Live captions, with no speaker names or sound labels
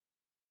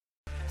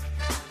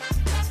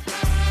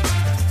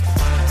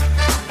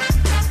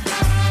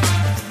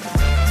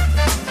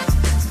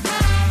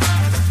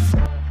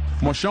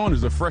on showing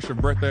is a fresher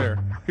breath of air.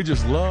 He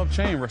just loved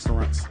chain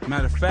restaurants.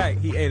 Matter of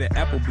fact, he ate at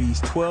Applebee's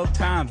 12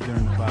 times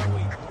during the bye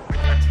week.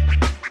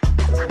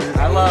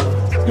 I love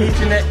each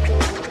and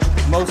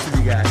most of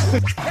you guys.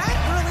 That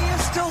really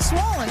is still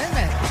swollen, isn't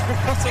it?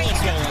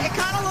 It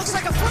kind of looks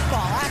like a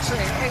football, actually.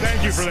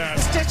 Thank you for that.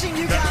 The stitching,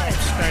 you got it.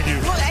 Thank you.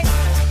 Well, Hey,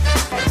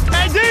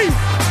 D,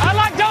 I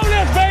like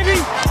donuts,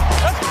 baby.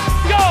 Let's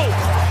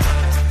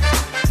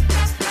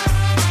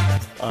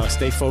go.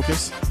 Stay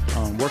focused.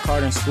 Work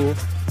hard in school.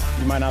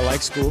 You might not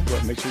like school,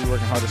 but make sure you're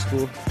working hard at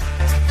school.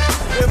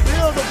 Them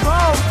bills are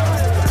bomb.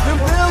 Them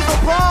bills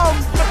are bomb.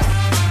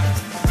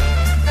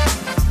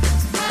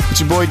 It's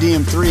your boy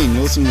DM3, and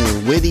you're listening to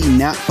the Witty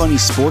Not Funny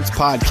Sports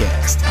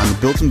Podcast on the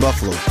Built in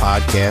Buffalo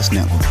Podcast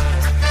Network.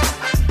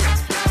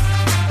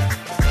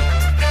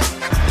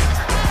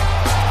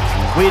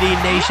 Witty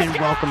Nation,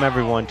 welcome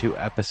everyone to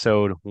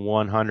episode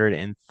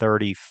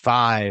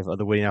 135 of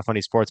the Witty Not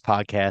Funny Sports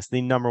Podcast,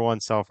 the number one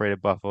self-rated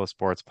Buffalo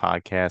sports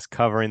podcast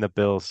covering the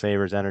Bills,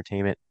 Sabres,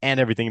 entertainment, and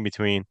everything in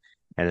between.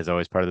 And as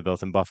always, part of the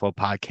Built in Buffalo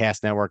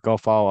Podcast Network. Go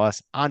follow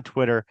us on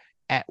Twitter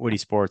at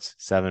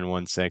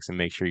WittySports716 and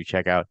make sure you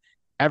check out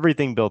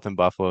everything Built in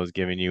Buffalo is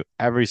giving you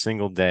every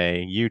single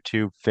day.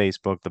 YouTube,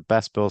 Facebook, the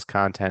best Bills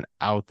content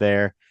out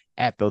there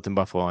at Built in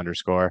Buffalo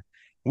 _.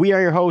 We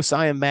are your hosts.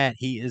 I am Matt.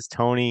 He is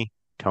Tony.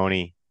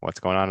 Tony, what's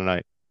going on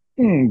tonight?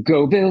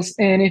 Go Bills,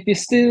 and if you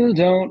still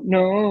don't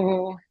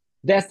know,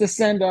 that's the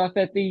send-off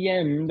at the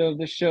end of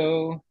the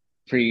show.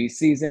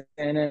 Preseason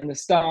and the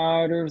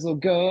starters will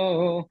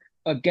go.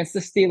 Against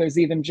the Steelers,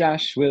 even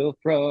Josh will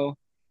throw.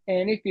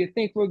 And if you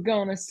think we're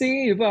gonna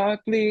see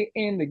Barkley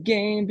in the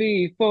game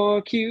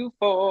before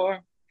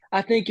Q4,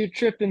 I think you're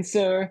tripping,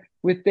 sir,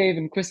 with Dave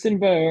and Kristen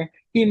Burr.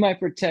 He might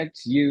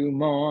protect you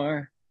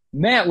more.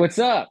 Matt, what's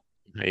up?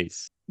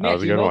 Nice. Matt,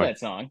 was a you good know one. that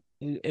song?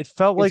 It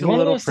felt like It's a one of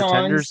little those songs-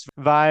 Pretenders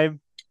vibe,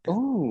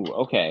 Oh,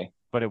 okay.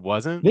 but it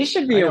wasn't. This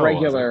should be I a know it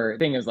regular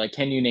thing is like,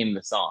 can you name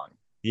the song?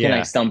 Yeah. Can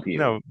I stump you?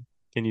 No,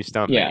 can you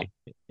stump Yeah. me?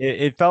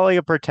 It felt like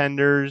a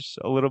Pretenders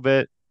a little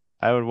bit.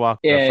 I would walk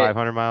Yeah,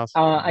 500 miles. I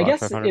Walk guess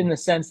 500. in the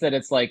sense that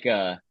it's like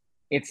an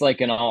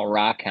alt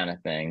rock kind of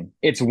thing.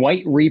 It's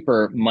White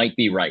Reaper might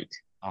be right.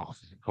 Oh,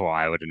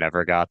 I would have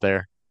never got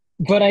there.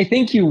 But I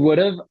think you would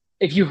have,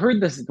 if you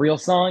heard this real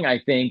song, I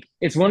think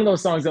it's one of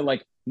those songs that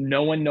like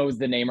no one knows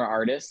the name or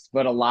artist,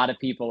 but a lot of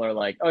people are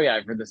like, oh yeah,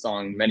 I've heard the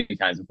song many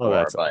times before,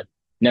 that's- but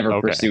never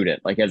okay. pursued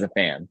it like as a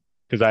fan.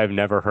 Because I've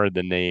never heard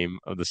the name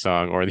of the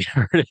song or the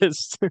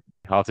artist.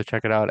 I'll have to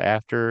check it out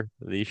after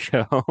the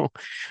show. No,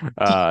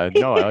 I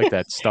like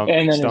that stump.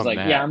 And then it's stump like,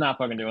 Matt. yeah, I'm not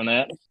fucking doing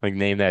that. Like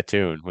name that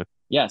tune with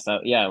Yes,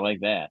 yeah, I like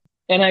that.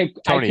 And I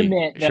Tony,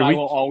 commit that should I we-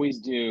 will always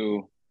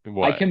do.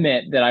 what? I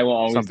commit that I will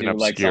always Something do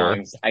like obscure.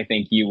 songs I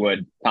think you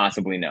would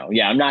possibly know.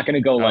 Yeah, I'm not going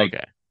to go like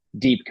Okay.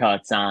 deep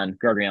cuts on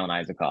Gregory Allen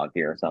Isaac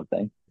here or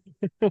something.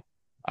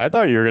 I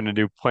thought you were going to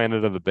do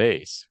Planet of the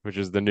Bass, which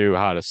is the new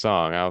hottest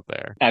song out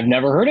there. I've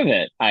never heard of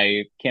it.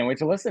 I can't wait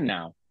to listen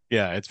now.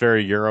 Yeah, it's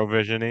very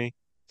Eurovision-y.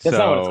 That's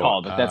not what it's So,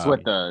 called, but that's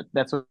what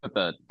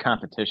the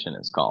competition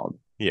is called.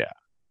 Yeah,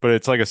 but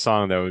it's like a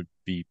song that would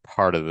be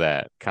part of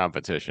that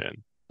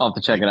competition. I'll have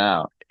to check it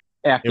out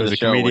after It was the a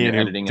show when comedian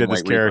you're who editing did in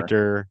this White Reaper.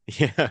 character.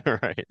 Yeah,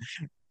 right.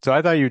 So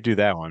I thought you'd do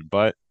that one,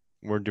 but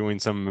we're doing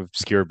some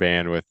obscure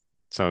band with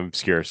some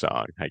obscure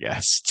song, I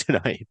guess,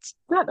 tonight,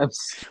 Not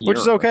obscure. which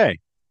is okay.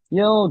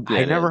 You'll get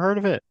I it. never heard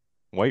of it.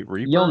 White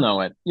Reaper. You'll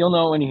know it. You'll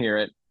know it when you hear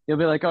it. You'll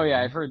be like, oh yeah,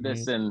 I've heard Mm-hmm.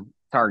 this in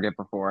Target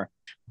before.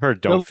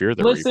 Heard Don't The Fear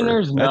the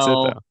listeners Reaper. That's it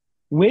know. though.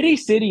 Witty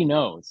City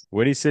knows.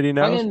 Witty City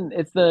knows. Fucking,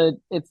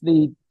 it's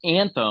the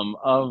anthem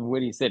of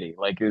Witty City.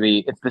 Like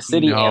it's the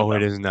city No,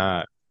 anthem. it is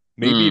not.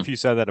 Maybe if you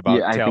said that about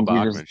Yeah, I Cal think you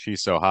Bachman, just-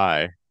 She's So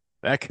High,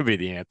 that could be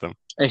the anthem.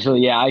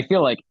 Actually, yeah, I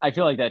feel like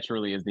that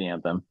truly is the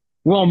anthem.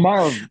 Well,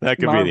 Marv's the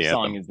song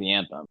anthem. is the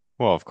anthem.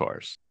 Well, of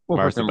course. Well,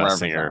 Marv's the Kristen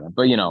best Reverend's singer. on it,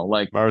 but you know,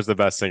 like, Marv's the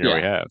best singer we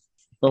Yeah. have.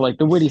 but like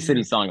the Witty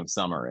City song of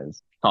summer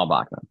is Paul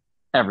Bachman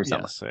every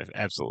summer. Yes,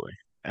 absolutely.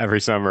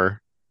 Every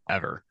summer,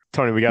 ever.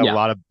 Tony, we got Yeah. a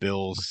lot of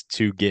Bills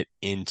to get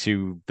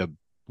into. The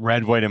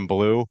red, white, and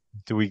blue.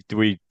 Do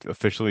we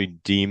officially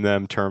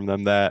term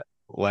them that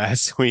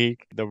last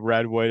week? The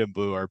red, white, and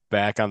blue are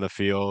back on the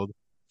field.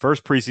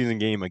 First preseason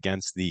game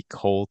against the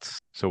Colts.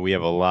 So we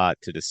have a lot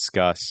to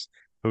discuss.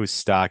 Whose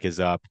stock is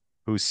up?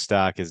 Whose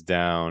stock is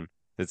down?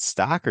 Is it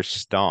stock or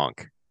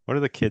stonk? What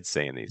are the kids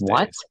saying these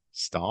What? days?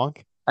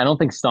 Stonk? I don't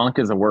think stonk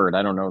is a word.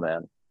 I don't know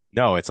that.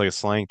 No, it's like a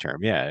slang term.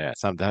 Yeah.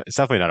 It's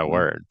definitely not a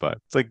word, but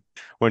it's like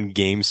when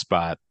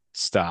GameSpot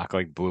stock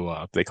like blew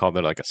up, they called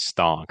it like a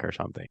stonk or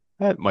something.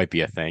 That might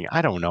be a thing.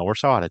 I don't know. We're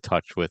so out of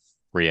touch with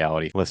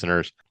reality,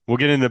 listeners. We'll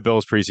get into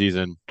Bills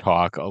preseason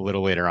talk a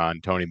little later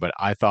on, Tony, but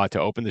I thought to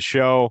open the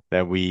show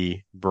that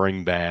we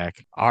bring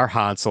back our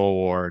Hansel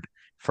Award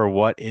for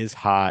what is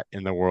hot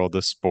in the world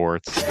of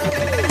sports.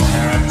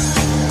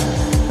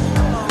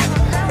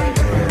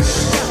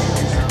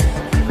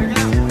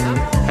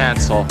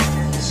 Hansel,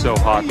 so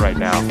hot right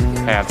now.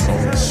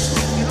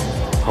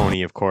 Hansel.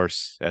 Tony, of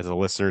course, as the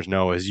listeners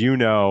know, as you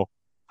know,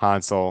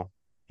 Hansel,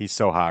 he's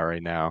so hot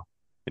right now.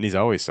 And he's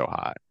always so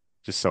hot.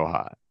 Just so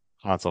hot.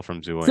 Hansel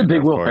from Zoolander. It's a big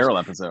of Will course. Ferrell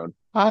episode.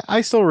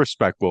 I still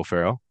respect Will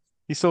Ferrell.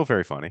 He's still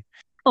very funny.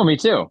 Oh, me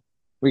too.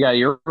 We got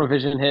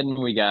Eurovision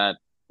hitting. We got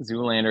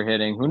Zoolander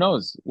hitting. Who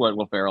knows what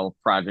Will Ferrell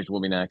project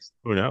will be next?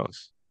 Who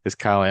knows? Is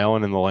Kyle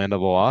Allen in the land of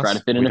the Try to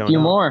lost? fit in We a don't few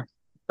know. more.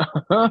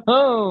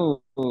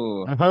 Oh,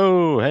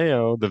 Oh,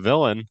 heyo, the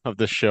villain of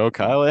the show,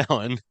 Kyle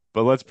Allen.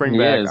 But let's bring he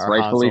back is our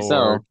rightfully Hansel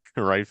Award.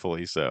 so.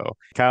 Rightfully so.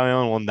 Kyle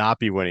Allen will not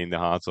be winning the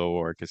Hansel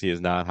Award because he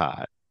is not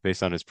hot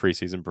based on his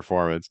preseason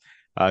performance.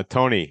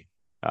 Tony,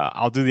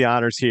 I'll do the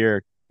honors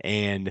here.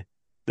 And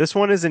this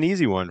one is an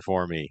easy one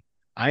for me.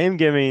 I am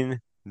giving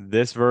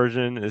this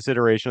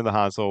iteration of the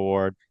Hansel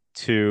Award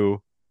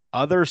to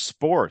other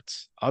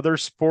sports. Other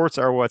sports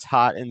are what's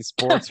hot in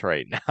sports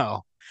right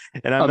now.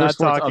 And I'm Other not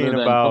sports talking other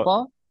than about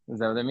football? Is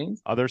that what that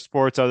means? other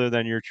sports other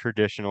than your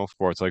traditional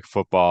sports like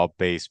football,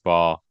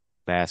 baseball,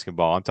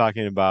 basketball. I'm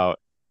talking about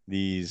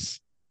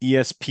these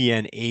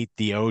ESPN 8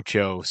 The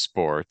Ocho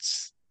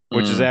sports,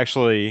 which is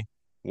actually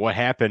what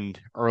happened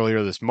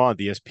earlier this month.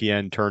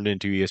 ESPN turned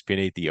into ESPN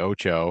 8 The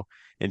Ocho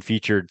and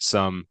featured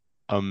some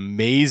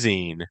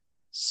amazing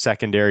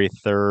secondary,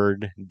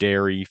 third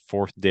dairy,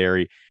 fourth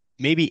dairy,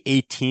 maybe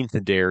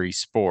 18th dairy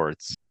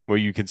sports, what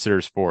you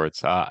consider sports.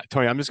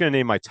 Tony, I'm just going to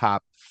name my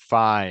top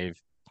 5,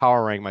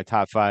 power rank my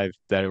top 5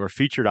 that were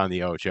featured on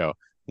the Ocho.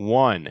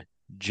 1,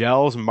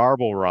 Gels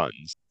Marble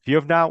Runs. If you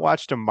have not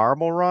watched a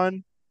marble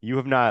run, you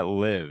have not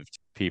lived,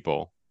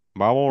 people.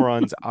 Marble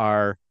runs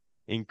are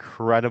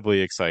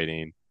incredibly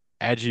exciting,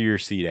 edge of your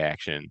seat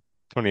action.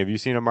 Tony, have you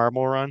seen a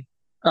marble run?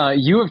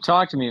 You have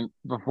talked to me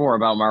before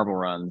about marble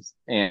runs,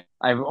 and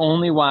I've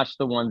only watched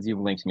the ones you've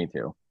linked me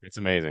to. It's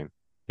amazing.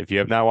 If you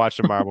have not watched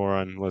a marble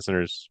run,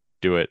 listeners,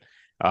 do it.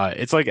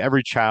 It's like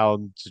every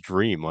child's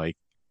dream. Like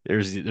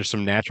there's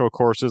some natural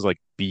courses like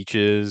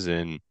beaches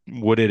and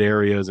wooded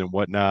areas and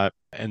whatnot,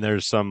 and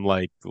there's some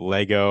like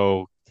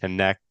Lego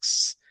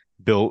Connects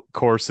built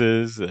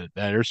courses that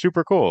are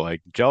super cool.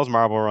 Like Gels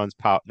Marble Runs,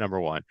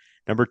 number 1.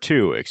 Number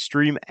 2,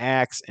 Extreme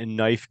Axe and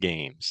Knife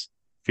Games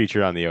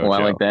featured on the Ocho. Oh,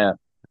 I like that.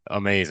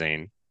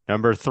 Amazing.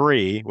 Number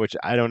 3, which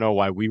I don't know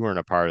why we weren't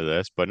a part of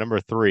this, but number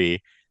 3,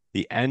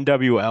 the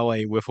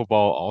NWLA Wiffle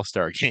Ball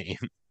All-Star Game.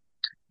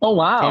 Oh,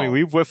 wow. Tony,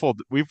 we've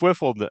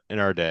wiffled in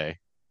our day.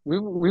 We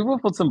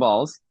wiffled some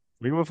balls.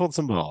 We wiffled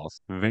some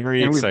balls.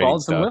 Very and exciting we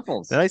balled stuff. some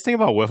wiffles. The nice thing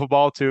about wiffle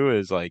ball too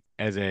is like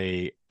as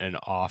an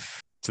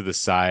off to the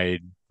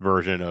side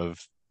version of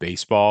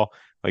baseball,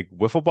 like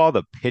wiffle ball,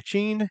 the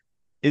pitching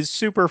is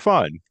super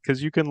fun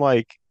because you can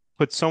like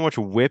put so much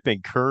whip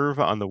and curve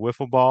on the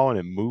wiffle ball and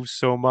it moves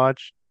so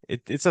much.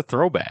 It's a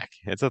throwback.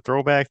 It's a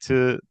throwback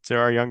to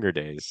our younger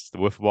days. The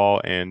wiffle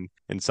ball, and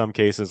in some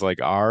cases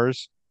like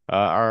ours,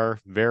 are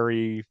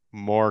very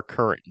more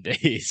current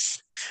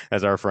days,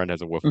 as our friend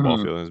has a wiffle ball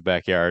field in his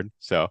backyard.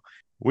 So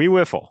we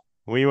wiffle.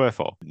 We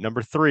wiffle.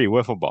 Number 3,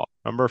 wiffle ball.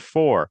 Number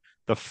 4,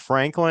 the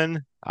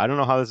Franklin. I don't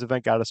know how this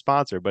event got a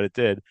sponsor, but it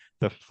did.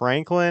 The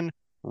Franklin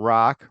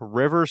Rock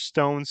River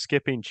Stone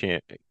Skipping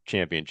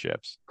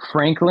Championships.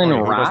 Franklin Who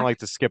Rock? doesn't like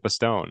to skip a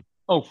stone?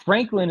 Oh,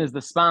 Franklin is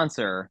the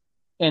sponsor,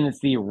 and it's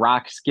the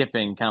rock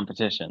skipping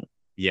competition.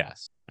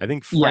 Yes. I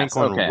think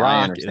Franklin okay,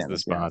 Rock is the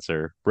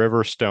sponsor.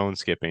 River Stone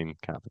Skipping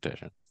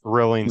Competition.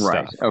 Thrilling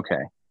Right. stuff.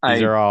 Okay.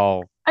 These are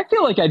all I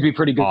feel like I'd be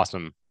pretty good.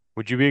 awesome.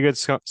 Would you be a good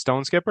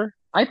stone skipper?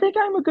 I think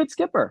I'm a good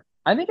skipper.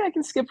 I think I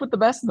can skip with the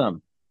best of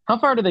them. How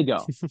far do they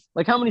go?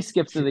 Like, how many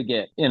skips do they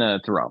get in a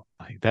throw?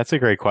 That's a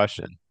great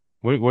question.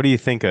 What do you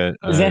think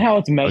Is that how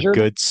it's measured? A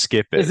good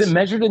skip is? Is it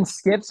measured in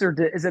skips or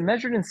is it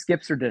measured in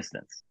skips or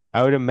distance?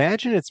 I would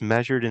imagine it's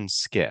measured in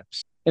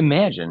skips.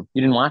 Imagine.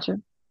 You didn't watch it?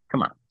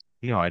 Come on.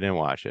 No, I didn't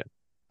watch it.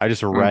 I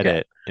just read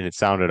it and it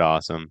sounded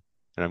awesome,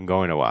 and I'm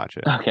going to watch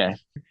it. Okay.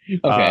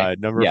 Okay.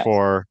 Number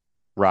 4,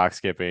 rock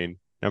skipping.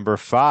 Number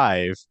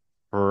 5,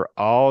 for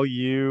all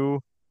you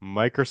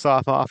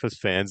Microsoft Office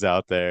fans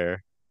out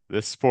there,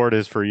 this sport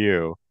is for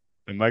you.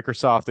 The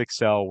Microsoft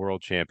Excel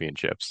World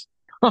Championships.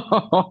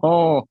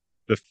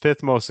 The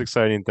 5th most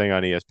exciting thing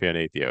on ESPN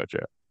 8 The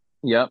Ocho.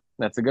 Yep,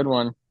 that's a good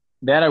one.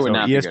 That I would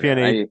not ESPN be good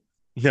at. 8.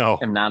 No,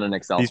 I'm not an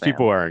Excel these fan.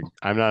 people are.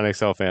 I'm not an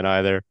Excel fan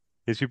either.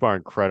 These people are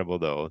incredible,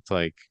 though. It's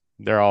like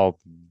they're all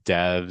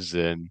devs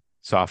and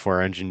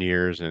software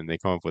engineers, and they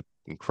come up with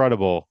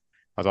incredible.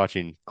 I was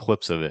watching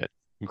clips of it,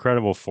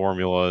 incredible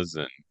formulas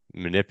and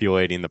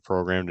manipulating the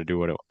program to do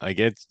what it like.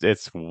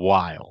 It's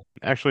wild.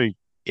 Actually,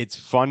 it's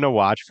fun to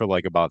watch for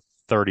like about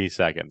 30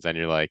 seconds, and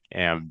you're like,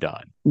 I'm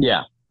done.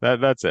 Yeah,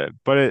 that's it.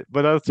 But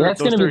that's going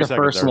to be the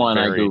first one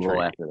I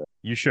Google after this.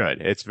 You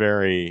should. It's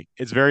very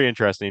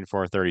interesting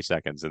for 30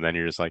 seconds, and then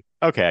you're just like,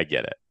 okay, I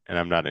get it, and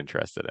I'm not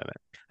interested in it.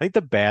 I think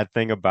the bad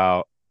thing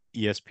about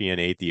ESPN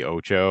 8 The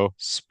Ocho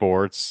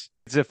sports,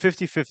 it's a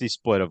 50-50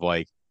 split of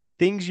like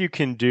things you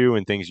can do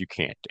and things you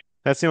can't do.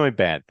 That's the only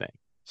bad thing.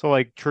 So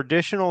like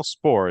traditional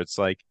sports,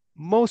 like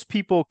most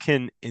people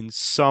can in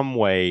some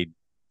way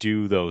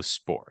do those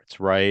sports,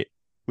 right?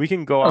 We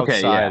can go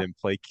outside and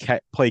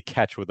play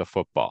catch with a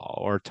football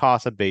or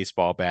toss a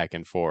baseball back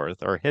and forth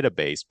or hit a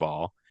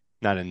baseball,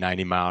 not a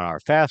 90-mile-an-hour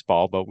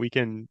fastball, but we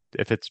can,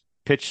 if it's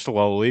pitched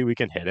slowly, we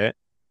can hit it.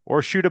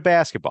 or shoot a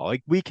basketball.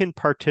 Like we can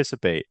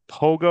participate.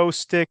 Pogo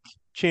stick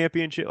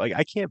championship. Like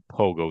I can't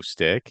pogo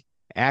stick.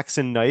 Axe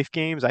and knife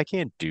games. I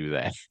can't do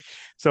that.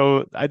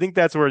 So I think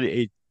that's where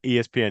the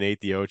ESPN 8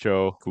 the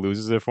Ocho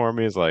loses it for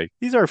me is like,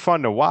 these are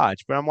fun to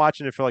watch, but I'm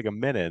watching it for like a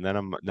minute and then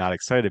I'm not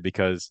excited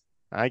because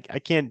I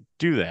can't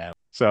do that.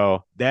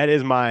 So that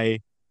is my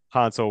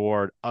console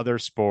award. Other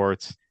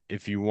sports,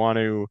 if you want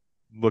to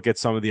look at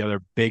some of the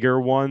other bigger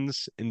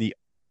ones in the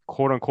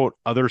quote unquote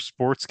other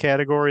sports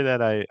category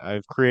that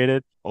I've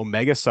created,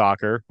 Omega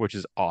Soccer, which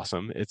is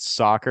awesome. It's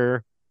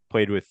soccer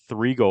played with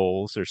 3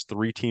 goals. There's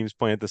 3 teams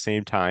playing at the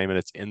same time and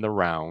it's in the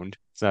round.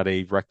 It's not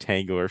a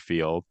rectangular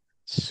field.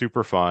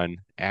 Super fun,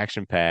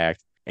 action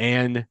packed,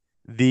 and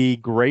the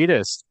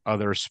greatest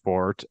other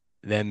sport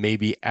that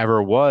maybe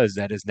ever was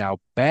that is now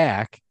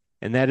back,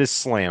 and that is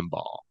slam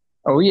ball.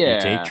 Oh You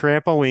take yeah.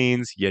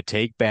 trampolines, you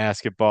take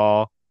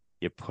basketball,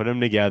 you put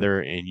them together,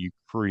 and you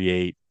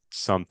create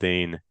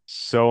something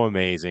so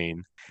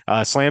amazing.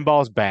 Slam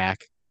ball is back,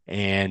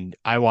 and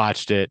I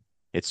watched it.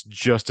 It's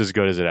just as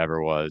good as it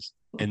ever was,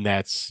 and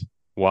that's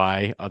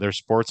why other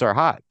sports are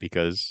hot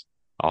because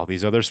all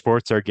these other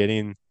sports are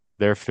getting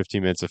their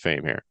 15 minutes of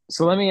fame here.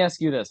 So let me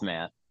ask you this,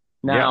 Matt.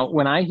 Yeah. Now,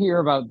 when I hear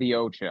about the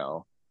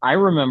Ocho, I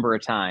remember a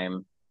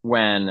time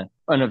when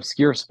an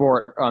obscure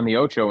sport on the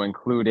Ocho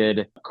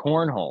included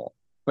cornhole.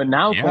 But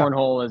now Yeah.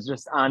 cornhole is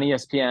just on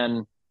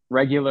ESPN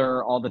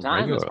regular all the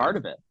time as part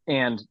of it.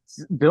 And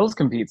Bills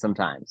compete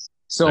sometimes.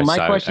 So my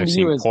question to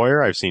you is,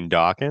 Poyer, I've seen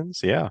Dawkins.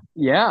 Yeah.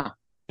 yeah.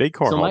 Big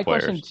cornhole So my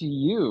players. question to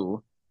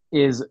you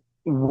is,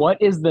 what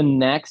is the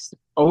next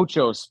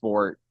Ocho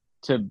sport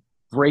to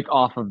break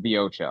off of the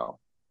Ocho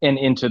and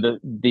into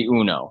the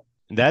Uno?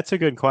 That's a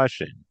good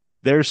question.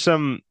 There's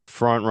some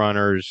front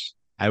runners.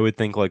 I would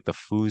think like the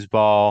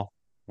foosball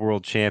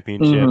World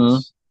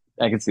Championships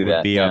I can see would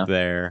that. be Yeah. up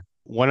there.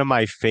 One of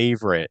my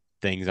favorite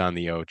things on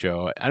the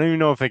Ocho, I don't even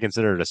know if I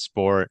consider it a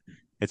sport.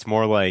 It's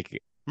more like,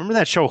 remember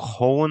that show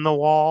Hole in the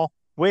Wall?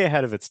 Way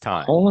ahead of its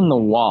time. Hole in the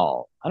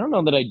wall. I don't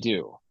know that I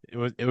do. It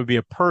would be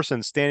a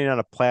person standing on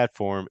a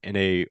platform and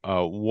a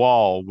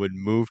wall would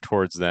move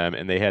towards them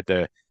and they had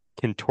to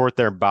contort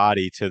their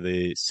body to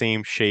the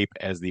same shape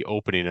as the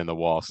opening in the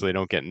wall so they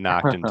don't get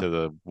knocked into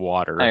the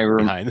water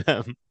behind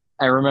them.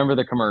 I remember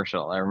the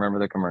commercial.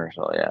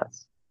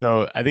 Yes.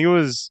 So I think it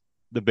was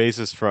the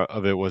basis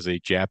of it was a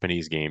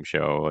Japanese game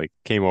show, like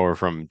came over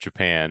from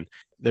Japan.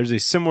 There's a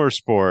similar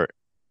sport,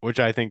 which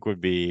I think would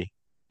be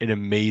an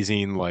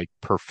amazing, like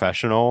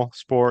professional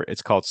sport.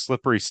 It's called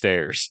slippery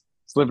stairs.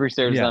 Slippery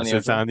stairs on the Yes,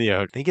 it's Ocho. on the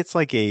I think it's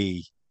like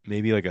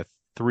maybe like a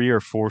 3 or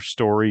 4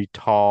 story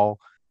tall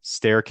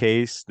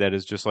staircase that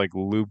is just like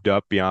lubed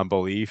up beyond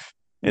belief.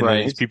 And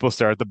then these people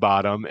start at the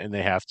bottom and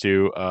they have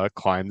to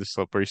climb the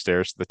slippery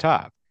stairs to the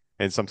top.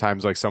 And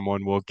sometimes like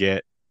someone will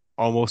get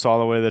almost all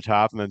the way to the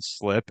top and then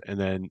slip and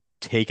then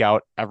take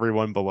out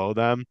everyone below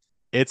them.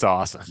 It's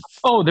awesome.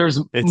 Oh, there's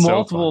It's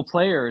multiple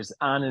players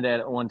on it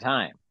at one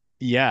time.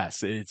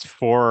 Yes, it's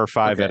 4 or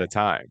 5 at a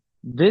time.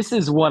 This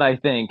is what I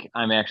think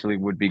I'm actually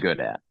would be good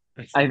at.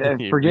 I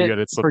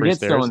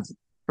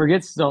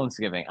forget stone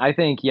skipping. I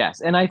think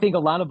yes, and I think a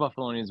lot of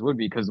Buffalonians would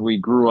be because we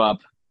grew up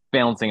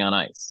balancing on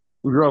ice.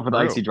 We grew up with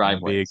icy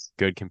driveways. That'd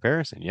be a good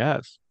comparison.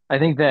 Yes, I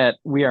think that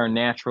we are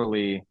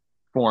naturally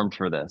formed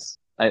for this,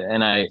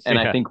 I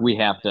think we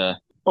have to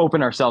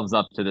open ourselves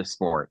up to this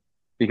sport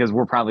because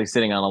we're probably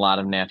sitting on a lot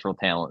of natural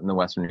talent in the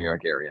Western New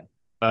York area.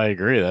 I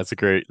agree. That's a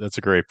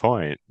great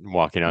point.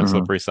 Walking on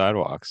slippery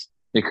sidewalks.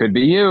 It could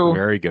be you.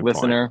 Very good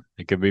listener. Point.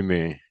 It could be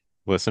me.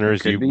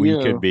 Listeners,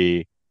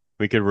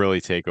 we could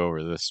really take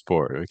over this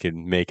sport. We could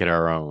make it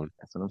our own.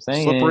 That's what I'm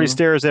saying. Slippery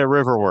stairs at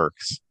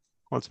Riverworks.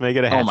 Let's make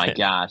it happen. Oh my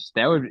gosh.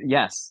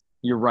 Yes,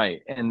 you're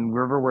right. And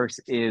Riverworks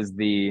is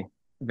the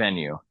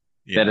venue.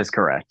 Yeah. That is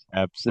correct.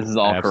 Absolutely. This is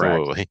all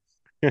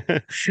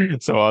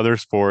correct. So other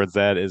sports,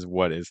 that is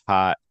what is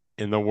hot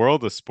in the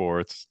world of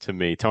sports to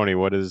me. Tony,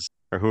 who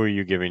are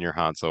you giving your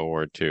Hansel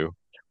Award to?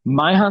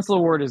 My Hansel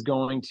Award is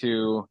going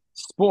to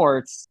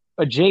sports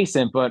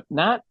adjacent, but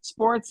not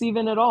sports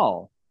even at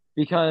all,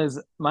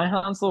 because my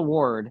Hansel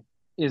Award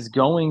is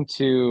going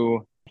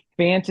to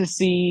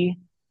fantasy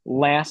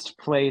last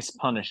place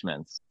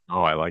punishments.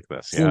 Oh, I like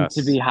this. Seems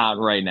to be hot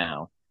right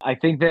now. I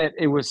think that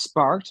it was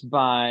sparked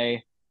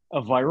by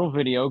a viral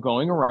video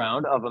going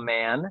around of a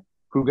man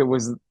who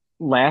was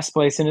last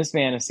place in his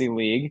fantasy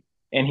league,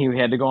 and he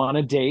had to go on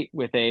a date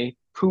with a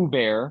Pooh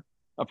Bear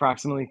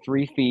approximately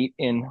 3 feet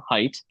in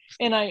height.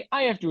 And I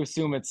have to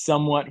assume it's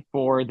somewhat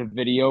for the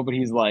video, but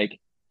he's like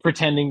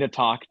pretending to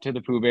talk to the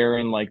Pooh Bear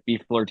and like be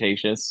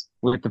flirtatious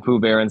with the Pooh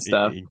Bear and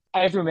stuff. I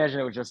have to imagine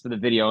it was just for the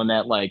video and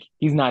that like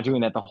he's not doing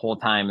that the whole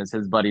time as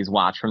his buddies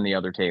watch from the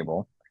other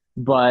table.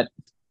 But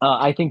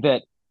I think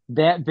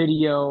that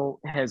video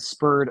has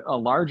spurred a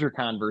larger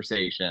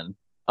conversation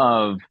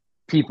of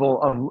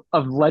people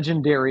of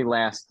legendary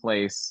last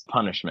place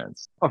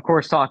punishments. Of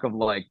course, talk of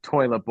like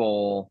toilet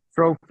bowl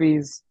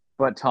trophies,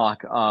 but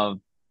talk of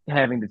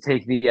having to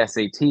take the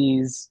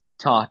SATs,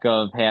 talk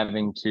of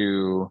having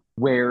to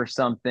wear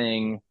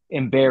something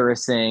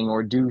embarrassing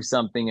or do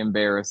something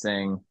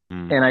embarrassing.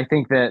 And I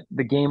think that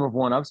the game of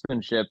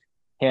one-upsmanship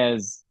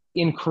has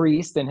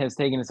increased and has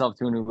taken itself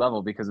to a new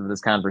level because of this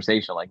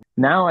conversation. Like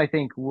now I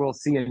think we'll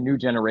see a new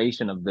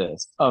generation of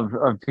this, of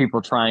people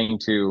trying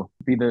to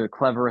be the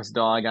cleverest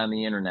dog on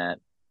the internet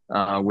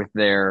with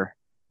their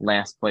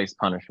last place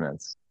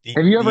punishments.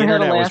 Have you ever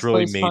had a last was really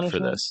place made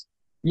punishment? for this.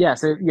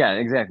 Yes, yeah,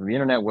 exactly. The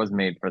internet was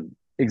made for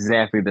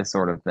exactly this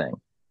sort of thing.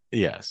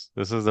 Yes,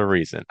 this is the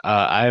reason.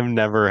 I've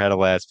never had a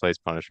last place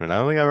punishment. I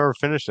don't think I've ever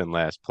finished in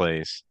last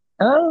place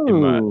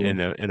Oh, in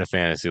a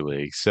fantasy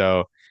league.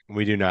 So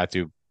we do not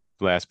do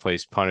last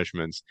place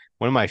punishments.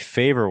 One of my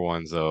favorite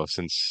ones, though,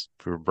 since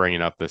we're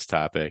bringing up this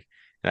topic,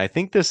 and I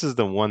think this is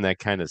the one that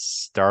kind of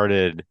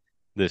started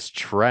this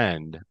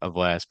trend of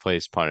last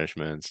place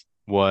punishments,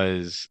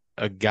 was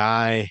a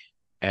guy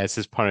as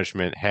his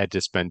punishment had to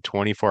spend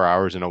 24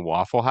 hours in a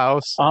Waffle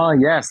House. oh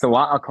yes,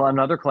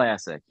 another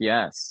classic.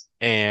 Yes.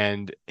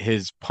 And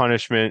his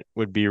punishment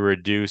would be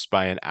reduced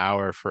by an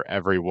hour for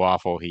every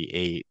waffle he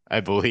ate,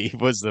 I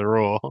believe was the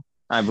rule.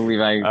 I believe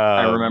I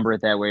Um, remember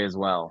it that way as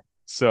well.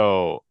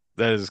 so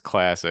that is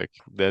classic.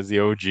 That's the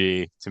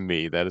OG to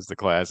me. That is the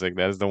classic.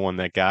 That is the one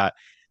that got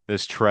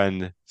this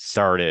trend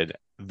started.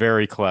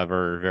 Very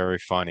clever, very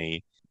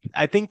funny.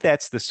 I think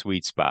that's the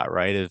sweet spot,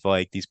 right? Is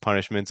like these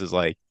punishments is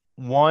like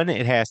one,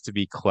 it has to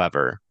be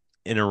clever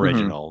and Hmm.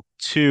 original.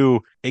 Two,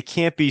 it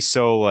can't be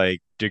so like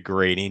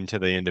degrading to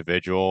the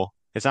individual.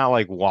 It's not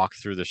like walk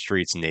through the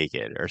streets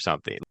naked or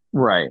something.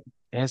 Right.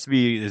 It has to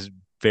be this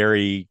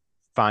very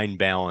fine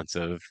balance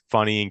of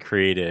funny and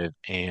creative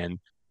and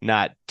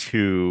not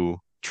too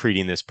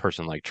treating this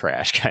person like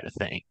trash kind of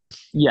thing. So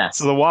Yes.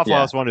 the Waffle Yeah.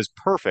 House one is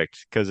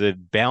perfect because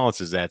it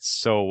balances that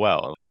so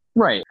well.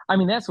 Right. I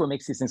mean, that's what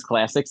makes these things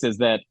classics is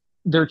that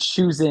they're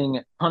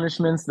choosing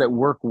punishments that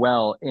work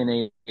well in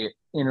a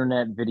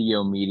internet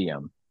video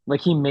medium.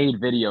 Like he made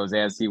videos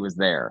as he was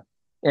there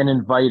and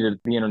invited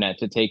the internet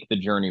to take the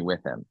journey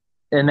with him.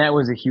 And that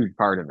was a huge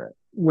part of it.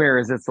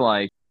 Whereas it's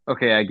like,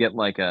 okay, I get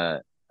like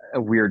a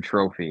weird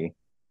trophy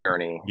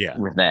journey Yeah.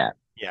 with that.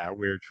 Yeah, a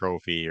weird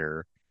trophy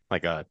or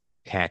like a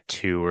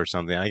tattoo or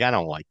something. Like I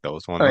don't like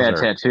those ones. Oh Those yeah,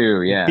 are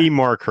tattoo, yeah. be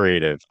more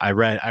creative. I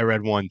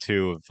read one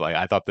too of like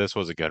I thought this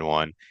was a good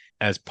one.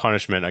 As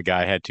punishment, a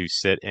guy had to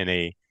sit in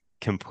a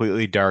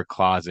completely dark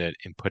closet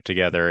and put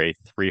together a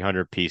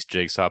 300-piece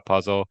jigsaw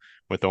puzzle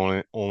with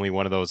only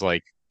one of those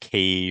like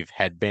cave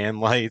headband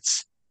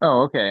lights.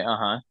 Oh, okay.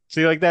 Uh-huh. So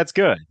you're like, that's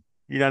good.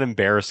 You're not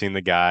embarrassing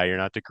the guy. You're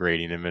not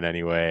degrading him in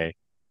any way,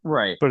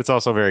 Right. but it's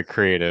also very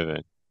creative.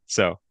 And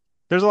so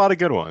there's a lot of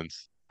good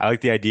ones. I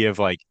like the idea of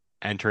like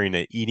entering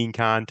an eating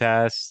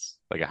contest,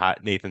 like a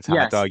hot Nathan's hot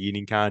Yes. dog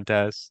eating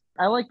contest.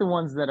 I like the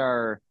ones that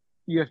are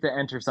you have to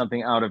enter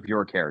something out of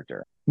your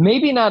character.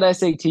 Maybe not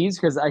SATs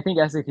because I think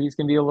SATs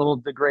can be a little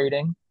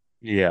degrading.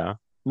 Yeah.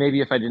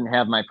 Maybe if I didn't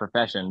have my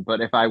profession, but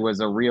if I was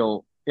a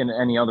real in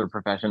any other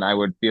profession, I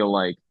would feel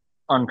like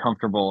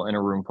uncomfortable in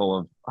a room full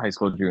of high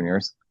school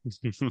juniors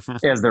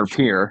as their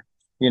peer,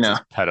 you know.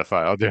 Just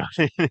pedophile,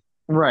 dude.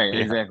 Right,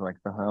 Yeah. exactly. Like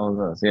the hell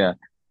is this? Yeah.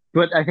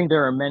 But I think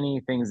there are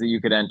many things that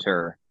you could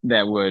enter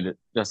that would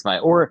justify.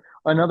 Or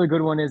another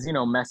good one is,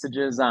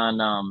 messages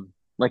on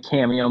like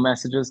cameo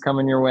messages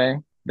coming your way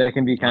that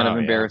can be kind of Oh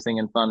yeah. embarrassing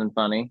and fun and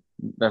funny.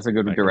 That's a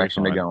good That could be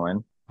direction to fun. go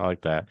in. I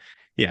like that.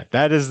 Yeah,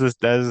 that is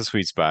the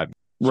sweet spot.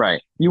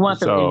 Right. You want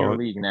them in your So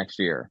league next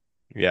year.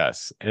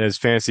 yes, and as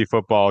fantasy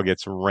football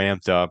gets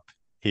ramped up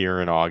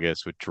here in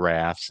August with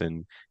drafts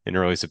and in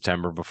early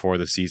September before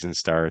the season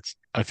starts,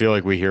 I feel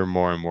like we hear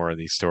more and more of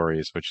these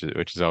stories, which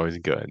is always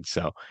good.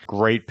 So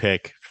great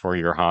pick for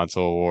your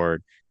Hansel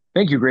Award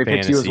Thank you. Great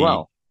picks you as fantasy.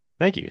 well.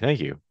 Thank you.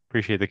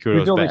 Appreciate the We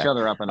kudos build each back.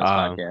 other up on this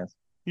Um, podcast.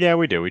 yeah,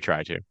 we do. We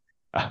try to.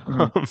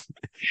 Mhm. Um,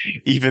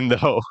 even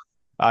though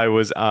I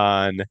was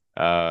on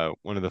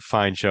one of the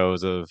fine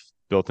shows of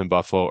Built in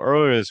Buffalo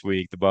earlier this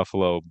week, the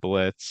Buffalo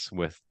Blitz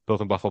with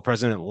Built in Buffalo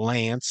President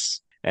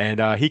Lance, and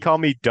he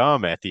called me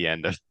dumb at the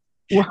end of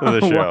the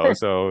show. What?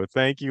 So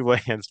thank you,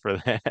 Lance, for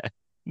that.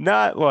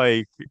 Not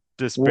like Were you being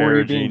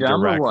disparaging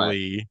dumb or what?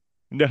 directly.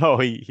 No,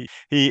 he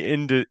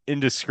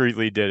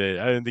indiscreetly did it.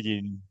 I didn't think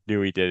he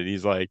knew he did it.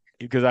 He's like,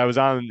 because I was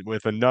on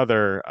with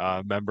another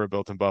member of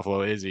Built in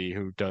Buffalo, Izzy,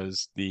 who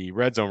does the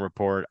Red Zone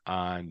report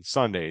on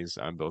Sundays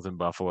on Built in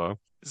Buffalo.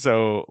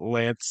 So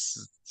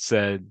Lance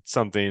said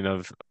something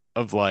of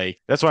like,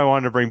 that's why I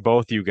wanted to bring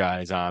both you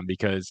guys on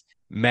because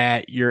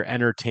Matt, you're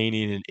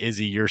entertaining, and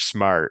Izzy, you're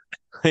smart.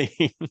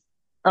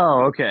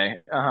 Oh, okay.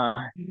 Uh-huh.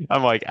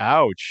 I'm like,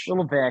 ouch.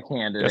 Little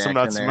backhanded Guess I'm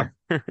not action smart.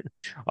 there.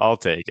 I'll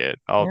take it.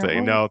 I'll Yeah, take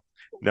it. well,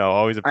 No,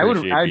 always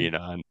appreciate I being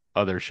on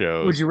other would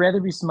shows. you rather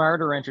be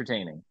smart or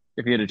entertaining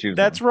if you had to choose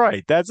That's one?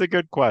 right. That's a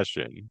good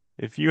question.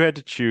 If you had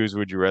to choose,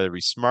 would you rather be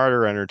smart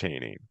or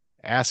entertaining?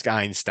 Ask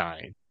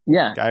Einstein.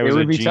 Yeah, Guy it was a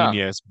would be tough.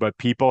 genius, but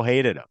people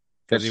hated him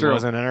because That's he true.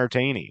 wasn't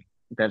entertaining.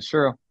 That's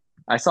true.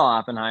 I saw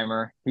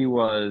Oppenheimer. He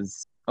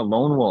was a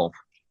lone wolf.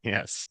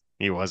 Yes,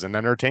 he wasn't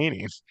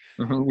entertaining.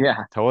 Mhm, yeah,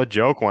 Tell a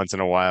joke once in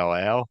a while,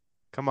 Al.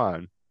 Come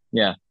on.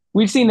 yeah.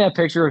 We've seen that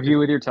picture of you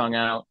with your tongue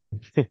out.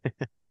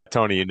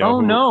 Tony, you know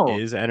Oh who no,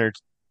 is entered?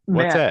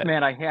 What's Matt,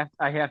 that? Matt,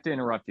 I have to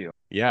interrupt you.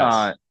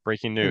 Yes,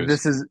 breaking news.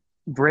 This is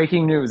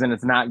breaking news and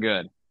it's not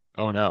good.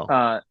 Oh no.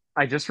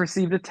 I just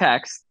received a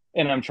text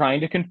and I'm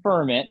trying to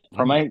confirm it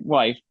from Oh, my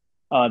wife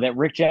that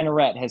Rick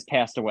Jenneret has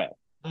passed away.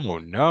 oh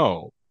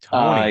no,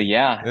 Tony.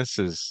 Yeah, This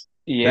is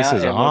it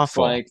looks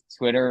awful. like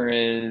Twitter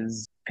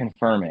is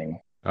confirming.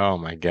 Oh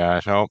my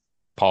gosh. Oh,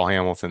 Paul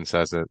Hamilton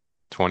says it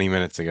 20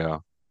 minutes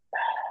ago.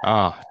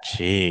 Oh,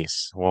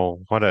 jeez. Well,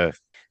 I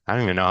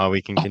don't even know how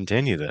we can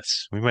continue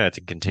this. We might have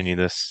to continue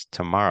this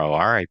tomorrow.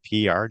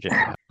 R.I.P.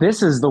 RJ.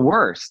 This is the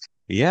worst.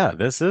 Yeah,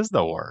 this is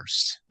the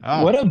worst.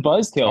 Oh, What a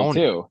buzzkill, Tony.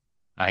 too.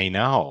 I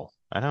know.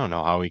 I don't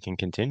know how we can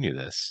continue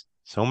this.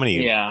 So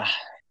many Yeah.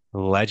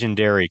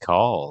 legendary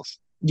calls.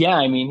 Yeah,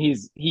 I mean,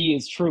 he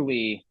is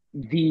truly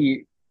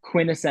the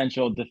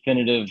quintessential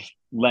definitive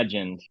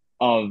legend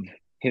of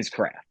his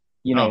craft.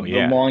 Oh,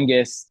 yeah, The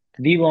longest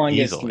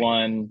easily.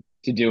 one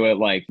to do it,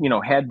 like,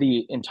 had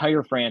the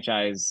entire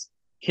franchise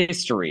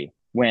history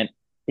went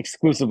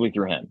exclusively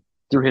through him,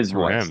 through his For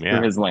voice, him, through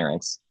yeah. his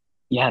larynx.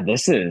 Yeah, I mean,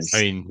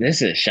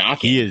 this is he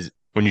shocking. is,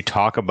 when you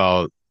talk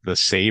about the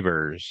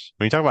Sabres,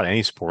 when you talk about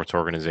any sports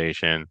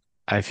organization,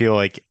 I feel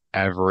like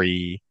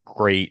every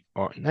great,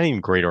 or not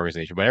even great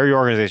organization, but every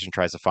organization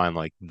tries to find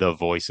like the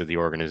voice of the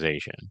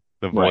organization,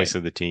 the Right. voice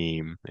of the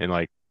team. And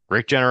like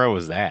Rick Jenneret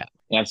was that.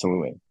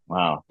 Absolutely.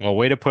 Wow. Well,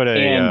 way to put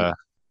And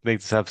make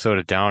this episode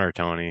a downer,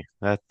 Tony.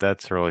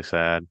 That's really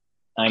sad.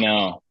 I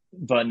know,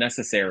 but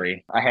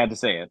necessary. I had to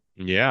say it.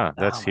 Yeah,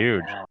 that's Oh my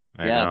huge. God.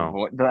 I Yeah,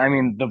 know. I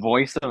mean, the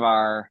voice of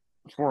our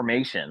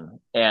formation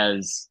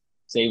as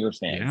Sabres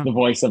fans, Yeah, the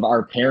voice of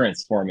our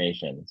parents'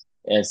 formations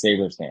as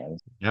Sabres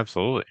fans.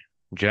 absolutely.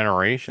 Well,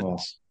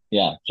 Generations.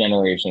 yeah,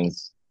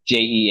 generations.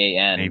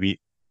 Jean. Maybe,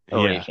 yeah, I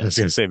was Generations.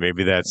 gonna say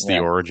maybe that's the Yeah,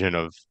 origin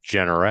of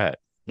Generette.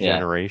 yeah,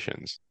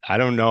 Generations. I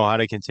don't know how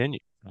to continue,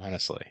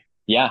 honestly.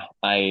 yeah.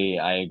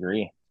 I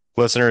agree.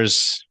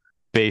 Listeners,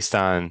 based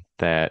on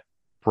that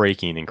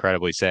breaking,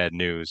 incredibly sad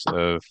news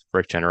of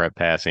Rick Jenneret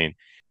passing,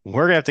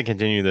 we're gonna have to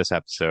continue this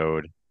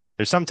episode.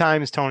 There's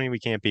sometimes, Tony, we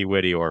can't be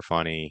witty or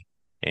funny,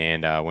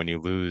 and when you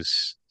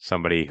lose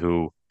somebody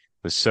who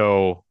was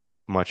so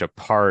much a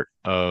part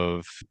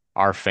of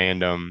our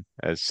fandom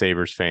as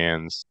Sabres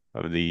fans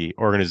of the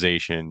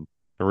organization,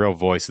 the real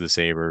voice of the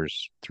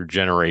Sabres through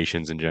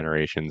generations and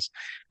generations,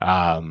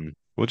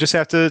 we'll just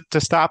have to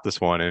stop this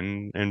one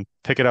and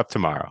pick it up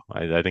tomorrow.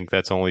 I think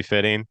that's only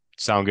fitting.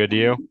 Sound good to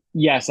you?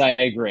 Yes, I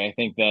agree. I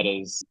think that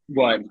is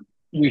what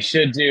we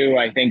should do.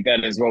 I think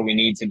that is what we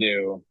need to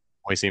do.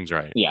 Only seems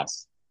right.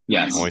 Yes,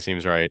 yes. Only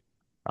seems right.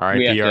 We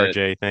R.I.P. have to.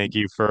 RJ. Thank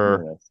you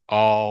for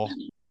all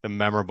the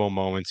memorable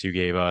moments you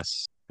gave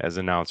us as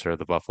announcer of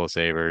the Buffalo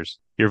Sabres.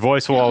 Your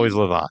voice will always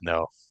live on,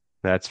 though.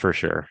 That's for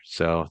sure.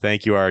 So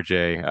thank you,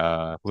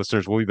 RJ.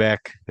 Listeners, we'll be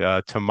back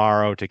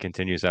tomorrow to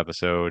continue this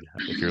episode.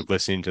 If you're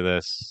listening to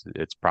this,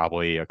 it's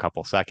probably a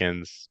couple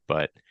seconds,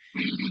 but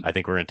I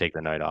think we're going to take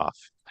the night off.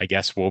 I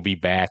guess we'll be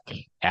back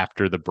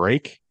after the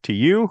break to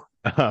you,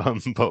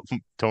 but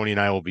Tony and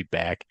I will be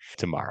back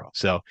tomorrow.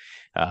 So,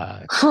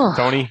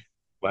 Tony,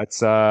 let's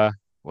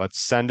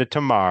send it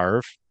to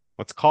Marv.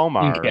 Let's call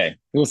Marv. Okay,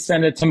 we'll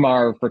send it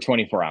tomorrow for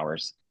 24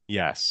 hours.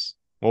 Yes.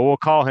 Well, we'll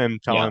call him,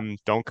 tell Yeah. him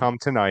don't come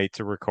tonight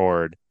to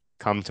record,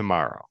 come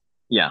tomorrow.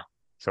 Yeah.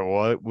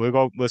 So we'll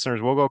go,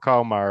 listeners, we'll go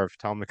call Marv,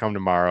 tell him to come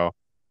tomorrow.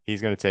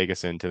 He's going to take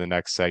us into the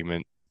next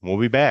segment. We'll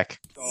be back.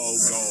 Go, go,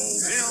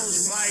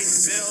 Bills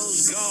fight,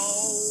 Bills go.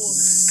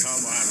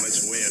 Come on,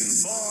 let's win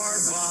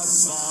for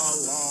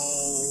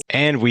Buffalo.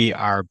 And we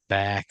are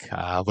back.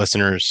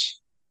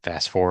 Listeners,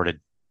 fast forward a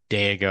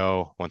day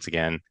ago. Once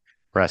again,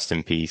 rest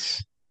in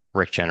peace,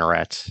 Rick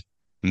Jenneret.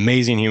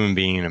 Amazing human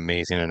being,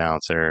 amazing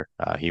announcer.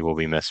 He will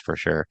be missed for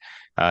sure.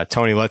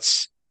 Tony,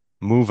 let's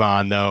move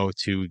on, though,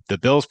 to the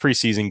Bills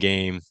preseason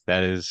game.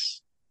 That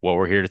is what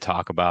we're here to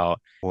talk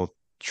about. We'll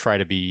try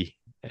to be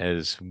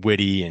as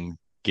witty and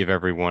give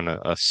everyone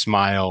a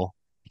smile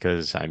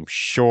because I'm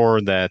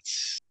sure that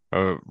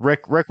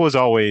Rick was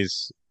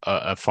always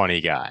a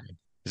funny guy.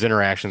 His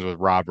interactions with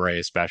Rob Ray,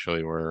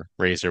 especially, where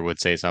Razor would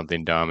say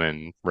something dumb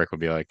and Rick would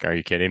be like, "Are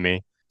you kidding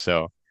me?"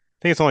 So I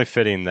think it's only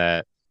fitting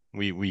that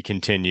we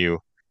continue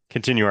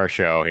our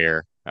show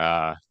here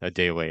a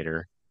day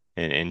later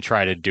and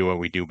try to do what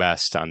we do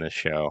best on this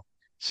show.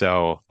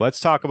 So let's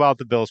talk about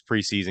the Bills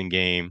preseason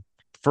game.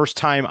 First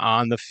time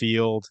on the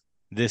field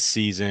this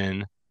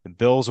season. The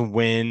Bills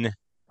win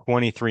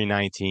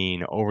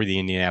 23-19 over the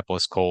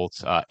Indianapolis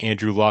Colts.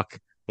 Andrew Luck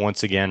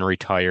once again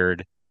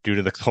retired due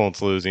to the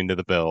Colts losing to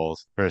the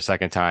Bills for a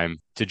second time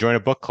to join a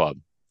book club.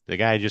 The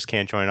guy just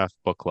can't join a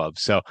book club.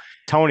 So,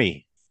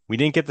 Tony, we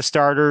didn't get the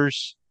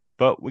starters,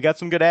 but we got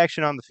some good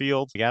action on the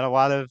field. We got a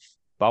lot of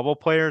bubble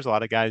players, a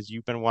lot of guys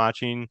you've been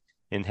watching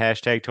in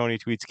hashtag Tony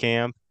Tweets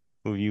Camp,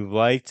 who you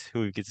liked,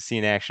 who you get to see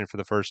in action for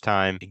the first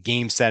time. A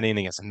game setting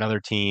against another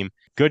team.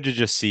 Good to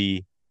just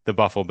see the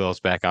Buffalo Bills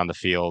back on the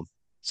field.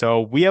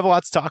 So we have a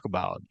lot to talk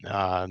about.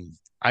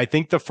 I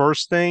think the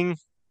first thing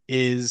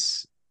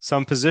is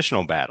some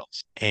positional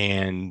battles.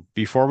 And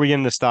before we get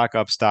into stock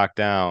up, stock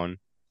down,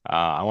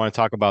 I want to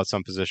talk about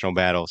some positional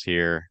battles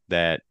here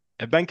that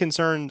have been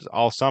concerns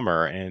all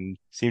summer and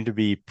seem to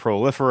be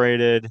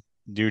proliferated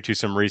due to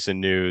some recent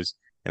news.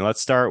 And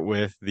let's start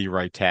with the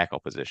right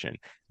tackle position.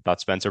 Thought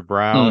Spencer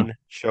Brown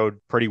showed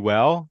pretty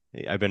well.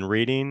 I've been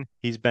reading.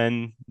 He's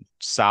been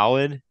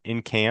solid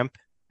in camp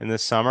in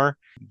this summer.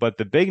 But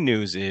the big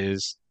news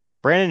is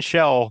Brandon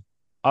Shell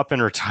up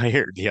and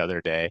retired the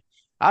other day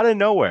out of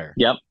nowhere.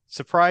 Yep.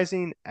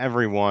 Surprising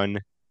everyone.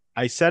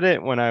 I said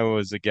it when I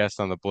was a guest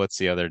on the Blitz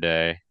the other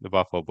day, the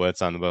Buffalo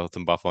Blitz on the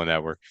Built-in Buffalo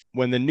Network.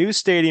 When the new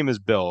stadium is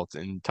built,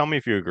 and tell me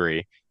if you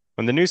agree,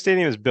 when the new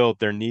stadium is built,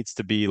 there needs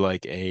to be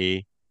like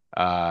an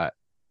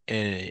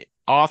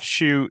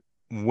offshoot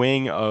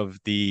wing of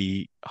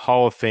the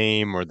Hall of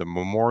Fame or the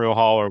Memorial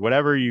Hall or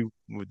whatever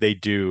they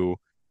do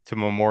to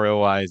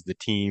memorialize the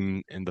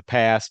team in the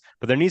past.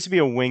 But there needs to be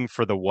a wing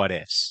for the what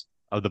ifs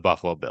of the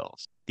Buffalo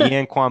Bills, the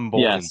Anquan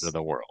Boldens of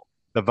the world,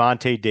 the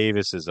Vontae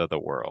Davises of the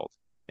world,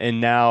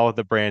 and now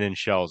the Brandon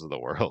Shells of the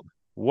world.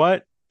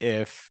 What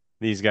if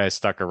these guys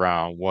stuck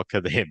around? What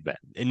could they have been?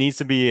 It needs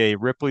to be a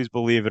Ripley's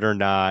Believe It or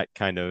Not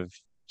kind of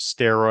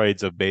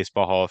steroids of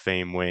Baseball Hall of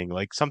Fame wing,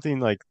 like something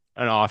like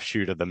an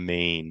offshoot of the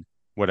main,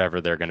 whatever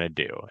they're going to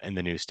do in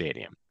the new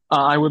stadium.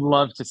 I would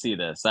love to see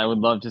this. I would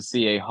love to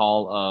see a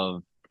hall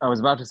of, I was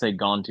about to say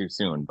gone too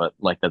soon, but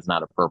like that's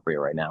not appropriate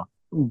right now.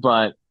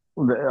 But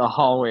a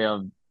hallway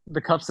of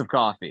the cups of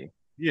coffee,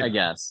 I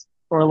guess.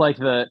 Or like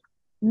the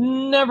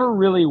never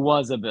really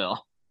was a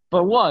Bill,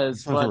 but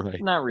was, but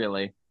Right. not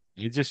really.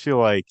 You just feel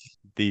like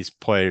these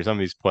players, some of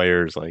these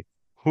players, like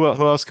who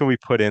else can we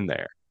put in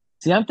there?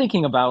 See, I'm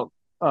thinking about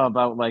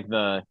like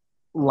the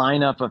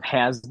lineup of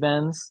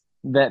has-beens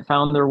that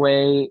found their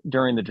way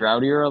during the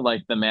drought era,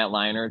 like the Matt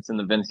Leinerts and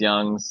the Vince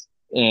Youngs,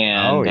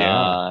 and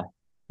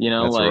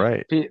That's like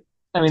right.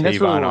 I mean, that's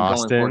really Tavon what we're going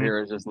for Austin. here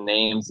is just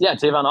names. Yeah,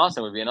 Tavon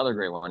Austin would be another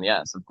great one.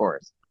 Yes, of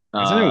course.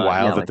 Isn't it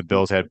wild that like, the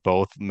Bills had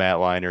both Matt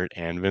Leinart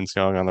and Vince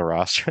Young on the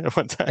roster at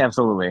one time?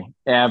 Absolutely.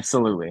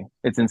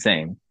 It's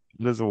insane.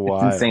 This is It's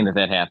wild. insane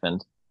that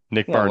happened.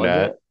 Nick Yeah, was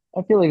Barnett, it?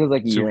 I feel like it was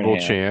like a year Super and a Bowl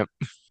half. champ.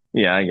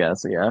 Yeah, I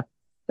guess. Yeah.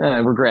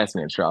 We're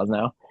grasping at straws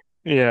now.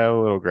 Yeah, a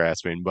little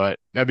grasping, but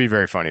that'd be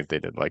very funny if they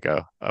did like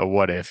a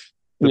what if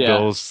the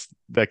Bills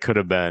that could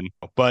have been.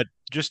 But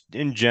just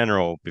in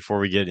general, before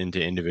we get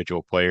into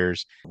individual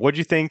players, what'd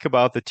you think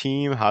about the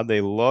team? How'd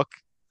they look?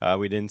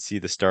 We didn't see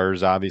the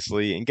starters,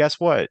 obviously. And guess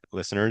what,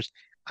 listeners?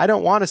 I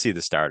don't want to see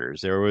the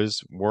starters. There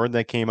was word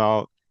that came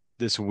out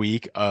this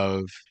week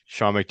of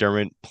Sean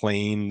McDermott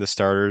playing the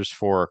starters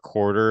for a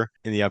quarter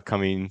in the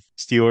upcoming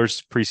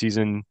Steelers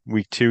preseason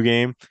week 2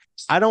 game.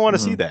 I don't want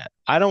to see that.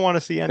 I don't want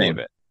to see any of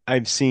it.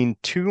 I've seen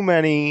too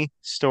many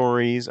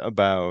stories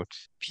about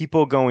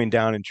people going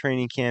down in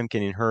training camp,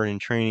 getting hurt in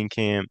training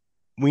camp.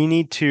 We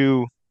need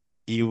to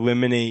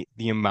eliminate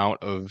the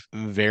amount of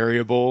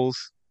variables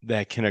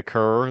that can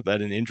occur,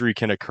 that an injury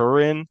can occur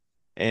in.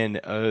 And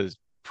a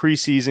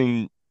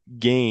preseason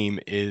game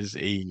is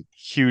a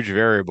huge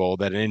variable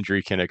that an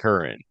injury can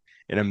occur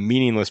in a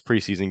meaningless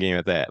preseason game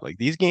at that. Like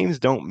these games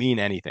don't mean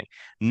anything.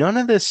 None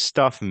of this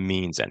stuff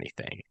means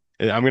anything.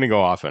 I'm going to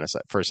go off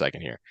for a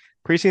second here.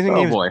 Preseason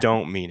games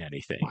don't mean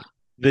anything.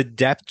 The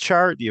depth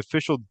chart, the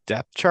official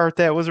depth chart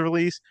that was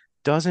released,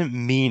 doesn't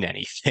mean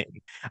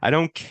anything. I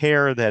don't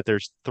care that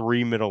there's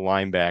 3 middle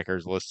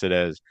linebackers listed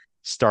as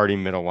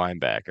starting middle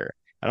linebacker.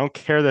 I don't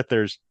care that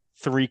there's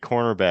 3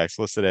 cornerbacks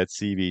listed at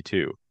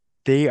CB2.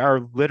 They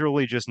are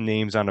literally just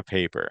names on a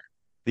paper.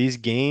 These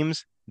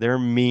games, they're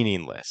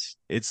meaningless.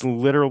 It's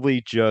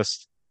literally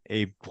just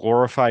a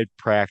glorified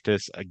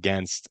practice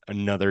against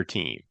another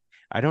team.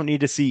 I don't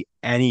need to see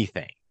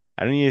anything.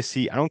 I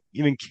don't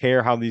even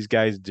care how these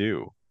guys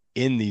do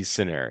in these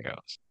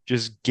scenarios.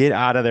 Just get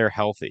out of there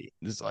healthy.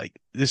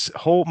 This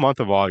whole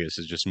month of August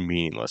is just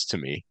meaningless to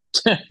me.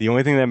 The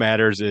only thing that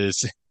matters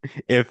is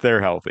if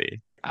they're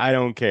healthy. I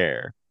don't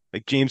care.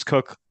 Like James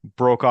Cook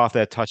broke off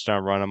that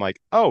touchdown run. I'm like,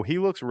 oh, he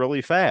looks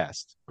really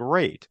fast.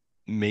 Great.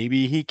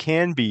 Maybe he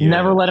can be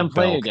never let him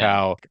play again.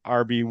 Cow,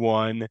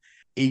 RB1,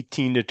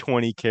 18 to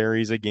 20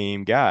 carries a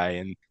game guy.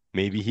 And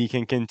maybe he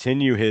can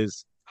continue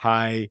his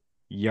high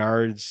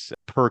yards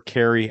per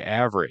carry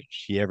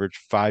average. He averaged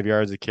 5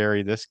 yards a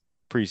carry this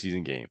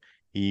preseason game.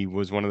 He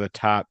was one of the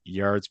top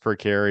yards per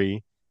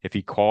carry if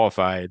he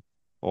qualified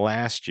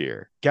last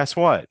year. Guess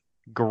what?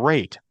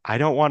 Great. I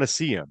don't want to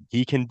see him.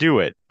 He can do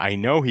it. I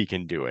know he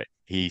can do it.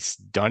 He's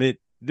done it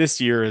this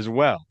year as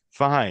well.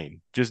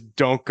 Fine. Just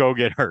don't go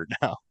get hurt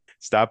now.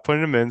 Stop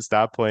putting him in.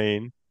 Stop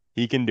playing.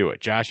 He can do it.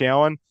 Josh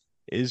Allen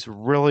is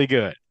really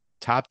good.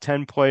 Top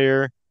 10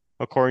 player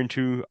according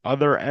to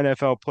other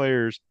NFL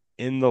players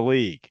in the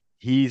league.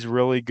 He's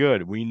really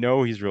good. We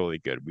know he's really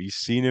good. We've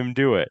seen him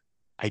do it.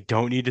 I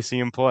don't need to see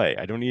him play.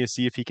 I don't need to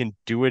see if he can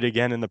do it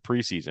again in the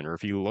preseason or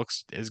if he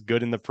looks as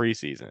good in the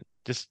preseason.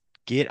 Just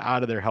get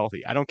out of there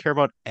healthy. I don't care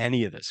about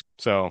any of this.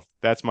 So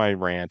that's my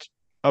rant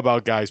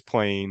about guys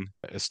playing,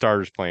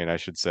 starters playing, I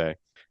should say.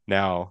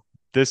 Now,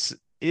 this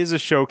is a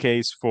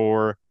showcase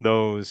for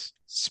those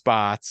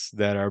spots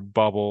that are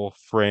bubble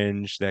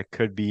fringe that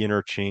could be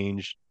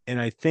interchanged.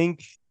 And I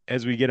think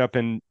as we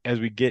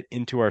get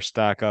into our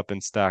stock up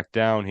and stock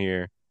down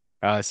here,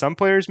 some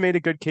players made a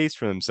good case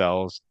for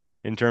themselves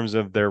in terms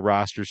of their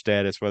roster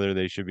status, whether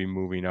they should be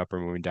moving up or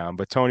moving down.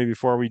 But Tony,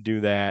 before we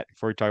talk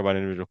about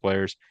individual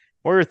players,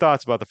 what are your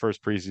thoughts about the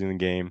first preseason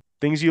game?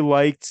 Things you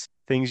liked,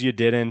 things you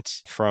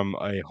didn't from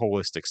a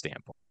holistic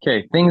standpoint.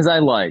 Okay, things I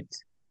liked.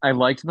 I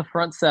liked the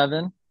front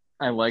seven.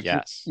 I liked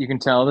Yes. You can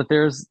tell that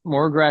there's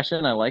more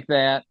aggression. I like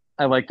that.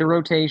 I like the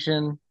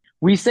rotation.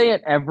 We say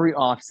it every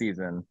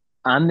offseason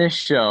on this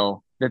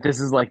show that this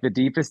is like the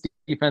deepest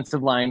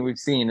defensive line we've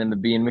seen in the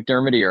Bean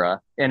McDermott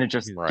era. And it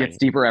just gets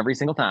deeper every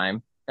single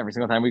time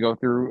we go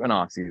through an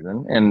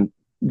offseason. And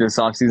this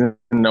offseason,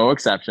 no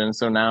exception.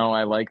 So now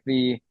I like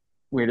the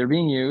way they're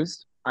being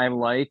used. I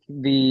like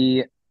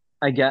it's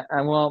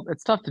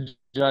tough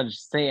to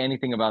say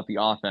anything about the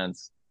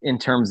offense in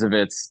terms of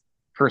its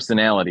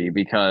personality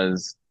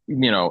because,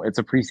 it's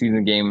a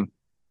preseason game.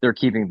 They're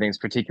keeping things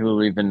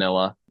particularly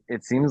vanilla.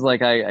 It seems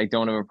like I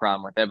don't have a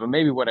problem with that, but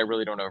maybe what I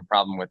really don't have a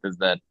problem with is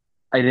that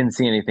I didn't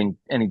see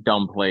any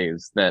dumb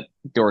plays that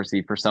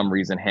Dorsey for some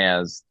reason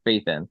has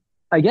faith in.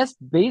 I guess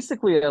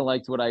basically I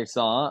liked what I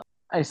saw.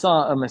 I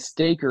saw a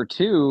mistake or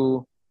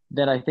two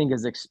that I think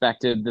is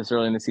expected this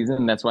early in the season,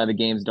 and that's why the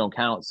games don't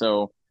count.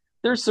 So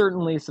there's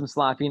certainly some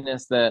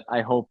sloppiness that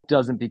I hope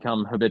doesn't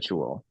become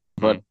habitual.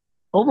 But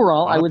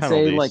overall, I would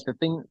say like the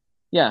thing,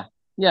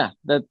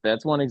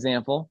 that's one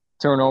example.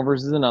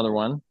 Turnovers is another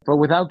one. But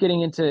without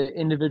getting into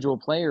individual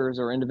players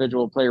or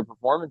individual player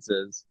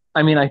performances,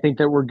 I mean, I think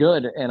that we're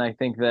good, and I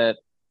think that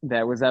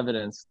was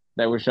evidence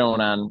that was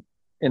shown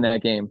in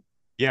that game.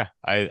 Yeah,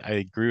 I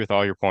agree with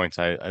all your points.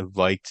 I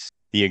liked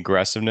the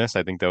aggressiveness.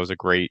 I think that was a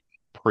great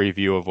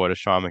preview of what a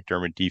Sean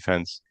McDermott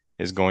defense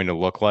is going to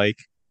look like.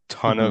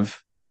 Ton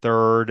of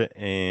fourth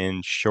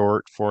and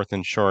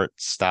short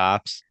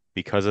stops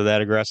because of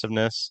that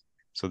aggressiveness.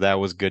 So that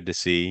was good to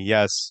see.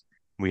 Yes,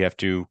 we have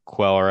to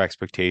quell our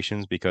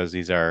expectations because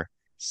these are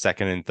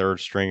second and third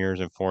stringers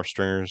and fourth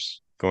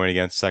stringers going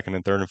against second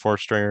and third and fourth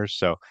stringers.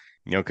 So,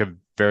 it could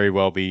very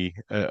well be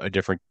a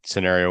different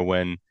scenario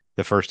when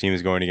the first team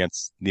is going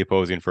against the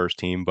opposing first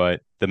team.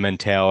 But the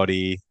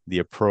mentality, the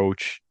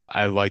approach,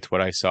 I liked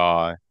what I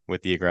saw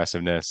with the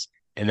aggressiveness.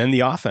 And then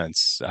the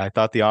offense. I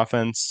thought the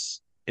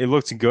offense, it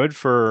looked good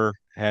for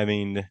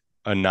having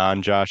a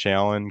non-Josh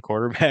Allen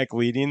quarterback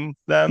leading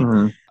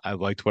them. I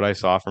liked what I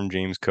saw from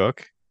James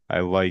Cook. I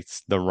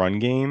liked the run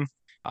game.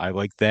 I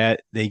liked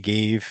that they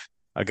gave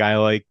a guy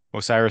like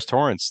Osiris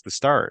Torrance the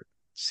start.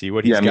 See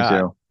what he's got. Me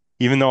too.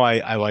 Even though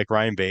I like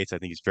Ryan Bates, I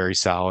think he's very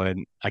solid.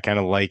 I kind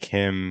of like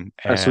him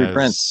as Sweet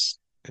Prince.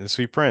 The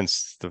Sweet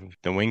Prince,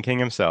 the Wing King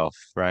himself,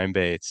 Ryan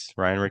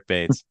Rick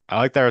Bates. I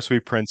like that our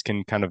Sweet Prince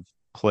can kind of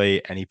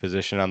play any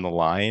position on the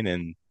line,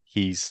 and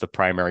he's the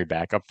primary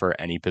backup for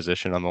any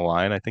position on the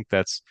line. I think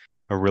that's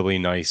a really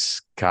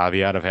nice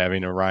caveat of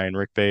having a Ryan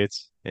Rick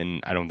Bates,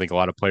 and I don't think a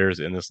lot of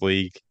players in this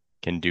league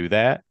can do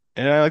that.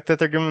 And I like that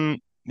they're giving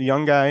the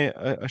young guy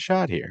a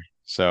shot here.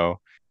 So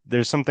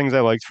there's some things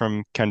I liked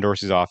from Ken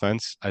Dorsey's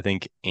offense. I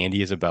think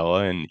Andy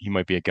Isabella, and he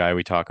might be a guy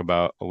we talk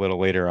about a little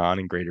later on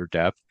in greater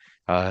depth,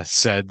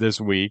 said this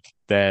week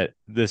that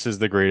this is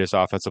the greatest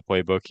offensive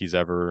playbook he's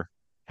ever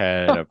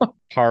had a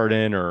part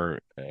in or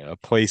a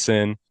place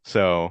in.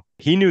 So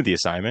he knew the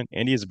assignment.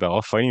 Andy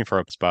Isabella fighting for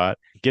a spot,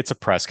 gets a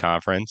press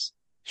conference,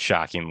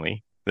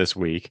 shockingly, this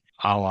week,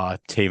 a la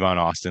Tavon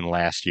Austin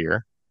last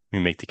year. We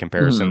make the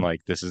comparison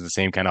like this is the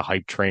same kind of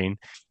hype train.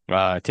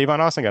 Tavon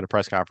Austin got a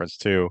press conference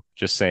too,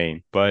 just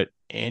saying. But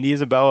Andy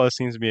Isabella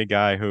seems to be a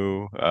guy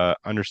who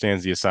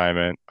understands the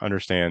assignment,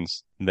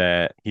 understands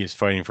that he is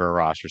fighting for a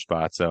roster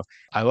spot. So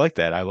I like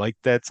that. I like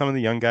that some of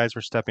the young guys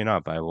were stepping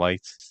up. I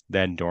liked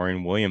that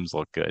Dorian Williams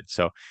looked good.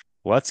 So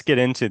let's get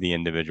into the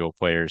individual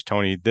players.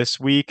 Tony,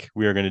 this week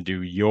we are going to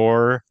do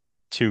your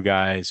two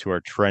guys who are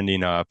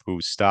trending up,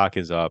 whose stock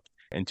is up,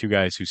 and two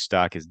guys whose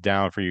stock is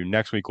down for you.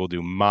 Next week we'll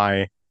do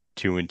my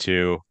 2 and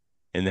 2,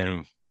 and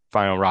then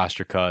final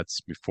roster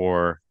cuts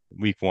before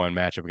week 1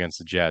 matchup against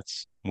the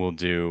Jets. We'll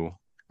do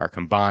our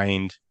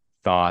combined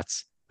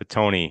thoughts. But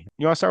Tony,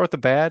 you want to start with the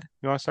bad?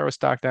 You want to start with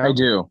stock down? I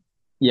do.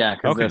 Yeah.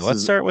 Okay,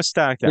 let's start with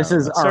stock down. This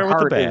is our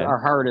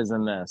heart is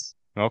in this.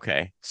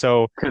 Okay.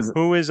 So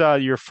who is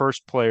your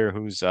first player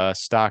whose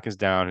stock is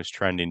down, who's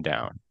trending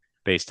down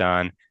based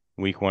on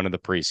week 1 of the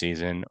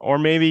preseason, or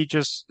maybe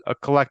just a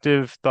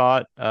collective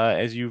thought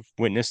as you've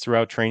witnessed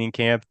throughout training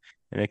camp?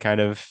 And it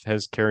kind of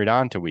has carried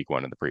on to week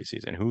 1 of the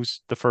preseason. Who's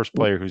the first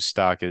player whose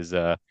stock is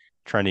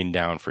trending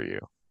down for you?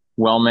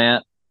 Well,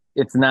 Matt,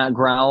 it's not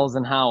growls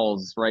and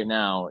howls right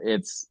now.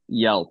 It's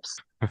yelps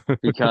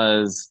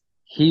because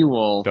he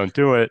will. Don't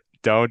do it.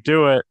 Don't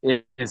do it.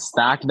 It is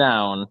stock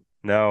down.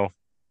 No.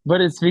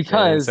 But it's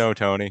because. So,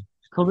 Tony.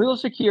 Khalil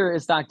Shakir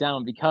is stock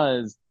down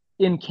because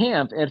in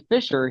camp at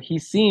Fisher, he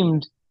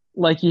seemed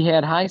like he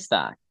had high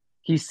stock.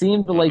 He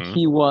seemed like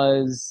he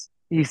was.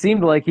 He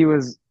seemed like he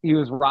was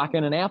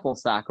rocking an Apple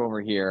stock over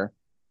here,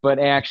 but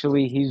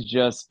actually he's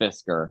just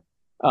Fisker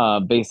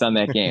based on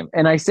that game.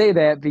 And I say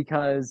that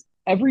because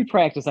every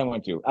practice I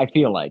went to, I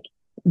feel like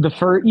the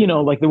first,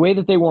 like the way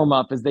that they warm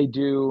up is they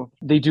do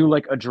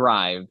like a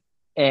drive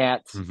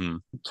at Mm-hmm.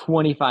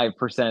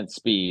 25%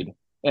 speed,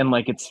 and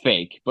like it's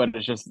fake, but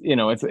it's just,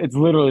 it's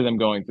literally them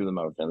going through the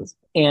motions.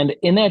 And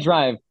in that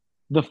drive,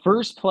 the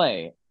first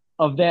play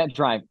of that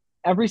drive,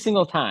 every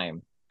single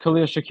time,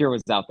 Khalil Shakir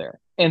was out there.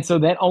 And so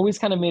that always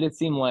kind of made it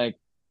seem like,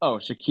 oh,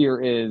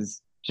 Shakir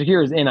is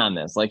in on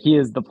this. Like he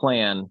is the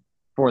plan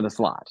for the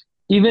slot.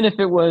 Even if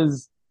it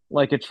was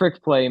like a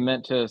trick play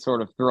meant to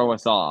sort of throw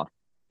us off,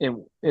 it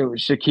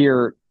was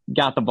Shakir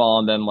got the ball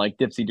and then like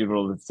dipsy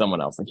doodled with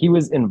someone else. Like he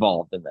was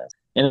involved in this.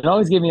 And it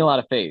always gave me a lot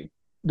of faith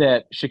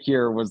that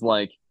Shakir was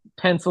like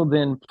penciled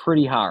in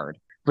pretty hard.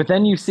 But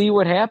then you see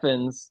what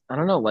happens. I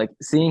don't know, like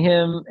seeing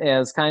him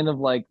as kind of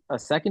like a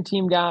second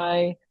team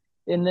guy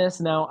in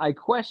this. Now I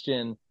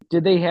question,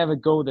 did they have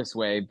it go this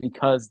way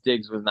because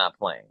Diggs was not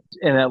playing?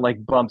 And that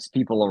like bumps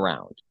people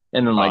around.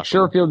 And then like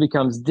Possible. Sherfield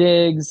becomes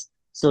Diggs.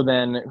 So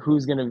then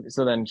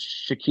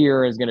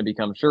Shakir is gonna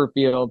become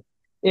Sherfield.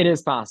 It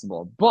is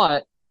possible.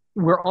 But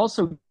we're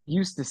also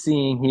used to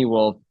seeing He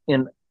Wolf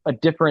in a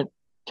different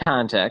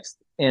context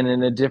and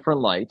in a different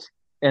light.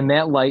 And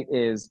that light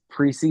is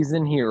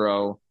preseason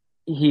hero.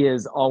 He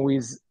is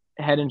always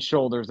head and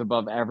shoulders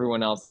above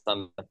everyone else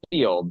on the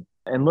field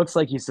and looks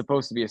like he's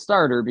supposed to be a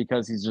starter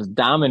because he's just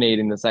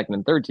dominating the second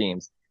and third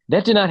teams.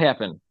 That did not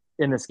happen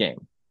in this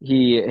game.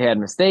 He had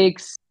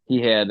mistakes.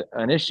 He had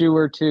an issue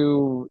or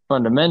two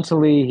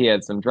fundamentally. He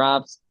had some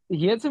drops.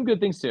 He had some good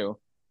things too,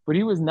 but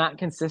he was not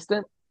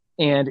consistent.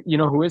 And you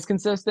know who is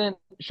consistent?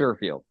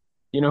 Sherfield.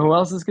 You know who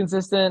else is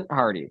consistent?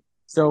 Hardy.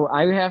 So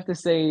I have to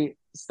say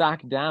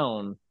stock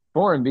down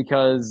for him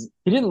because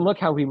he didn't look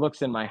how he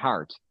looks in my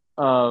heart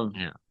of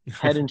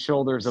head and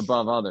shoulders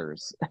above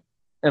others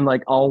and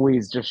like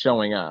always just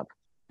showing up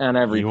on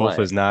every Wolf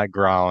play. is not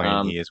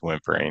growling. He is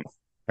whimpering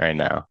right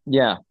now.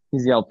 Yeah,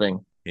 he's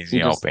yelping. He's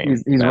yelping.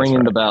 He's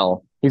ringing the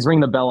bell. He's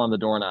ringing the bell on the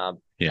doorknob.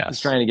 Yes.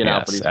 He's trying to get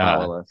out, but he's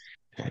powerless.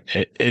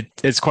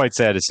 It's quite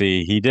sad to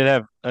see. He did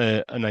have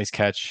a nice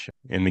catch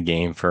in the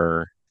game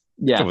for,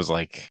 it was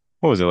like,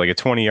 what was it, like a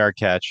 20-yard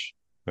catch,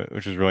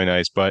 which was really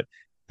nice. But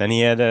then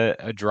he had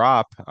a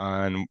drop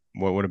on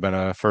what would have been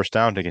a first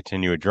down to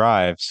continue a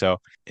drive. So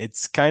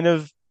it's kind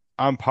of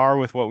on par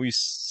with what we've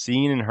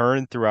seen and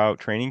heard throughout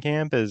training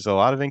camp is a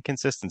lot of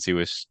inconsistency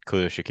with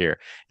Khalil Shakir.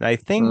 And I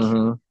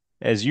think,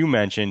 as you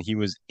mentioned, he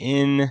was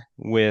in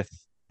with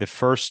the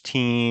first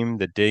team,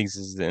 the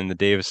Diggses and the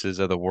Davises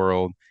of the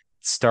world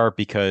start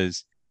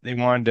because they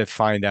wanted to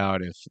find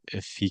out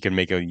if he could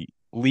make a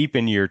leap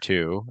in year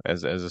two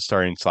as a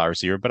starting slot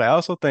receiver. But I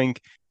also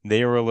think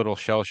they were a little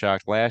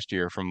shell-shocked last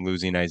year from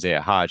losing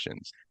Isaiah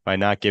Hodgins by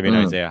not giving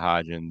Isaiah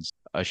Hodgins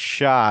a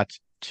shot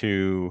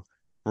to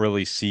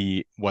really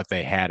see what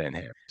they had in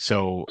him.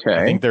 So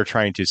I think they're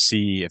trying to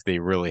see if they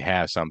really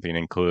have something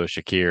in Khalil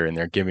Shakir, and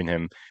they're giving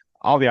him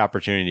all the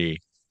opportunity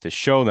to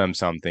show them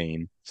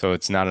something. So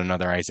it's not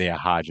another Isaiah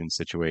Hodgins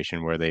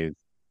situation where they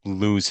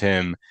lose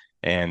him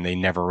and they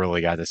never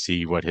really got to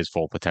see what his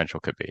full potential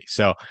could be.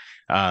 So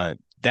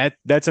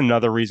that's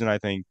another reason I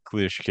think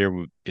Khalil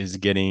Shakir is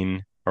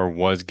getting or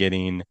was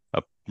getting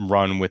a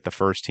run with the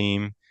first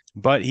team.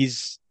 But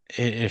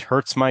it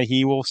hurts my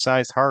He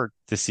Wolf-sized heart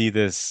to see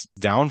this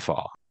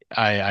downfall.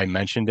 I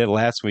mentioned it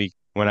last week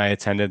when I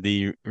attended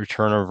the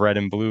Return of Red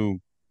and Blue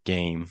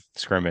game,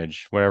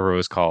 scrimmage, whatever it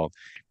was called,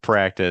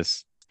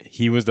 practice.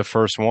 He was the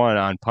first one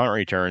on punt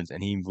returns,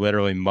 and he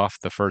literally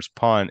muffed the first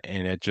punt,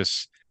 and it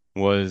just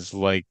was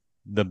like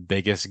the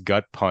biggest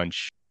gut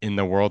punch in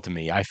the world to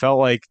me. I felt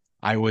like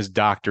I was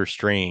Doctor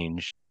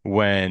Strange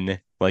when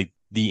like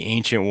the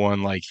Ancient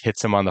One like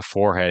hits him on the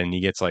forehead and he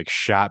gets like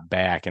shot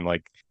back, and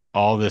like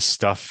all this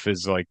stuff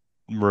is like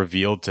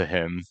revealed to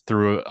him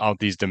throughout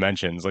these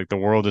dimensions. Like the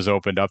world is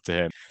opened up to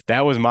him.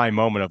 That was my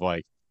moment of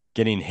like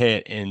getting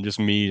hit and just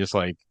me just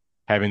like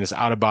having this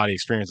out of body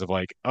experience of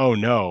like, oh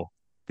no,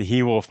 the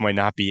He Wolf might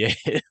not be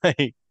it.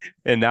 Like,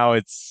 and now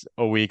it's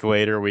a week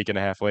later, a week and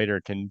a half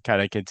later, can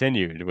kind of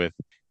continued with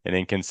an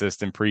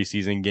inconsistent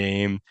preseason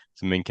game,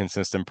 some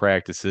inconsistent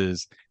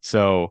practices.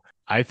 So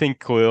I think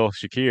Khalil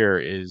Shakir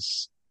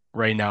is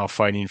right now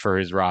fighting for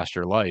his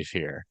roster life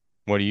here.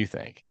 What do you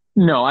think?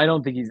 No, I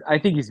don't think I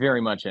think he's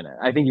very much in it.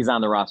 I think he's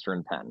on the roster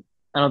in pen.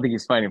 I don't think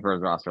he's fighting for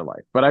his roster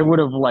life, but I would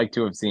have liked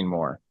to have seen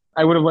more.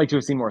 I would have liked to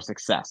have seen more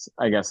success,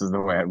 I guess is the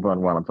way I would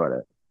want to put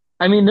it.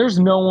 I mean, there's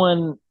no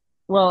one,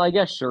 well, I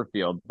guess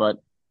Sherfield, but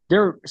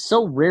they're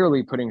so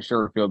rarely putting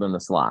Sherfield in the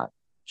slot.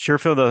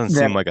 Sherfield doesn't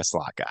seem like a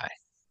slot guy.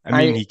 I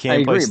mean, he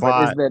can't play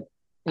slot.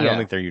 I don't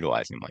think they're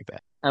utilizing him like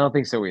that. I don't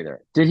think so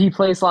either. Did he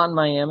play slot in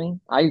Miami?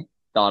 I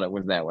thought it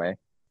was that way.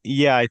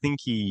 Yeah, I think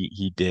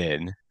he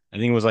did. I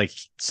think it was like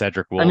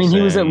Cedric Wilson. I mean,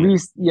 he was at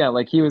least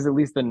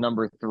the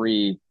number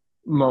 3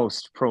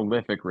 most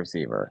prolific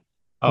receiver.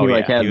 Oh, he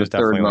he was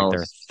definitely like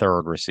their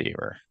third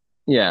receiver.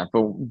 Yeah,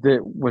 but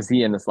was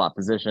he in the slot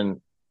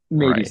position?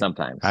 Maybe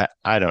sometimes.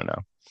 I don't know.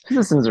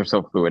 Positions are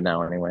so fluid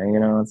now anyway,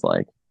 it's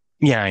like.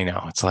 Yeah, I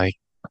know. It's like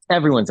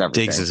everyone's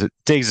everything.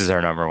 Diggs is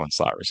our number 1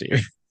 slot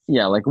receiver.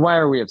 Yeah, like why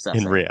are we in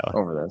obsessing reality.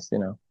 over this? You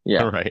know?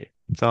 Yeah, Right.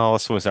 It's all a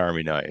Swiss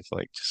Army knife.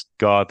 Like just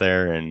go out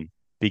there and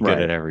be good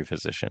right. at every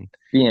position.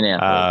 Be an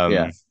athlete.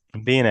 Yeah,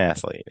 Um, be an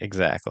athlete,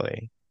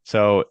 exactly.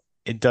 So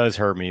it does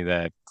hurt me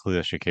that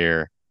Khalil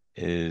Shakir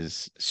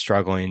is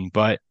struggling,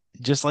 but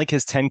just like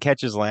his 10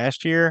 catches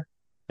last year,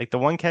 like the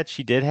one catch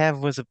he did have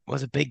was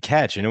a big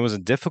catch and it was a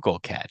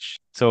difficult catch.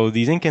 So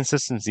these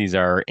inconsistencies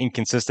are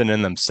inconsistent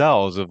in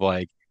themselves of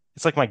like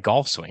it's like my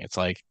golf swing. It's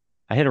like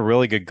I hit a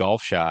really good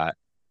golf shot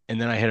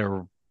and then I hit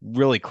a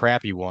really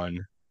crappy one,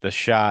 the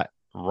shot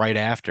right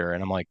after,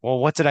 and I'm like, well,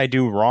 what did I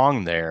do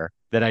wrong there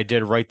that I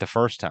did right the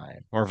first time,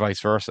 or vice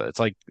versa? It's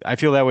like I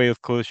feel that way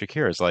with Khalil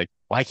Shakir. It's like,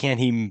 why can't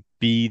he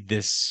be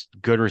this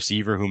good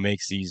receiver who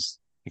makes these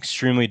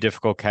extremely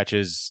difficult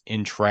catches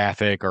in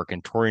traffic or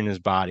contorting his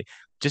body?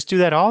 Just do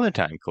that all the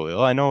time,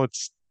 Khalil. I know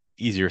it's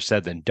easier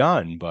said than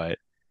done, but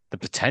the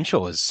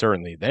potential is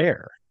certainly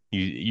there.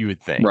 You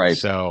would think. right.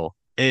 So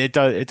it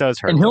does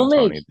hurt And though, he'll make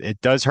Tony. It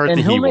does hurt and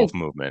the he'll he wolf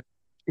make movement.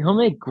 he'll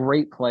make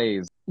great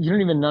plays. You don't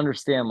even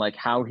understand like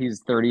how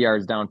he's 30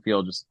 yards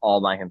downfield just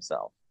all by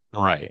himself.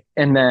 Right.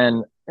 And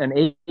then an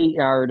 8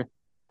 yard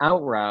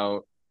out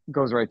route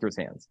goes right through his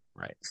hands.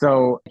 Right.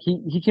 So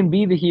he can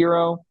be the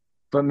hero,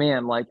 but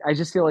man, like I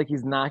just feel like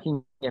he's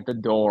knocking at the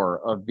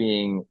door of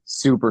being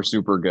super,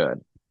 super good.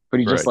 But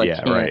he just Right. like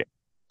Yeah, can't right.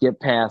 get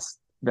past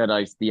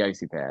the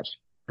icy patch.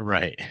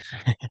 Right.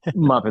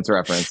 Muppets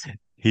reference.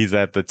 He's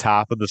at the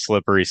top of the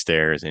slippery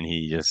stairs and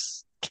he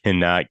just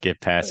cannot get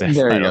past that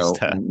There you final go.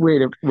 step.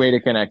 Way to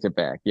connect it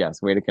back.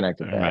 Yes, way to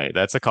connect it All back. right.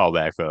 That's a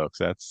callback, folks.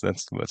 That's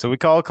so we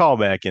call a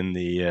callback in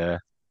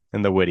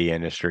the witty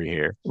industry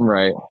here.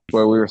 Right.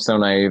 Well, we were so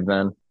naive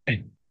then.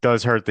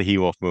 Does hurt the he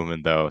wolf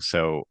movement though,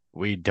 so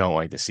we don't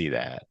like to see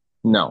that.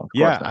 No, of course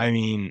Yeah, not. I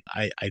mean,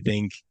 I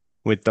think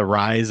with the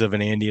rise of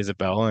an Andy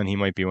Isabella, and he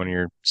might be one of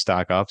your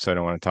stock ups, so I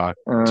don't want to talk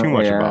too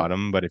much Yeah. about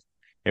him, but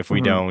if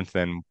we Mhm. don't,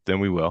 then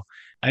we will.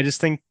 I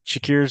just think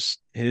Shakir's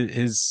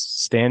his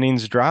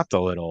standings dropped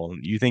a little.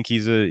 You think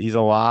he's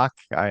a lock?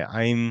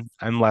 I'm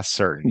less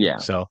certain. Yeah.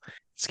 So it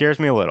scares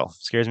me a little.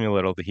 Scares me a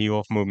little. The he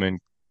wolf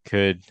movement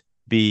could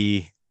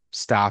be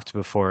stopped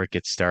before it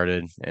gets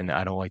started, and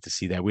I don't like to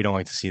see that. We don't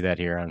like to see that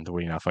here on the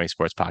We Not Funny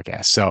Sports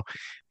podcast. So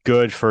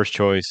good first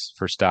choice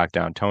for stock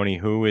down. Tony,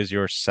 who is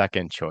your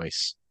second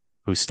choice?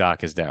 Whose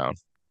stock is down?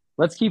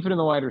 Let's keep it in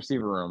the wide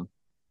receiver room.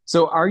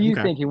 So are you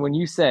Okay. thinking when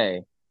you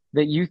say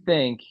that you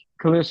think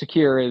Khalil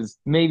Shakir is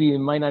maybe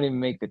might not even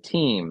make the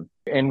team,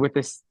 and with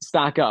this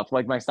stock up,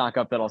 like my stock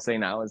up that I'll say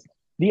now is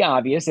the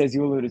obvious, as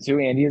you alluded to,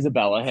 Andy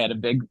Isabella had a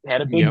big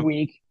Yep.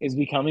 week, is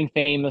becoming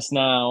famous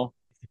now,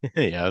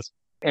 Yes.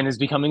 and is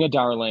becoming a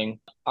darling.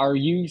 Are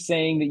you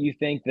saying that you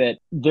think that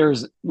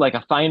there's like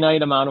a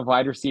finite amount of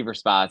wide receiver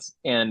spots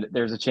and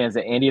there's a chance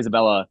that Andy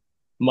Isabella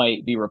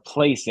might be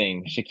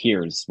replacing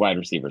Shakir's wide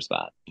receiver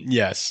spot?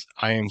 Yes,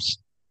 I am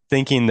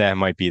thinking that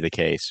might be the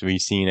case.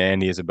 We've seen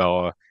Andy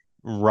Isabella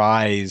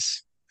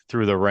rise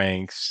through the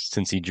ranks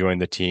since he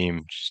joined the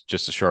team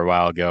just a short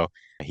while ago.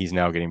 He's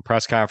now getting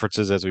press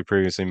conferences, as we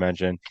previously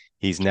mentioned.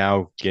 He's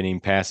now getting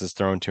passes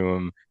thrown to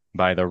him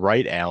by the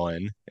right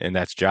Allen, and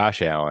that's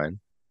Josh Allen,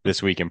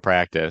 this week in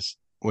practice,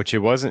 which it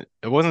wasn't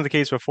the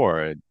case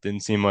before. It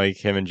didn't seem like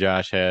him and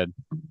Josh had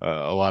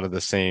a lot of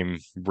the same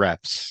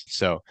reps.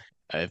 So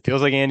it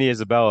feels like Andy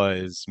Isabella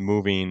is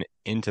moving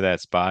into that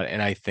spot,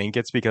 and I think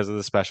it's because of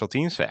the special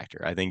teams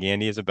factor. I think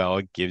Andy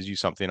Isabella gives you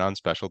something on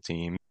special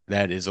team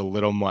that is a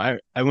little more,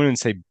 I wouldn't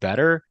say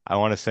better. I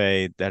want to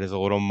say that is a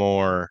little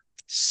more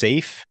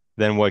safe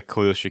than what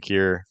Khalil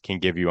Shakir can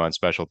give you on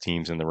special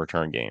teams in the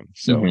return game.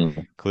 So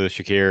Khalil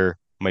Shakir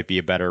might be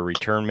a better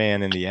return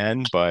man in the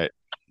end, but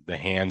the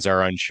hands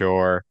are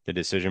unsure, the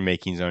decision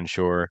making is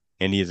unsure.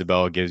 Andy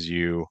Isabella gives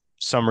you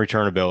some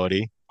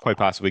returnability, quite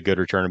possibly good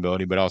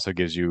returnability, but also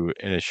gives you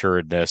an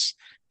assuredness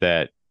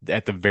that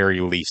at the very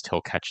least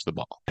he'll catch the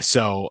ball.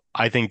 So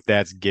I think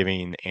that's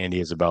giving Andy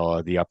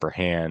Isabella the upper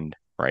hand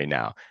right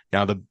now.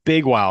 Now the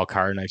big wild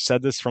card, and I've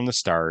said this from the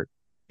start,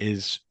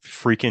 is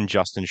freaking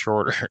Justin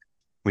Shorter.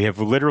 We have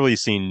literally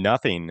seen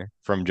nothing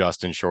from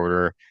Justin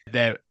Shorter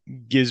that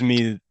gives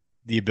me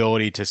the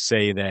ability to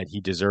say that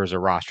he deserves a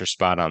roster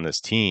spot on this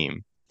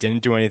team.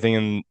 Didn't do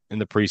anything in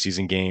the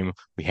preseason game.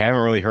 We haven't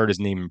really heard his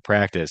name in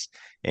practice.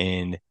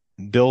 And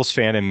Bill's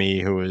fan in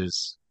me, who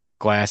is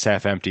glass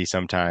half empty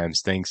sometimes,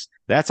 thinks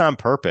that's on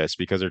purpose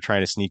because they're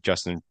trying to sneak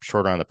Justin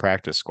Shorter on the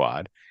practice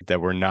squad, that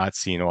we're not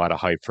seeing a lot of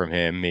hype from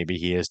him. Maybe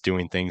he is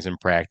doing things in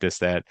practice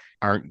that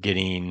aren't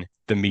getting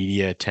the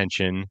media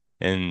attention,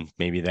 and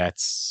maybe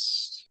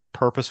that's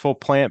purposeful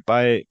plant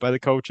by the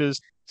coaches.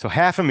 So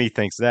half of me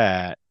thinks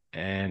that,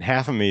 and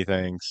half of me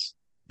thinks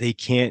they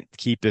can't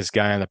keep this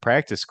guy on the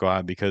practice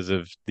squad because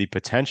of the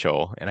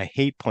potential. And I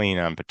hate playing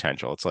on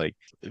potential. It's like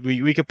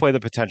we could play the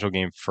potential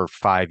game for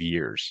 5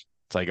 years.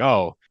 It's like,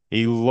 oh,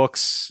 he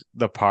looks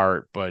the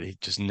part, but he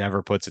just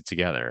never puts it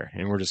together.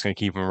 And we're just going to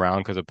keep him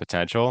around because of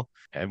potential.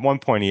 At one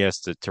point, he has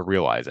to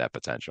realize that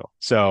potential.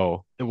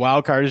 So the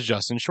wild card is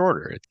Justin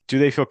Shorter. Do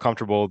they feel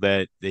comfortable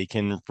that they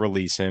can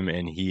release him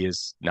and he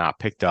is not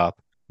picked up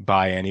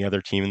by any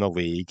other team in the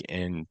league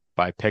and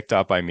by picked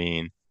up, I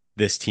mean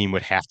this team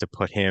would have to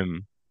put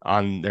him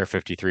on their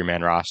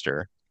 53-man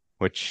roster,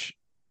 which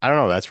I don't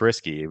know, that's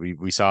risky.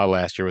 We saw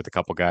last year with a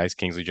couple guys,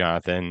 Kingsley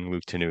Jonathan,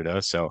 Luke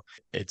Tenuta, so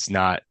it's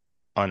not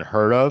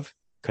unheard of.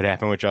 Could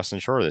happen with Justin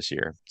Shore this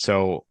year.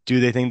 So do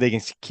they think they can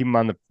sneak him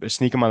on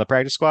the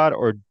practice squad,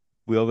 or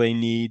will they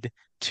need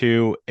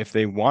to, if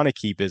they want to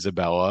keep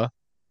Isabella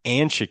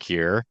and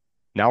Shakir?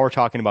 Now we're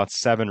talking about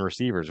 7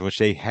 receivers, which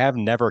they have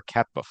never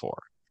kept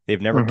before.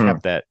 They've never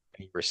kept that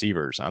many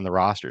receivers on the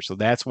roster. So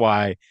that's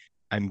why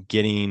I'm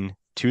getting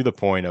to the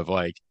point of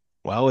like,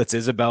 well, it's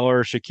Isabella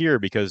or Shakir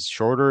because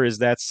Shorter is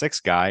that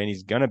 6th guy, and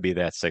he's going to be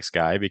that 6th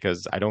guy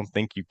because I don't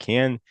think you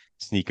can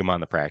sneak him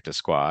on the practice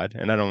squad.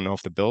 And I don't know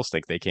if the Bills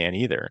think they can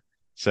either.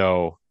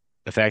 So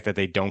the fact that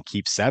they don't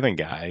keep 7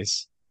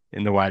 guys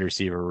in the wide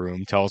receiver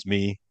room tells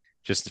me,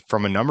 just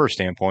from a number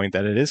standpoint,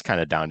 that it is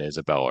kind of down to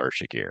Isabella or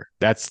Shakir.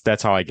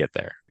 That's how I get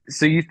there.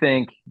 So you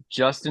think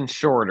Justin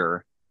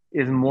Shorter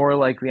is more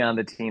likely on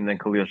the team than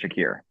Khalil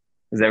Shakir?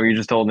 Is that what you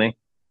just told me?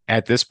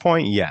 At this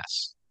point,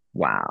 yes.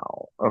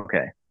 Wow.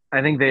 Okay.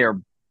 I think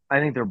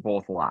they're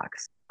both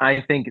locks.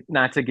 I think,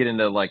 not to get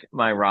into like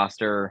my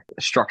roster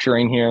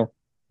structuring here,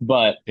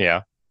 but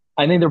yeah,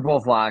 I think they're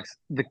both locks.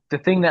 The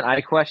thing that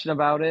I question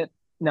about it,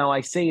 now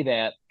I say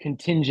that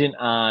contingent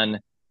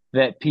on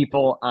that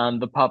people on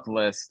the PUP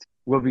list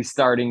will be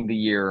starting the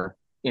year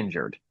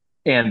injured,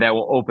 and that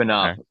will open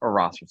up a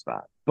roster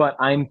spot. But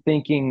I'm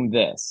thinking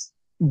this.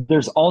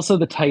 There's also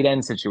the tight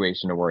end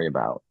situation to worry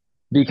about,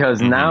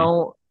 because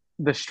now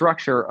the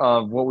structure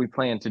of what we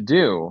plan to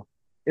do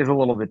is a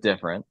little bit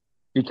different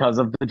because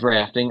of the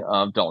drafting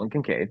of Dalton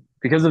Kincaid,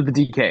 because of the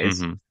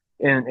DKs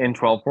in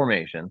 12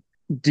 formation.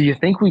 Do you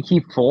think we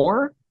keep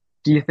 4?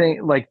 Do you think,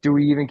 like, do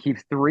we even keep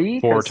 3?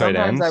 4 tight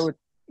ends?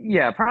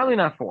 Yeah, probably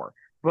not 4.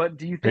 But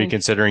do you think... Are you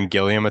considering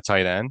Gilliam a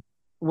tight end?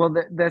 Well,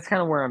 that's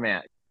kind of where I'm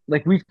at.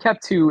 Like, we've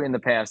kept 2 in the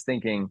past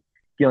thinking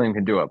Gilliam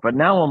can do it. But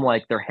now I'm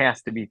like, there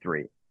has to be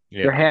 3.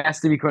 Yeah. There has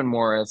to be Quentin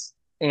Morris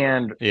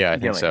and I Gilliam.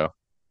 think so.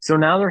 So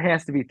now there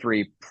has to be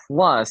 3,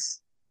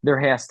 plus there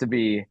has to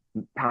be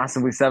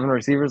possibly 7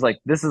 receivers. Like,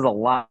 this is a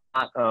lot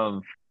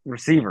of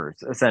receivers,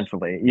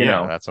 essentially. You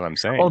know, that's what I'm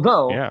saying.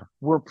 Although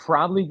we're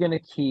probably going to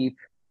keep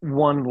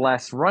 1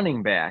 less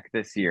running back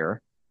this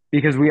year,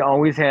 because we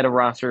always had a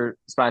roster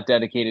spot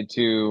dedicated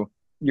to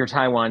your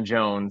Taiwan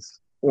Jones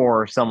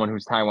or someone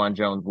who's Taiwan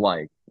Jones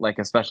like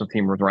a special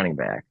team with running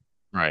back.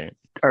 Right.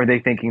 Are they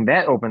thinking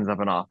that opens up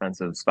an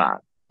offensive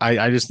spot?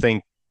 I just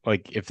think,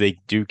 like, if they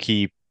do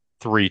keep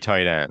 3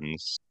 tight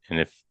ends, and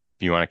if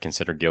you want to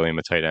consider Gilliam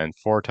a tight end,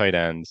 4 tight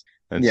ends,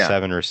 and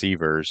 7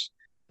 receivers,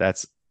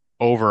 that's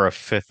over a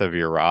fifth of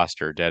your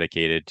roster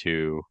dedicated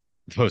to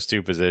those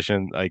 2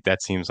 positions. Like,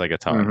 that seems like a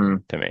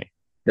ton to me.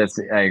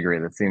 I agree.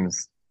 That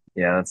seems,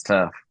 that's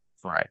tough.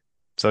 Right.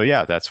 So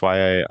that's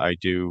why I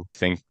do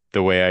think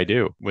the way I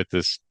do with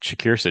this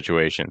Shakir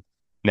situation.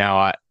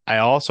 Now, I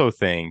also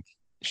think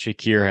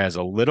Shakir has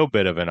a little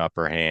bit of an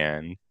upper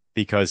hand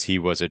because he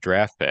was a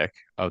draft pick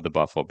of the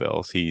Buffalo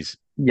Bills. He's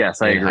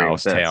I agree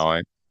with this.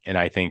 talent, and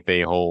I think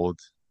they hold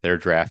their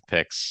draft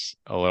picks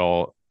a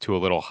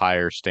little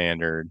higher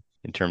standard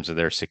in terms of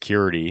their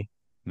security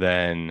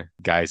than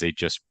guys they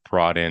just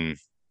brought in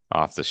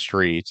off the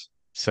street.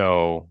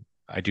 So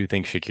I do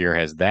think Shakir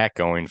has that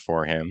going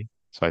for him.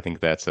 So I think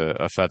that's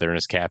a feather in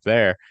his cap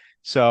there.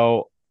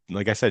 So,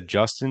 like I said,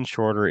 Justin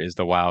Shorter is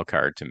the wild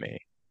card to me.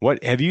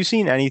 What have you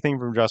seen anything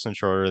from Justin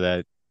Shorter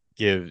that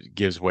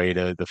gives way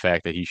to the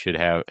fact that he should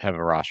have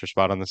a roster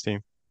spot on this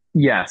team?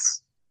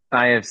 Yes,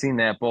 I have seen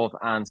that both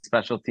on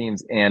special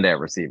teams and at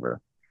receiver.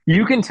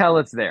 You can tell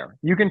it's there.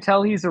 You can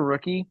tell he's a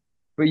rookie,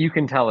 but you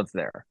can tell it's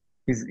there.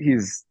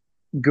 He's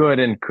good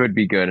and could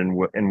be good and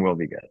will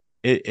be good.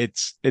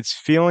 It's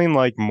feeling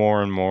like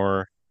more and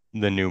more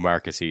the new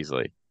Marcus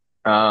Easley.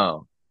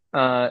 Oh,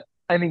 I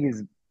think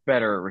he's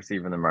better at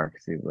receiver than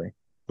Marcus Easley.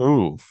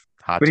 Ooh,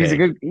 hot but take. He's a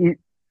good.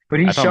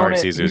 He's shown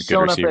it.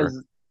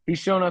 He's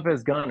shown up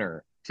as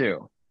gunner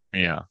too.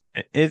 Yeah,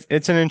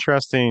 it's an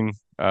interesting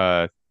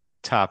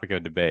topic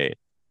of debate.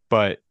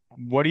 But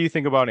what do you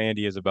think about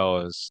Andy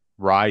Isabella's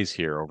rise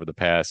here over the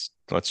past,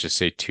 let's just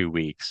say, 2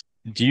 weeks?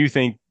 Do you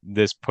think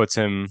this puts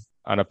him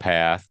on a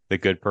path, the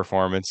good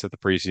performance at the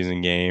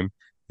preseason game,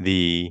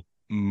 the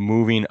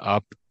moving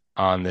up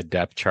on the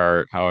depth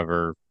chart,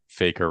 however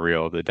fake or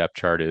real the depth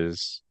chart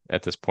is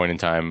at this point in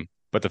time,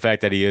 but the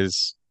fact that he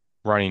is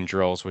running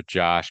drills with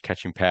Josh,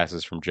 catching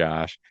passes from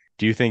Josh,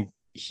 do you think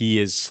he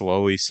is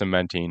slowly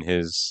cementing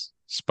his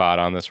spot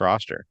on this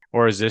roster?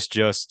 Or is this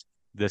just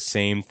the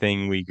same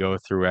thing we go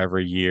through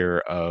every year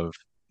of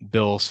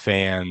Bills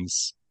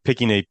fans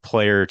picking a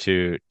player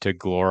to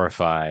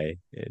glorify,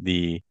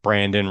 the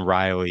Brandon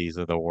Rileys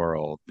of the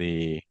world,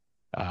 the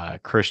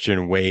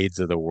Christian Wades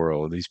of the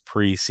world, these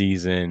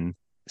preseason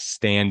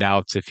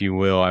standouts, if you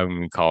will? I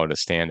wouldn't call it a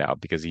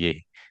standout because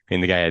the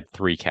guy had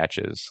 3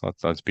 catches.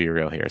 Let's be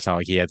real here. It's not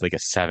like he had like a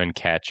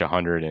 7-catch,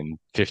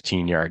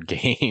 115-yard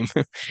game.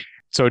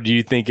 So do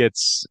you think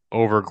it's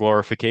over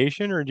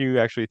glorification, or do you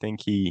actually think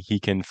he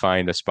can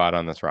find a spot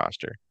on this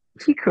roster?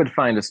 He could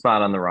find a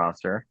spot on the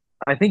roster.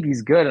 I think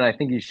he's good, and I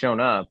think he's shown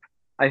up.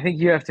 I think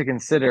you have to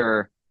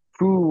consider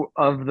who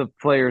of the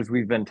players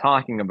we've been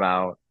talking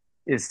about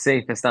is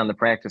safest on the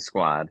practice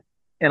squad.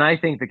 And I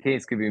think the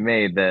case could be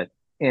made that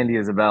Andy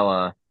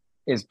Isabella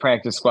is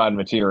practice squad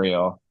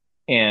material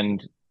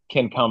and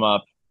can come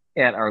up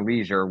at our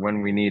leisure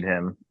when we need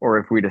him, or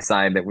if we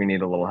decide that we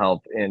need a little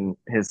help in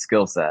his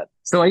skill set.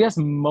 So I guess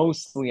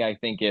mostly I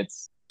think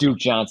it's Duke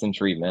Johnson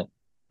treatment,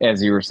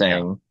 as you were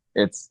saying.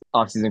 It's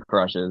offseason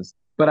crushes.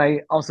 But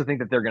I also think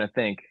that they're going to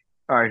think,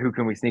 all right, who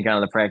can we sneak out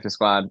of the practice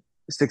squad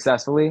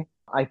successfully?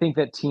 I think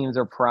that teams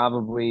are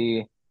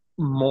probably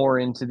more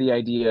into the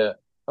idea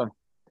of,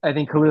 I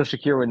think Khalil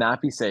Shakir would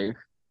not be safe.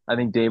 I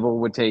think Dable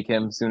would take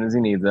him as soon as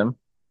he needs him.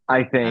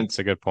 I think That's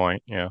a good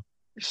point. Yeah.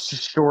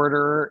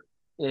 Shorter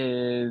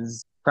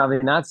is probably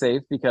not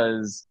safe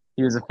because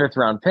he was a fifth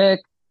round pick.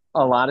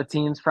 A lot of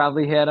teams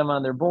probably had him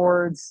on their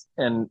boards,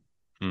 and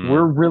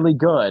we're really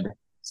good.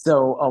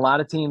 So a lot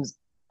of teams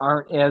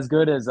aren't as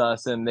good as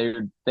us, and they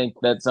would think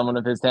that someone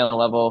of his talent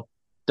level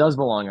does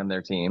belong on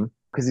their team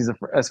because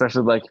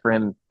especially like for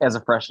him as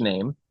a fresh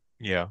name.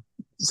 Yeah.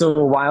 So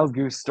a wild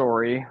goose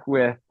story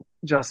with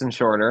Justin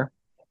Shorter.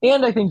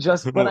 And I think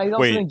but I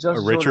also think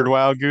Justin a Richard Shorter,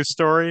 Wild Goose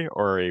story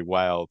or a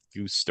Wild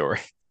Goose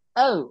story?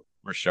 Oh,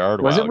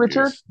 Richard was Wild it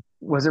Richard? Goose.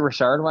 Was it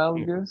Rashard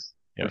Wild Goose?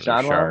 Yeah, it was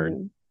Rashad Wild Rashard.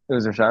 Goose? It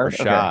was Rashard?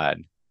 Rashad.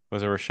 Okay.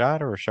 Was it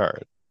Rashad or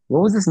Rashard? What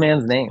was this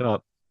man's name?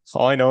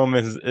 All I know him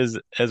is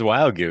as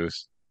Wild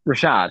Goose.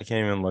 Rashad. I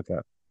can't even look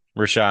up.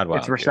 Rashad Wild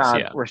It's Rashad,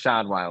 Goose. Yeah.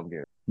 Rashad Wild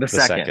Goose. The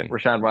second. second.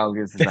 Rashad Wild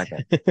Goose, the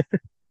second. Do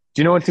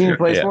you know what team he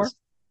plays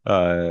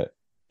for?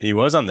 He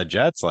was on the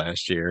Jets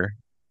last year.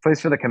 Plays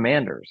for the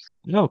Commanders.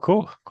 Oh,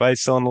 cool. Glad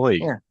he's still in the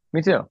league. Yeah,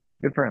 me too.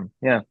 Good for him.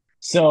 Yeah.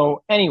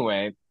 So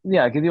anyway,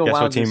 yeah, give you a Guess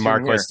wild what team goose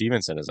Marquez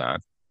Stevenson is on?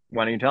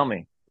 Why don't you tell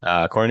me?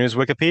 According to his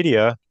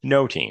Wikipedia,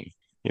 no team.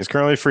 He's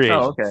currently a free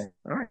agent. Oh, okay.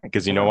 All right.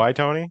 Because you know why,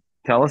 Tony?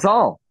 Tell us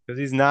all. Because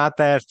he's not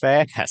that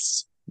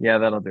fast. Yeah,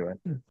 that'll do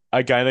it.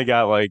 I kind of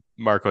got like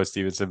Marquez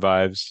Stevenson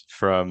vibes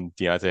from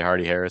Deontay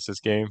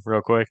Hardy-Harris's game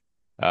real quick.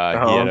 He had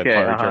a punt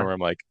return where I'm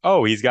like,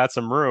 oh, he's got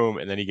some room.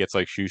 And then he gets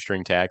like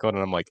shoestring tackled.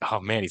 And I'm like, oh,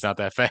 man, he's not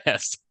that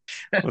fast.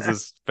 Was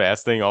this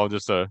fast thing all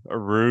just a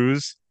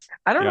ruse?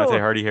 I don't know. Deontay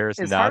Hardy-Harris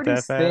not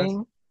that fast?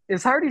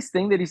 Is Hardy's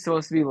thing that he's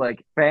supposed to be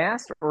like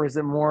fast, or is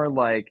it more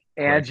like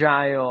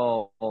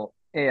agile?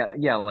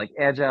 Yeah, like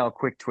agile,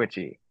 quick,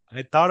 twitchy.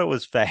 I thought it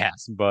was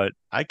fast, but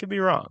I could be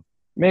wrong.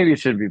 Maybe it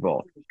should be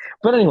both.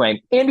 But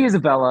anyway, Andy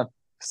Isabella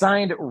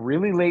signed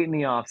really late in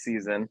the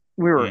offseason.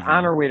 We were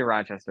on our way to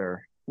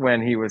Rochester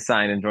when he was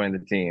signed and joined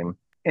the team.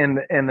 And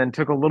then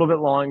took a little bit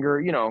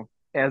longer,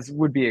 as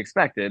would be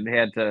expected.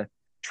 Had to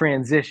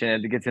transition,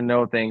 had to get to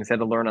know things, had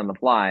to learn on the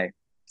fly.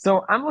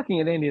 So I'm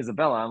looking at Andy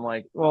Isabella. I'm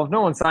like, well, if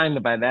no one signed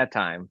him by that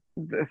time,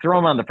 throw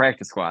him on the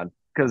practice squad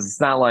because it's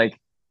not like,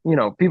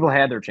 people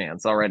had their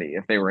chance already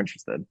if they were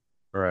interested.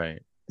 Right.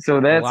 So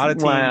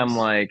that's why I'm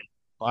like,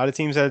 a lot of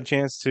teams had a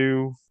chance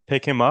to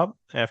pick him up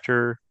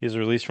after he was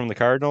released from the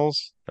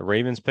Cardinals. The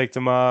Ravens picked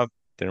him up.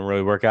 Didn't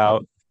really work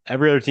out.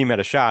 Every other team had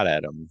a shot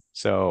at him.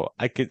 So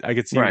I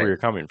could see where you're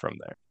coming from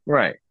there.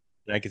 Right.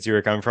 And I could see where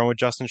you're coming from with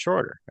Justin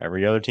Shorter.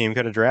 Every other team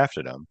could have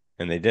drafted him,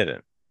 and they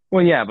didn't.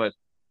 Well, yeah, but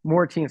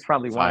more teams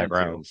probably wanted 5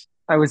 rounds.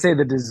 to. I would say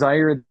the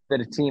desire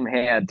that a team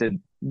had to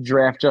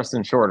draft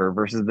Justin Shorter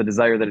versus the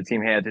desire that a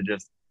team had to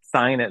just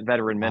sign at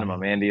veteran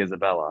minimum Andy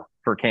Isabella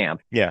for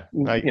camp. Yeah.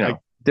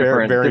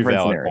 Different very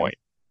valid scenarios. point.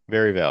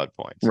 Very valid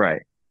point.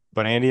 Right.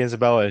 But Andy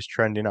Isabella is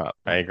trending up.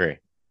 I agree.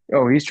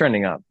 Oh, he's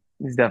trending up.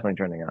 He's definitely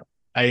trending up.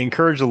 I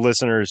encourage the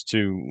listeners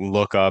to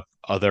look up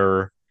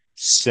other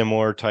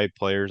similar type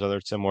players,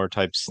 other similar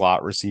type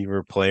slot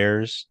receiver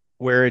players,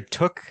 where it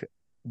took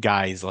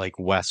guys like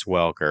Wes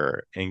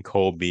Welker and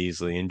Cole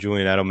Beasley and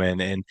Julian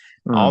Edelman and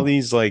all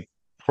these like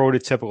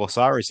prototypical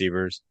slot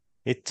receivers.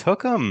 It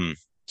took them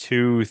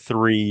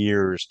 2-3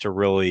 years to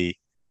really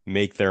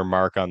make their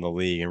mark on the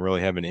league and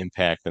really have an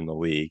impact in the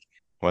league,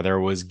 whether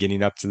it was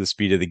getting up to the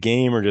speed of the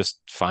game or just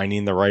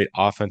finding the right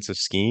offensive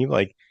scheme.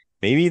 Like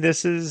maybe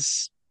this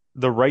is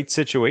the right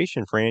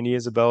situation for Andy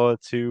Isabella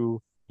to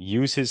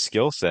use his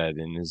skill set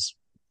in his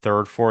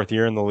 3rd, 4th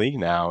year in the league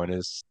now and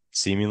his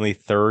seemingly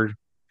 3rd,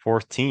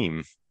 4th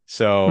team.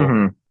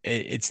 So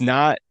it's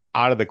not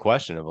out of the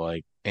question of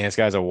like, and this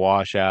guy's a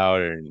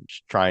washout and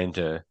trying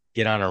to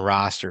get on a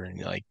roster and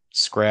like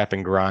scrap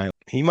and grind.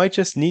 He might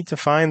just need to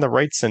find the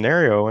right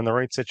scenario and the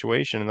right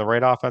situation and the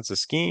right offensive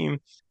scheme,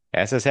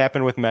 as has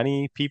happened with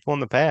many people in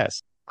the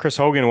past. Chris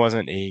Hogan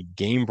wasn't a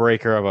game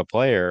breaker of a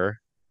player,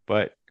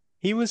 but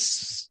he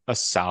was a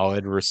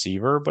solid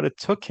receiver, but it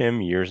took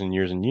him years and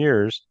years and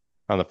years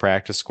on the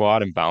practice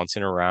squad and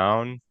bouncing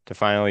around to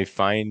finally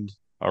find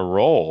a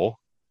role,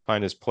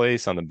 find his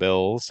place on the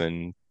Bills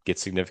and get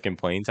significant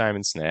playing time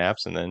and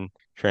snaps, and then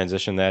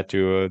transition that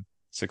to a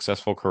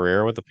successful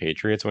career with the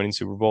Patriots, winning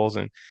Super Bowls.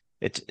 And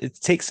it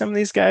takes some of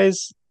these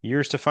guys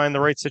years to find the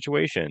right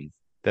situation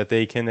that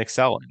they can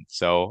excel in.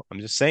 So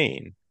I'm just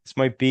saying, this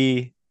might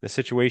be the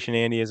situation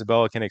Andy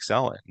Isabella can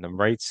excel in, the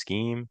right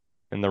scheme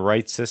and the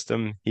right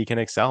system he can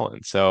excel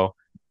in. So,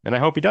 and I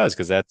hope he does,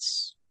 because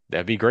that's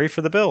that'd be great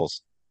for the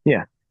Bills.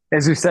 Yeah.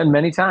 As we've said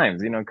many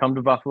times, come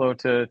to Buffalo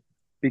to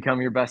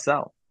become your best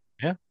self.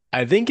 Yeah.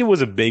 I think it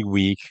was a big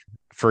week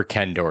for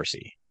Ken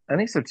Dorsey. I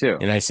think so too.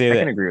 And I say I that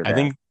can agree with I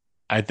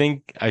that.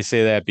 think I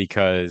say that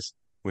because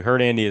we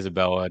heard Andy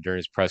Isabella during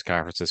his press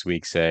conference this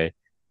week say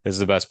this is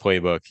the best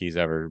playbook he's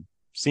ever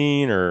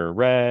seen or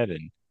read.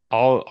 And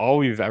all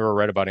we've ever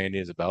read about Andy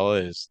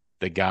Isabella is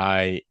the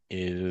guy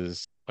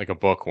is like a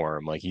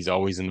bookworm. Like he's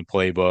always in the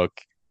playbook.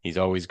 He's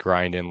always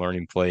grinding,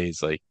 learning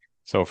plays. Like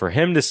so for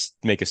him to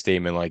make a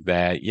statement like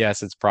that,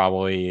 yes, it's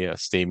probably a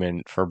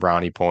statement for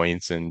brownie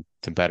points and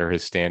to better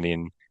his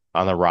standing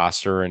on the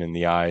roster and in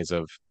the eyes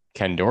of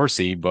Ken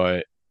Dorsey,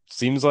 but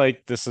seems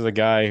like this is a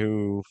guy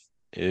who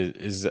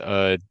is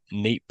a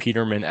Nate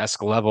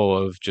Peterman-esque level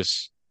of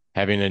just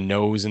having a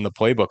nose in the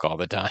playbook all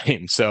the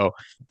time. So,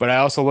 but I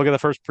also look at the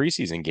first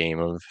preseason game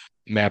of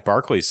Matt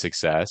Barkley's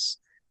success,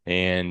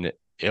 and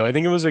I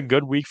think it was a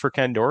good week for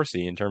Ken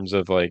Dorsey in terms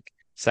of like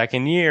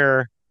second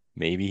year.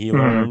 Maybe he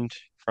learned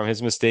from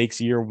his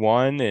mistakes year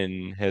one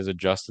and has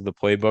adjusted the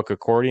playbook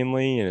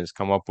accordingly and has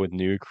come up with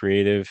new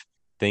creative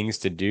things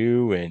to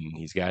do, and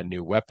he's got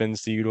new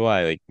weapons to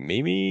utilize. Like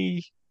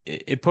maybe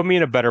it put me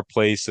in a better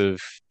place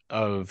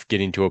of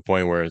getting to a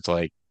point where it's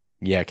like,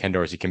 yeah, Ken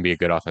Dorsey can be a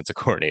good offensive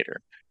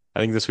coordinator. I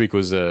think this week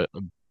was a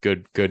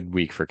good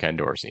week for Ken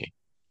Dorsey.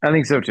 I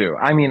think so too.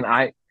 I mean,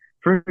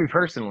 for me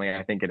personally,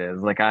 I think it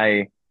is. Like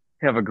I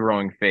have a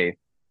growing faith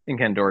in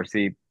Ken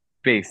Dorsey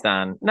based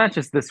on not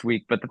just this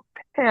week, but the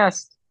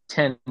past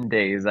 10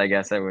 days, I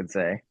guess I would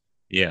say.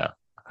 Yeah.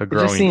 A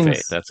growing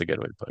faith. That's a good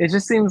way to put it. It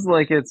just seems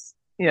like it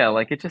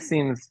just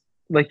seems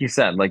like you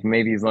said, like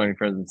maybe he's learning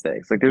from his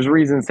mistakes. Like there's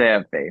reasons to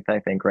have faith, I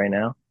think, right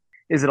now.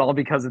 Is it all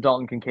because of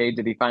Dalton Kincaid?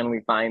 Did he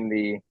finally find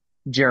the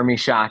Jeremy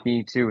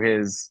Shockey to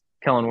his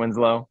Kellen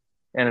Winslow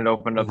and it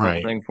opened up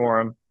something for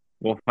him?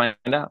 We'll find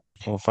out.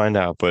 We'll find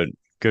out, but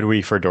good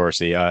week for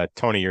Dorsey.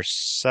 Tony, your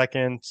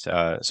second.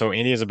 So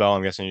Andy Isabella,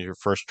 I'm guessing your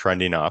first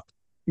trending up.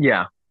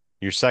 Yeah.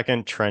 Your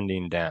second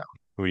trending down.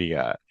 Who do you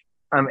got?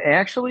 I'm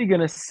actually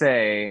going to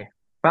say,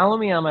 follow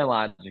me on my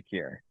logic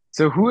here.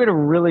 So who had a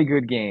really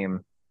good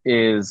game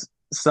is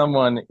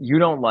someone you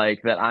don't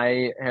like that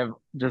I have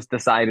just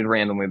decided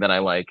randomly that I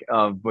like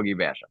of Boogie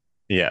Basham.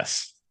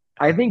 Yes.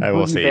 I think I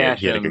will Boogie say Basham,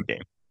 he had a good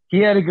game. He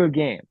had a good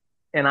game.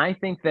 And I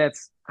think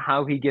that's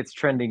how he gets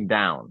trending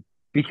down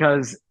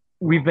because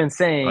we've been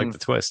saying I like the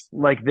twist.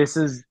 Like this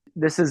is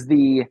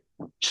the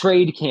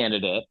trade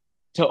candidate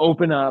to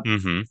open up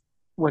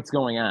what's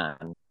going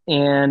on.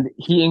 And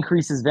he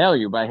increases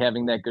value by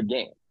having that good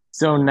game.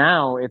 So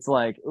now it's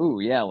like, ooh,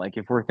 yeah, like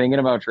if we're thinking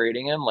about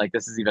trading him, like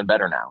this is even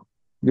better now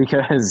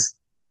because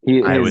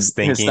I was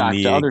thinking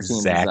the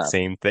exact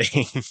same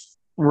thing.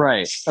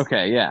 Right.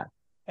 Okay. Yeah.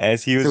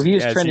 He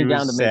is trending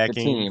down to make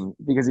the team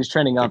because he's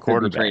trending up to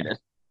be traded.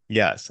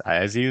 Yes.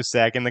 As he was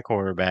sacking the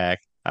quarterback,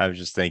 I was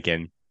just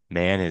thinking,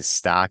 man, his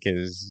stock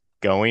is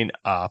going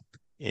up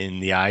in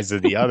the eyes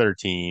of the other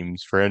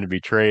teams for him to be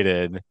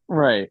traded.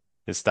 Right.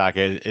 His stock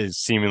is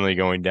seemingly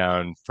going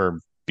down for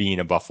being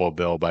a Buffalo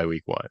Bill by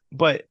week one.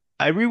 But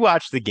I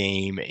rewatched the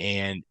game,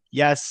 and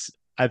yes,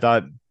 I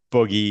thought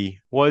Boogie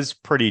was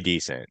pretty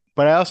decent.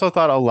 But I also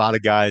thought a lot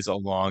of guys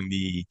along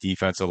the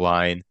defensive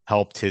line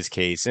helped his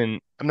case. And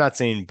I'm not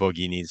saying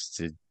Boogie needs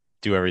to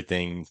do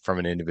everything from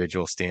an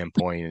individual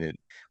standpoint and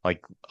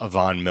like a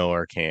Von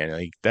Miller can.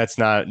 Like that's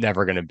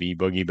never going to be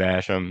Boogie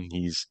Basham.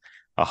 He's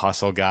a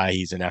hustle guy.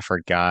 He's an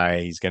effort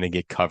guy. He's going to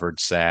get covered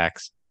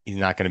sacks. He's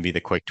not going to be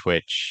the quick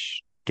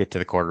twitch, get to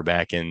the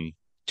quarterback in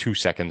 2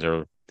 seconds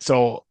or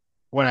so.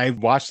 When I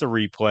watched the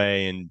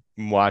replay and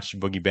watched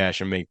Boogie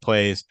Basham make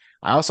plays,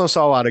 I also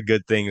saw a lot of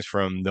good things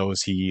from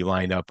those he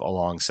lined up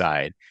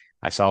alongside.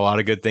 I saw a lot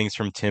of good things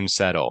from Tim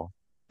Settle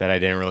that I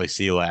didn't really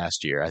see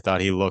last year. I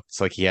thought he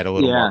looked like he had a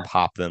little more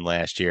pop than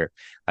last year.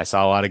 I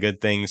saw a lot of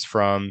good things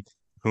from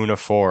Huna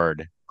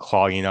Ford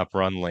clogging up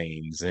run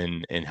lanes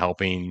and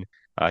helping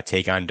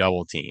take on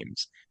double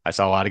teams. I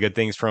saw a lot of good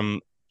things from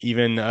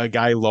even a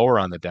guy lower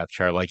on the depth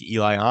chart like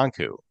Eli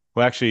Anku,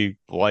 who actually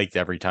liked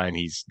every time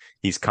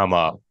he's come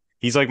up.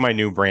 He's like my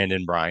new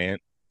Brandon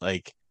Bryant.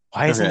 Like,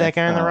 why isn't that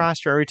guy on the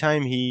roster? Every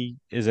time he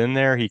is in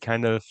there, he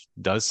kind of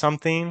does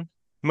something.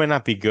 He might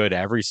not be good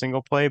every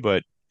single play,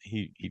 but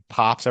he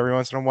pops every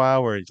once in a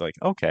while where he's like,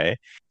 okay.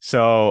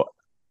 So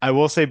I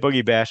will say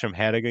Boogie Basham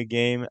had a good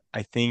game.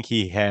 I think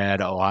he had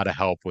a lot of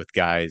help with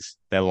guys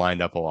that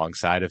lined up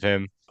alongside of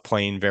him,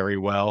 playing very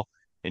well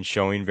and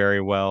showing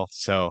very well.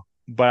 So,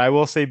 but I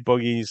will say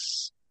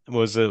Boogie's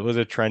was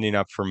a trending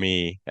up for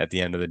me at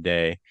the end of the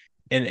day.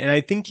 And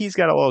I think he's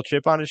got a little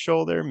chip on his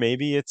shoulder.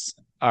 Maybe it's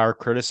our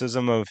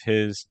criticism of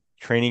his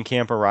training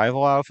camp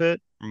arrival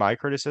outfit, my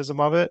criticism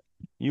of it.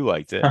 You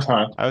liked it.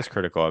 I was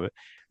critical of it.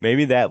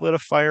 Maybe that lit a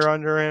fire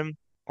under him,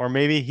 or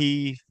maybe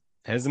he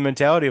has the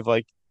mentality of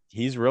like,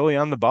 he's really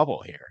on the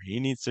bubble here. He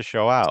needs to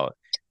show out.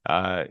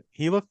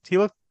 He looked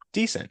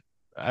decent.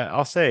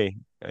 I'll say,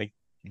 like,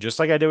 just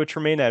like I did with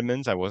Tremaine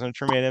Edmonds. I wasn't a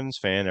Tremaine Edmonds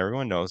fan.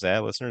 Everyone knows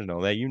that. Listeners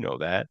know that. You know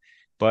that.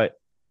 But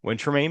when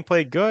Tremaine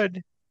played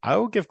good, I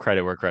will give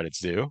credit where credit's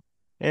due.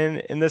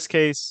 And in this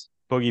case,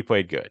 Boogie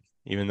played good,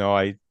 even though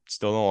I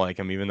still don't like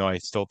him, even though I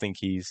still think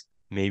he's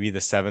maybe the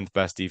 7th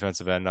best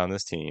defensive end on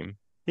this team.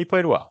 He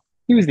played well.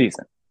 He was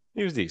decent.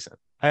 He was decent.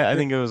 I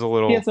think it was a He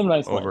little had some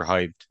nice plays.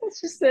 overhyped.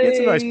 Let's just He had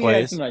some say nice he had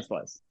plays. some nice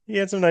plays. He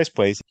had some nice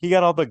plays. He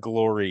got all the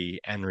glory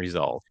end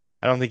result.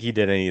 I don't think he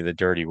did any of the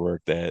dirty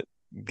work that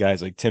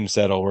guys like Tim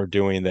Settle were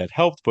doing that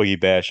helped Boogie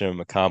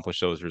Basham accomplish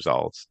those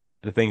results.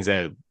 The things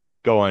that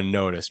go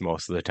unnoticed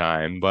most of the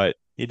time, but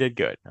he did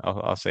good.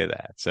 I'll say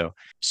that. So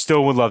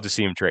still would love to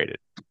see him traded.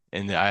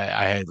 And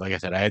I had, like I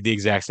said, I had the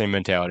exact same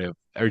mentality of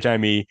every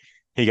time he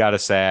got a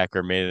sack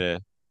or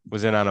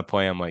was in on a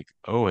play, I'm like,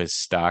 oh, his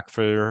stock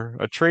for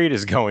a trade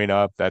is going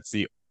up. That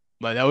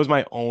was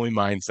my only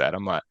mindset.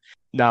 I'm not.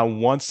 Now,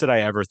 once did I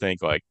ever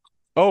think like,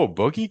 oh,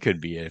 Boogie could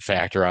be a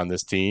factor on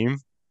this team?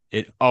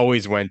 It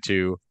always went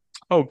to,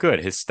 oh,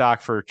 good, his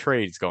stock for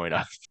trade is going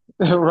up.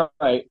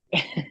 Right.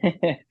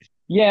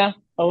 Yeah,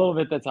 a little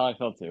bit. That's how I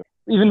felt too.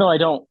 Even though I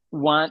don't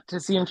want to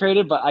see him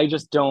traded, but I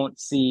just don't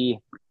see.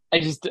 I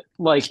just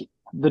like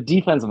the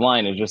defensive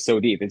line is just so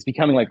deep. It's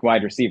becoming like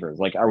wide receivers.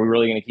 Like, are we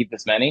really going to keep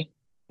this many?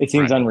 It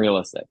seems Right.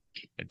 unrealistic.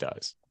 It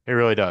does. It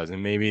really does.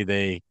 And maybe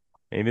they,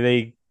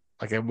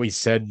 like we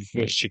said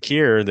with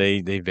Shakir,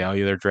 they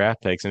value their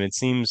draft picks, and it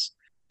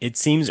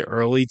seems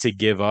early to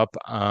give up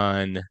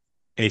on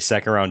a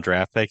 2nd-round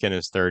draft pick in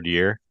his 3rd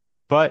year.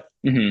 But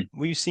Mm-hmm.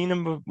 we've seen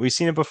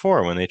it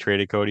before when they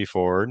traded Cody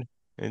Ford,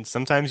 and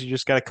sometimes you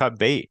just got to cut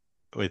bait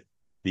with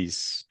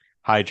these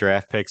high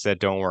draft picks that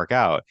don't work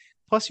out.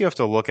 Plus, you have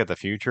to look at the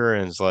future,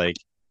 and it's like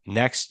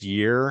next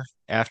year,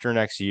 after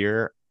next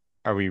year,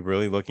 are we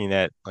really looking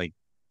at like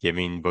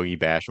giving Boogie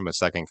Basham a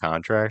 2nd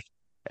contract?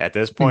 At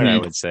this point, I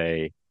Mm-hmm. would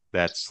say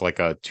that's like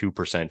a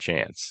 2%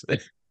 chance.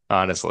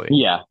 Honestly,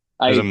 Yeah,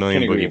 there's I a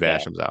million can agree Boogie with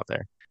that. Bashams out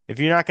there. If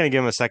you're not going to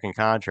give him a 2nd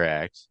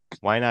contract,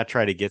 why not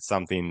try to get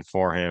something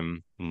for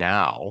him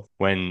now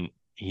when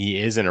he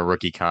is in a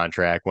rookie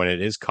contract, when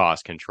it is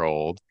cost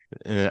controlled?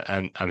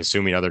 I'm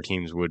assuming other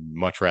teams would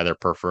much rather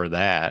prefer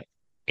that,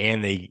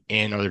 and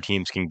other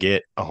teams can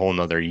get a whole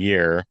nother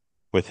year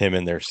with him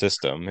in their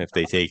system if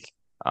they take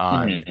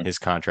on Mm-hmm. his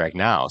contract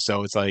now.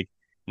 So it's like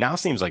now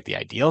seems like the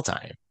ideal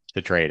time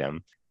to trade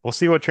him. We'll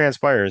see what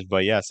transpires,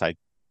 but yes, I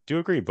do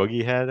agree.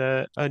 Boogie had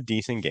a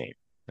decent game.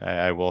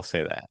 I will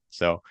say that.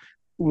 So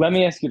Let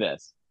me ask you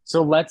this.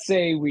 So let's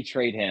say we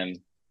trade him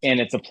and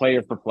it's a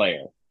player for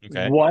player.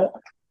 okay. What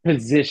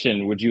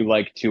position would you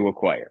like to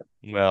acquire?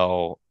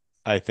 Well,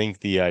 I think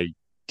the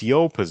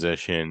ideal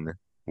position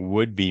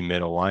would be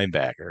middle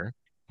linebacker,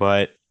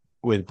 but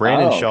with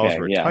Brandon Oh, Shaw's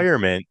okay. Yeah.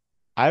 retirement,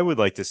 I would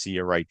like to see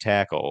a right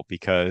tackle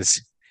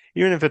because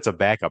even if it's a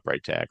backup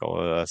right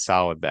tackle, a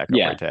solid backup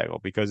Yeah. right tackle,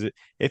 because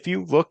if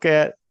you look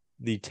at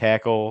the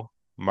tackle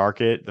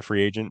market, the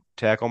free agent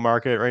tackle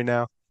market right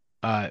now,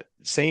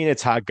 saying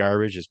it's hot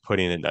garbage is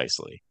putting it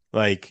nicely.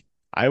 Like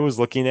I was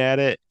looking at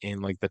it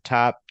in like the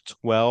top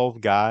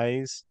 12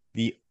 guys,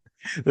 this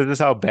is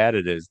how bad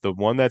it is. The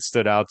one that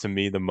stood out to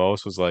me the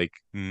most was like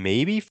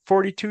maybe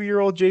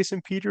 42-year-old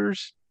Jason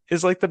Peters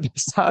is like the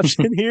best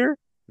option here.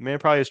 The man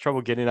probably has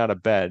trouble getting out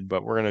of bed,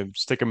 but we're gonna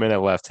stick him in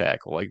at left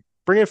tackle. Like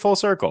bring it full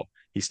circle.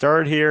 He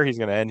started here, he's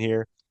gonna end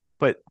here.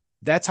 But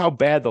that's how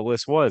bad the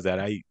list was that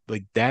I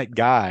like that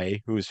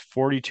guy who is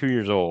 42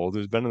 years old,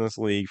 who's been in this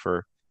league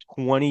for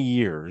 20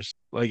 years,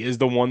 like is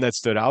the one that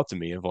stood out to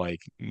me of like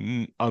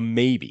a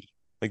maybe.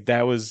 Like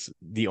that was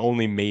the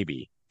only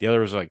maybe. The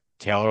other was like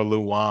Taylor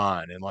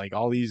Lewan and like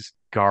all these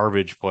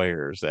garbage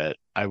players that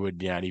I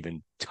would not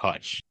even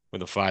touch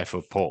with a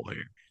 5-foot pole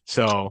here.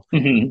 So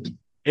Mhm.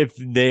 if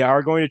they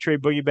are going to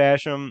trade Boogie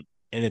Basham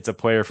and it's a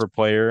player for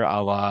player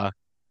a la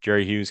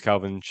Jerry Hughes,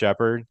 Calvin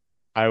Shepard,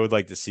 I would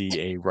like to see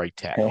a right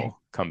Okay.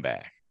 tackle come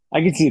back.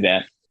 I could see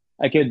that.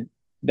 I could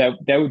that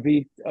would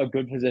be a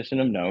good position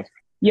of note.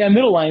 Yeah,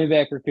 middle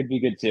linebacker could be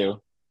good too.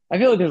 I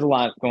feel like there's a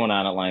lot going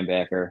on at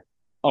linebacker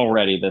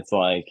already that's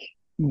like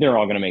they're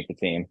all gonna make the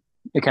team.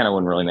 It kind of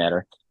wouldn't really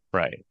matter.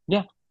 Right.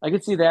 Yeah, I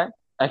could see that.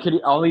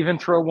 I'll even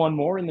throw one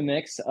more in the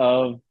mix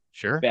of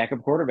Sure.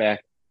 backup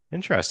quarterback.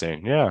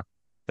 Interesting. Yeah.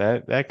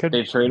 That could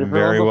They've traded for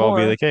very him well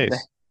be before. the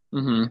case.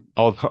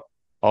 Mm-hmm.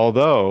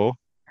 Although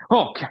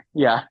Oh,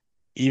 yeah.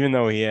 even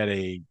though he had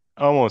a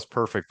almost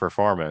perfect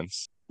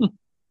performance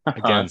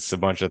against a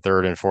bunch of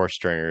 3rd and 4th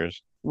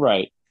stringers,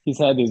 Right. He's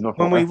had these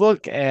when we before.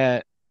 look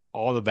at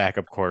all the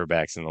backup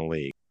quarterbacks in the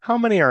league, how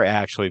many are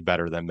actually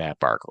better than Matt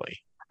Barkley?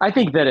 I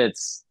think that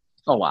it's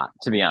a lot,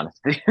 to be honest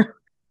with you.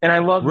 And I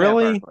love Matt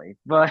Really? Barkley,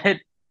 but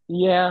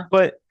yeah,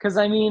 But because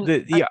I mean,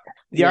 the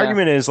yeah,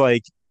 argument is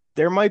like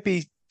there might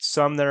be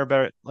some that are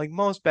better. Like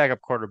most backup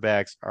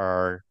quarterbacks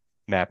are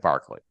Matt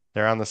Barkley.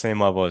 They're on the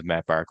same level as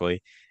Matt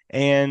Barkley.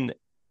 And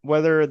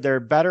whether they're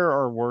better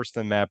or worse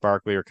than Matt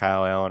Barkley or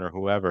Kyle Allen or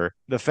whoever,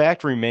 the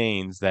fact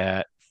remains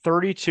that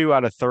 32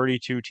 out of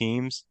 32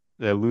 teams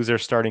that lose their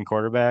starting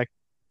quarterback,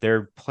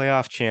 their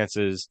playoff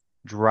chances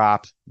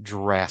drop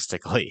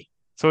drastically.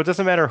 So it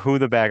doesn't matter who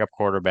the backup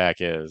quarterback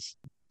is.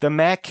 The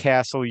Matt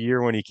Castle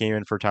year when he came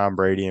in for Tom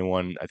Brady and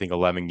won, I think,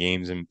 11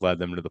 games and led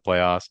them to the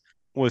playoffs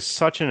was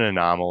such an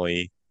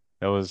anomaly.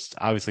 That was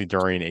obviously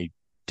during a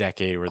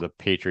decade where the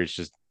Patriots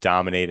just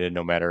dominated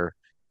no matter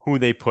who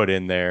they put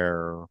in there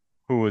or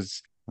who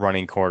was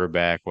running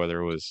quarterback, whether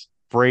it was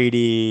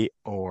Brady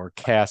or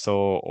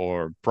Castle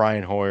or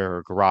Brian Hoyer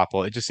or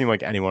Garoppolo. It just seemed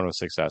like anyone was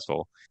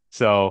successful.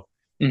 So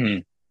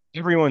Mhm.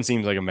 everyone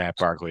seems like a Matt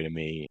Barkley to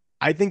me.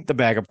 I think the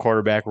backup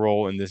quarterback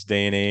role in this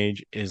day and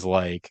age is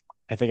like,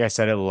 I think I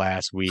said it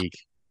last week,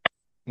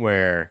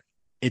 where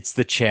it's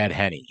the Chad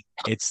Henne.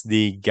 It's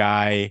the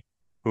guy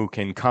who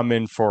can come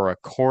in for a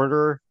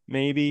quarter,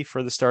 maybe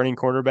for the starting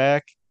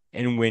quarterback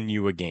and win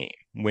you a game,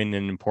 win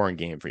an important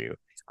game for you.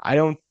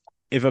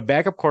 If a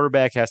backup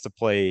quarterback has to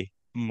play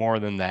more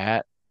than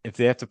that, if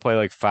they have to play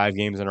like 5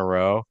 games in a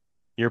row,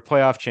 your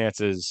playoff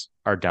chances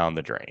are down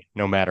the drain,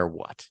 no matter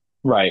what.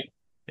 Right.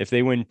 If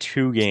they win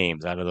 2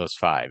 games out of those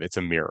 5, it's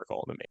a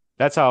miracle to me.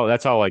 That's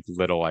how like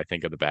little I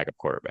think of the backup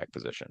quarterback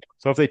position.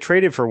 So if they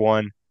traded for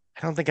one,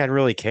 I don't think I'd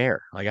really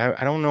care. Like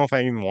I don't know if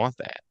I even want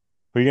that.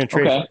 Who are you gonna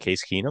trade Okay. for?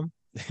 Case Keenum?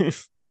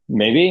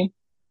 Maybe.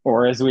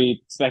 Or as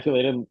we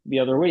speculated the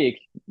other week,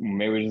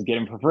 maybe we just get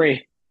him for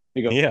free.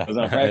 He goes Yeah, on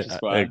a practice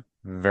squad. it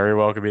very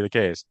well could be the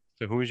case.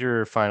 So who's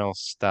your final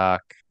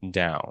stock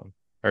down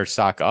or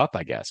stock up?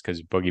 I guess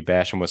because Boogie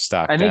Basham was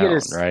stock I think it down,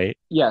 is. right?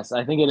 Yes,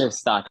 I think it is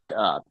stocked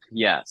up.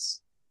 Yes.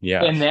 And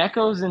Yes. that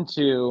goes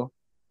into,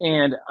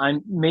 and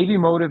I'm maybe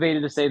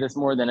motivated to say this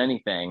more than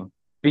anything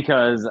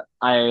because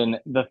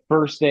the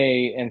first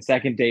day and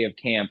second day of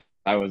camp,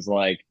 I was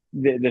like,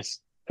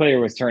 this player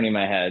was turning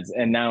my heads,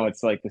 and now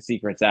it's like the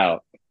secret's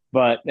out.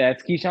 But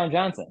that's Keyshawn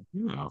Johnson.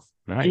 Oh,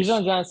 nice.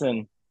 Keyshawn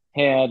Johnson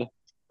had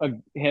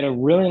a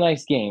really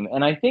nice game,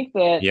 and I think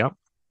that Yep.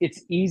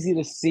 it's easy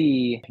to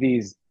see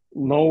these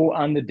low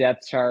on the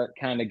depth chart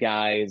kind of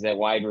guys at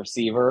wide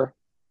receiver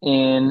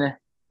in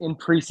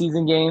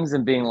preseason games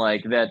and being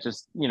like that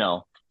just,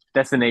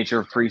 that's the nature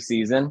of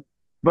preseason.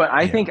 But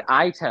I Yeah. think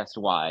eye test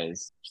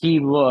wise, he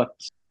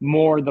looked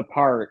more the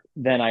part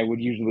than I would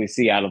usually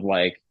see out of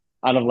like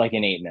an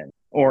Aitman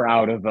or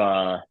out of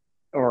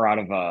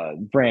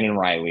Brandon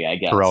Riley, I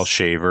guess. Terrell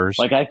Shavers.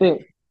 Like I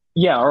think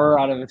yeah, or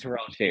out of a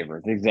Terrell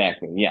Shavers,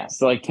 exactly. Yes.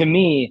 So like to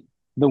me,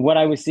 what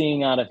I was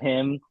seeing out of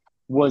him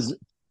was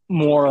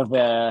more of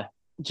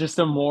just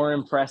a more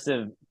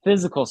impressive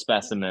physical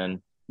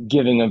specimen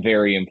giving a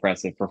very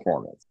impressive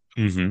performance.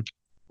 Mm-hmm.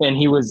 And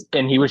he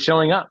was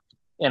showing up.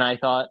 And I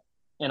thought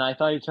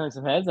he turned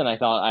some heads, and I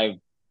thought I've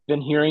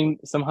been hearing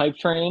some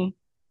the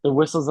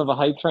whistles of a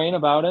hype train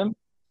about him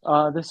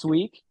this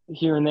week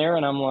here and there,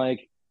 and I'm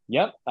like,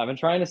 yep, I've been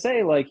trying to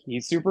say like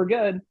he's super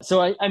good.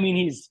 So I mean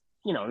he's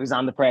he was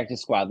on the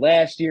practice squad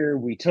last year.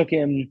 We took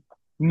him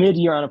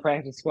mid-year on a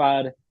practice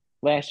squad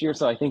last year,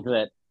 so I think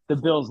that the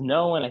Bills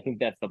know, and I think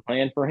that's the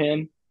plan for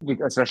him,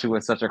 especially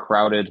with such a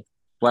crowded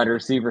wide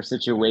receiver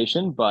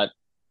situation. But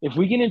if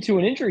we get into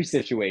an injury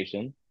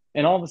situation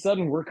and all of a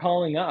sudden we're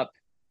calling up,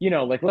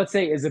 like let's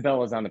say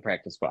Isabella's on the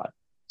practice squad.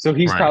 So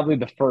he's probably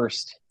the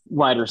first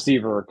wide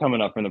receiver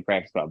coming up from the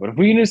practice squad. But if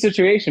we get into a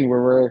situation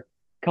where we're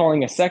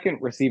calling a second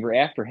receiver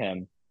after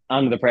him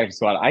onto the practice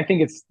squad, I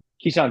think it's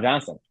Keyshawn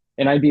Johnson.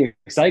 And I'd be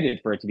excited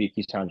for it to be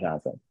Keyshawn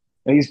Johnson.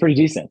 And he's pretty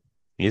decent.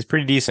 He's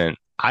pretty decent.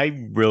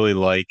 I really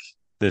like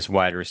this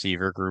wide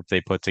receiver group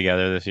they put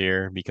together this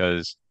year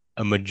because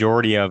a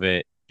majority of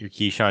it, your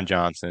Keyshawn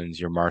Johnsons,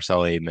 your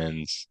Marcel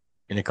Aitmans,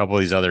 and a couple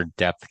of these other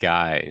depth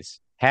guys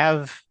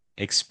have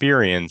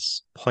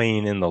experience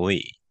playing in the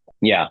league.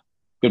 Yeah,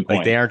 good point.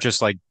 Like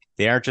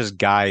they aren't just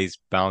guys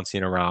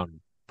bouncing around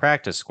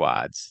practice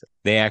squads.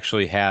 They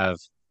actually have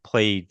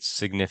played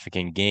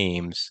significant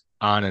games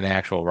on an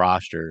actual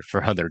roster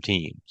for other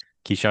teams.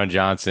 Keyshawn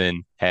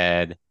Johnson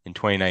had in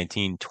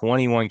 2019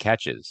 21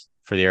 catches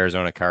for the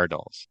Arizona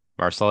Cardinals.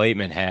 Marcel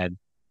Aitman had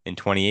in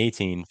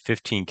 2018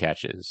 15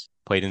 catches,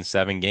 played in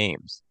 7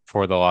 games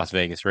for the Las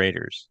Vegas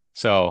Raiders.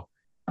 So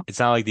it's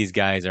not like these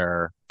guys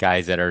are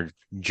guys that are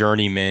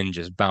journeymen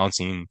just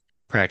bouncing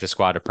practice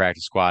squad to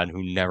practice squad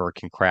who never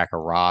can crack a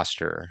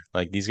roster.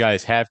 Like these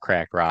guys have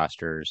cracked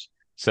rosters.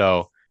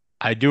 So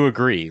I do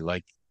agree.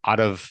 Like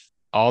out of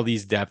all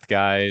these depth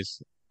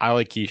guys, I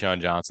like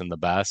Keyshawn Johnson the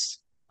best.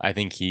 I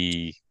think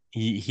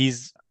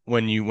he's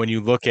when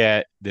you look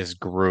at this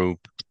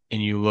group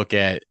and you look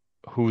at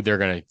who they're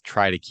gonna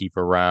try to keep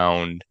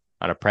around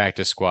on a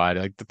practice squad,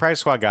 like the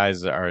practice squad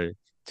guys are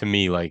to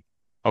me like,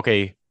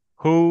 okay,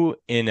 who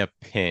in a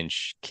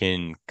pinch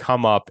can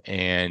come up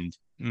and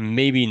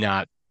maybe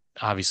not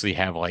obviously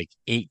have like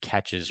 8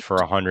 catches for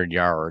 100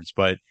 yards,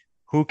 but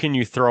who can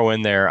you throw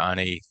in there on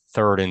a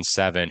 3rd and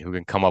 7 who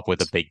can come up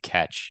with a big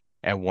catch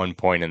at one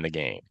point in the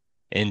game?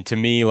 And to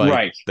me,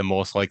 like the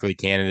most likely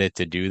candidate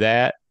to do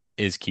that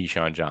is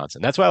Keyshawn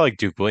Johnson. That's why I like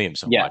Duke Williams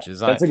so much.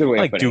 It's that's a good way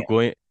of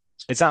putting it.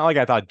 It's not like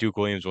I thought Duke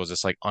Williams was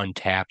this like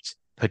untapped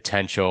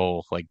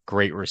potential, like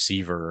great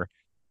receiver,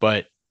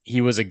 but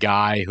he was a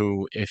guy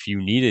who, if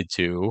you needed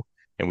to,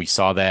 and we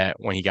saw that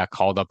when he got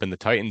called up in the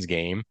Titans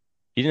game,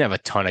 he didn't have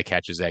a ton of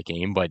catches that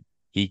game, but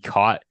he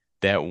caught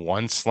that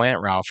one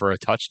slant route for a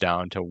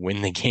touchdown to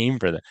win the game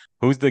for them.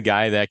 Who's the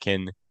guy that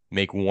can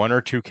make 1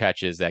 or 2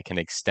 catches that can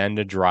extend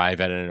a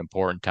drive at an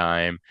important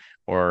time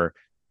or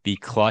be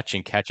clutch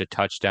and catch a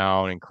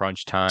touchdown in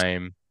crunch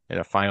time in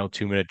a final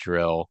 2-minute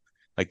drill.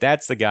 Like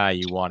that's the guy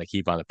you want to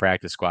keep on the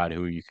practice squad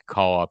who you could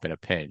call up in a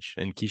pinch.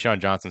 And Keyshawn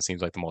Johnson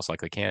seems like the most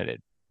likely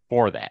candidate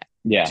for that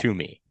to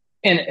me.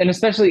 And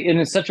especially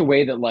in such a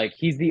way that like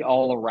he's the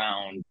all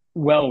around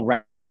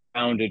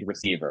well-rounded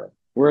receiver.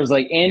 Whereas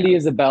like Andy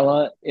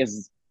Isabella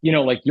is,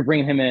 like you're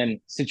bringing him in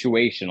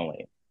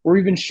situationally. Or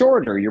even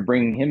shorter, you're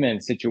bringing him in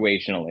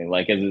situationally,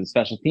 like as a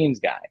special teams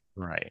guy.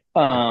 Right.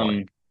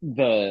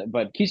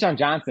 But Keyshawn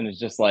Johnson is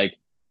just like,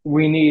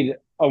 we need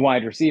a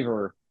wide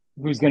receiver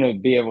who's going to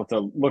be able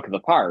to look the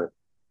part.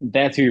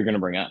 That's who you're going to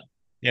bring on.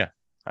 Yeah,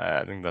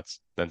 I think that's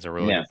a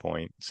really good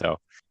point. So,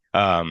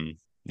 I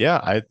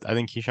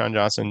think Keyshawn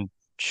Johnson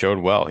showed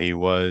well. He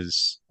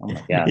was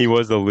he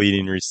was the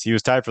leading he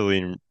was tied for the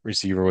leading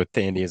receiver with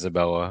Andy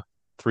Isabella,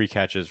 3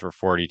 catches for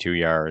 42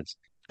 yards.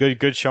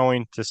 Good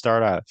showing to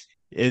start out.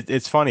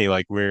 It's funny,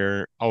 like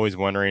we're always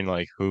wondering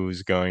like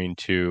who's going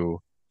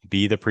to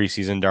be the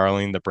preseason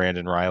darling, the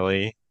Brandon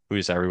Riley, who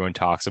just everyone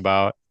talks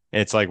about.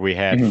 It's like we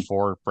had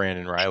 4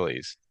 Brandon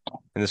Rileys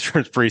in this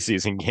first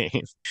preseason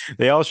game.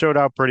 They all showed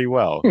out pretty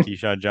well.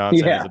 Keyshawn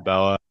Johnson,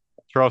 Isabella.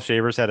 Terrell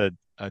Shavers had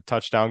a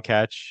touchdown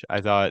catch.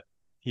 I thought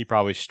he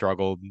probably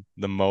struggled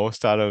the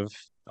most out of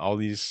all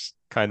these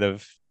kind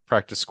of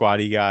practice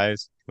squaddy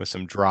guys with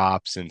some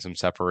drops and some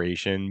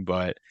separation.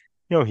 But,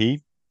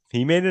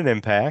 he made an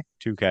impact,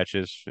 2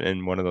 catches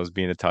and one of those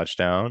being a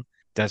touchdown.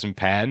 Desmond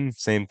Patton,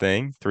 same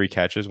thing, 3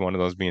 catches, one of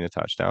those being a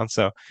touchdown.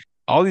 So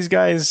all these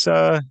guys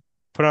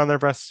put on their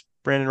best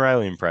Brandon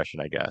Riley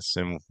impression, I guess,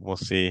 and we'll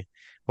see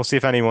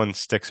if anyone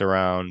sticks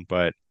around.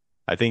 But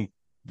I think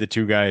the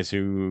 2 guys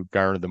who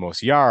garnered the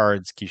most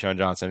yards, Keyshawn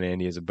Johnson and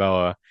Andy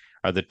Isabella,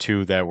 are the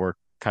 2 that we're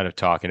kind of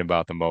talking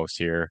about the most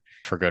here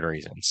for good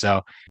reason.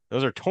 So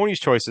those are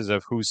Tony's choices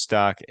of whose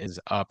stock is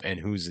up and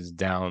whose is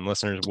down.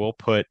 Listeners, we'll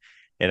put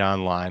it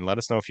online. Let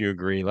us know if you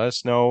agree. Let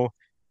us know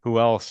who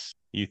else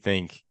you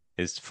think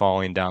is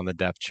falling down the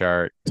depth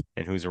chart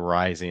and who's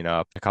rising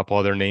up. A couple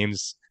other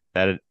names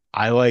that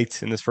I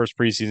liked in this first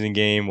preseason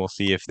game. We'll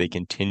see if they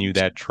continue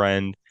that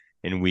trend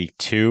in week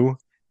 2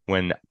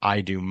 when I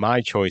do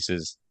my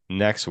choices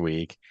next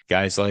week.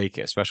 Guys like,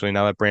 especially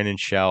now that Brandon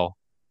Shell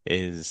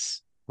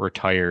is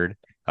retired,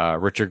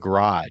 Richard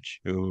Garage,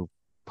 who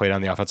played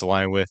on the offensive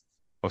line with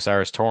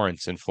Osiris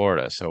Torrance in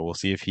Florida. So we'll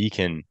see if he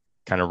can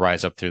kind of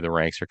rise up through the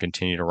ranks or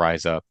continue to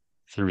rise up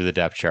through the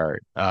depth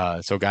chart.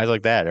 So guys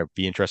like that, it'll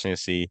be interesting to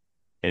see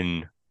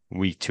in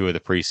week 2 of the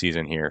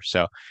preseason here.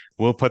 So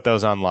we'll put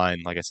those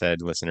online. Like I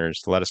said,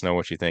 listeners, let us know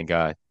what you think.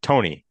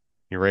 Tony,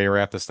 you ready to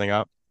wrap this thing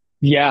up?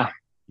 Yeah,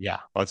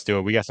 let's do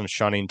it. We got some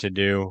shunning to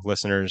do.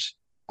 Listeners,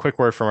 quick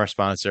word from our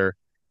sponsor.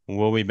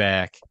 We'll be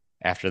back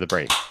after the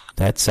break.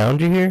 That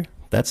sound you hear?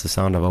 That's the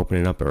sound of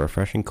opening up a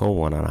refreshing cold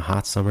one on a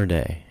hot summer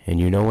day. And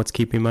you know what's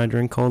keeping my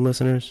drink cold,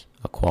 listeners?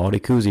 A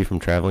quality koozie from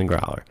Traveling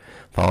Growler.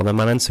 Follow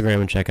them on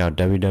Instagram and check out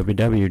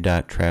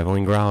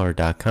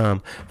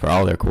www.travelinggrowler.com for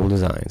all their cool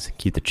designs.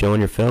 Keep the chill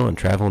in your fill and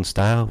travel in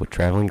style with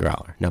Traveling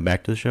Growler. Now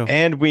back to the show.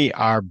 And we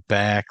are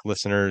back,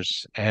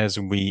 listeners. As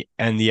we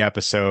end the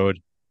episode,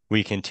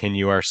 we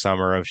continue our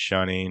summer of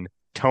shunning.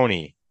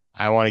 Tony,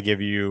 I want to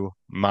give you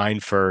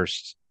mine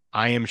first.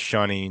 I am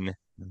shunning.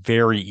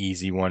 Very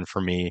easy one for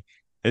me.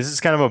 This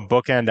is kind of a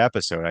bookend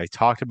episode. I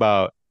talked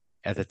about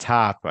at the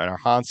top on our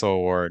Hansel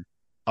Award,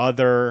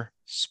 other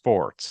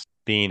sports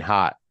being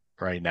hot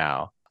right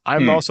now.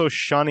 I'm also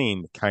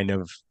shunning kind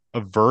of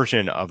a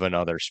version of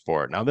another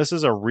sport. Now, this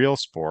is a real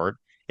sport.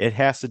 It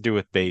has to do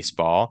with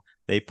baseball.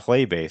 They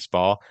play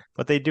baseball,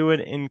 but they do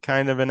it in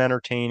kind of an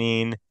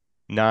entertaining,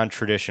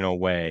 non-traditional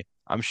way.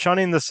 I'm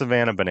shunning the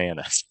Savannah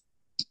Bananas.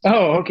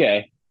 Oh,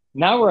 okay.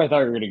 Now where I thought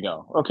you were going to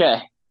go.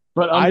 Okay.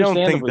 But I don't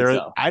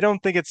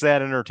think it's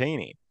that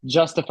entertaining.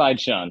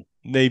 Justified shun.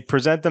 They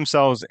present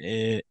themselves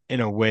in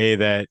a way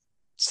that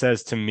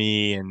says to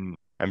me, and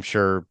I'm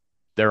sure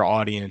their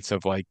audience,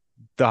 of like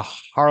the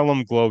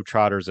Harlem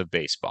Globetrotters of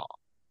baseball.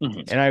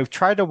 Mm-hmm. And I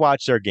tried to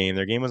watch their game.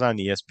 Their game was on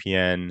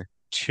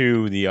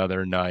ESPN2 the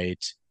other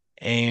night,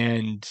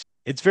 and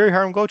it's very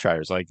Harlem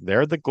Globetrotters. Like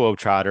they're the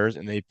Globetrotters,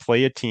 and they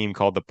play a team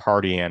called the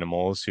Party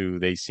Animals, who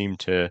they seem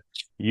to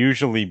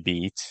usually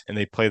beat, and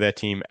they play that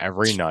team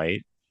every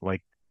night.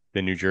 Like I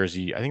think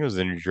it was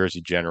the New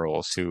Jersey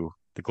Generals who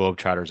the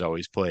Globetrotters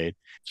always played.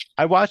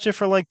 I watched it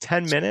for like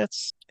 10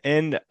 minutes,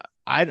 and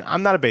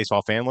I'm not a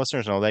baseball fan.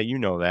 Listeners know that. You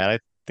know that. I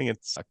think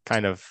it's a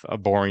kind of a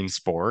boring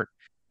sport.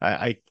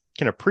 I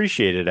can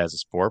appreciate it as a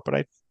sport, but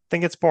I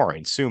think it's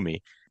boring. Sue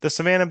me. The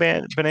Savannah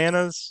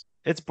Bananas,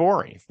 it's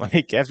boring.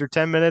 Like after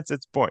 10 minutes,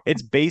 it's boring.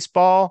 It's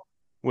baseball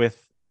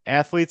with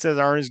athletes that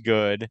aren't as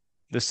good,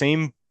 the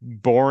same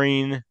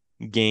boring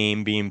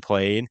game being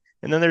played,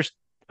 and then there's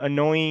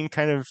annoying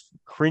kind of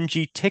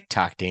cringy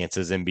TikTok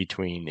dances in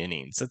between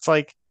innings. It's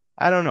like,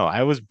 I don't know.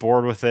 I was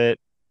bored with it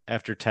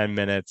after 10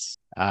 minutes.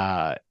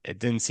 It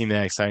didn't seem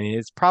that exciting.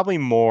 It probably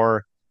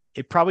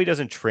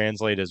doesn't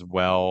translate as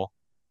well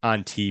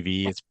on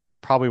TV. It's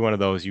probably one of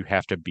those you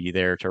have to be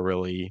there to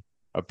really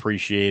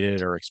appreciate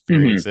it or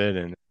experience it.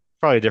 And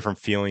probably a different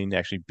feeling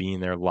actually being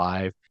there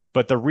live.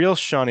 But the real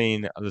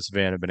shunning of the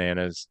Savannah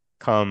Bananas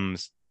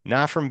comes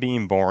not from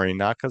being boring,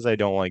 not because I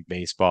don't like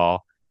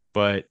baseball,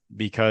 but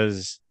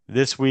because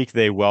this week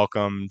they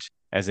welcomed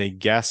as a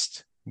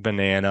guest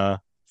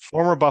banana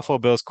former Buffalo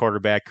Bills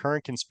quarterback,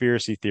 current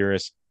conspiracy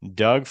theorist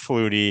Doug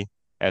Flutie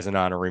as an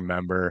honorary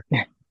member.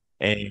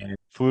 And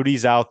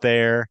Flutie's out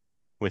there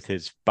with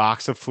his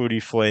box of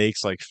Flutie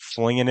Flakes, like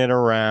flinging it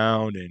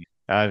around. And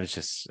I was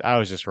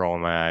just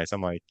rolling my eyes.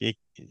 I'm like,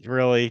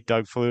 really,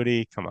 Doug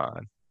Flutie? Come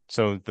on.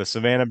 So the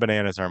Savannah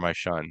Bananas are my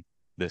shun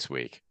this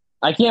week.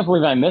 I can't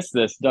believe I missed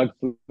this, Doug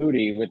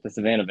Flutie with the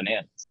Savannah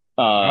Bananas.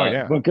 Oh,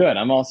 yeah. But good.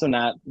 I'm also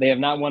not, they have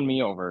not won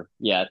me over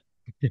yet.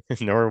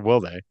 Nor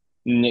will they.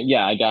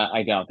 Yeah, I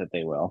doubt that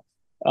they will.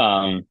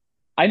 I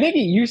think it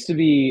used to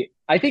be,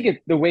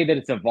 the way that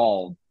it's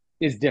evolved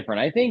is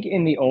different. I think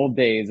in the old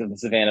days of the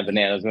Savannah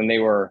Bananas, when they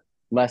were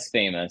less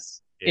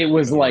famous, it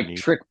was like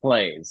trick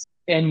plays.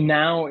 And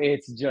now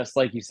it's just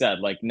like you said,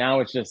 like now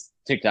it's just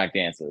TikTok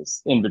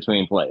dances in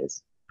between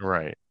plays.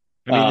 Right.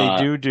 I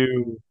mean, they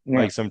do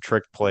like some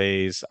trick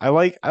plays. I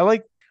like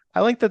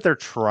that they're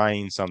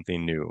trying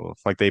something new.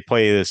 Like they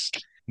play this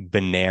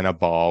banana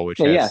ball, which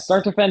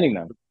start defending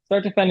them.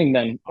 Start defending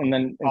them, and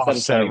then instead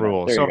of setting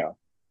rules, there you go.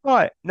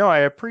 But no, I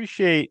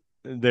appreciate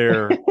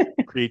their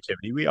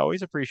creativity. We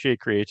always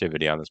appreciate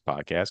creativity on this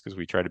podcast because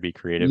we try to be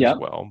creative as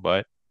well.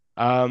 But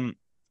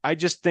I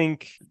just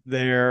think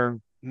they're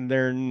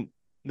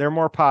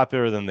more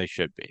popular than they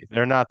should be.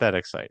 They're not that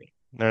exciting.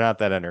 They're not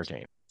that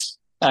entertaining.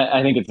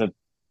 I think it's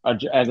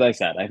as I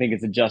said, I think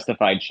it's a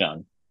justified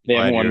shun. They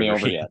haven't won me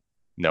over yet.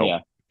 No,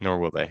 nor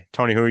will they.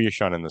 Tony, who are you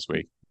shunning this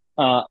week?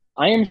 I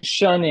am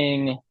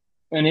shunning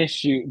an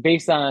issue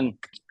based on,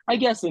 I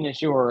guess, an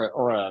issue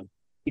or a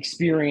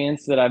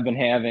experience that I've been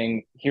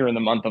having here in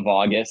the month of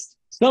August.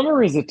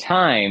 Summer is a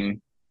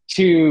time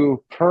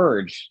to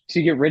purge,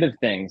 to get rid of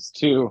things,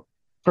 to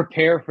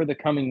prepare for the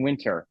coming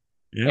winter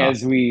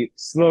as we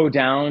slow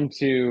down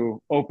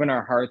to open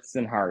our hearts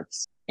and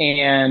hearts.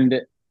 And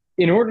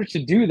in order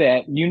to do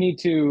that, you need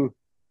to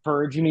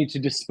purge, you need to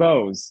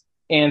dispose.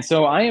 And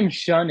so I am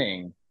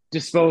shunning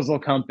disposal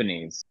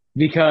companies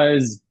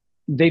because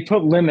they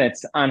put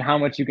limits on how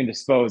much you can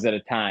dispose at a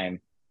time.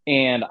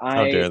 And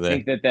I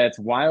think that that's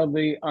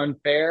wildly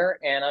unfair,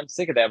 and I'm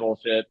sick of that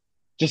bullshit.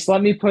 Just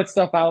let me put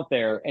stuff out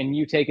there and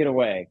you take it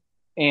away.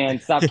 And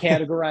stop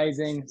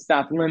categorizing,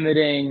 stop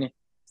limiting,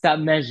 stop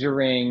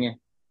measuring.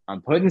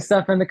 I'm putting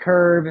stuff on the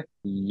curb.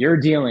 You're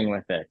dealing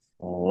with it.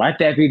 Let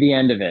that be the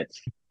end of it.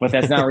 But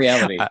that's not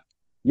reality.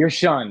 You're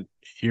shunned.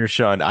 You're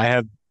shunned.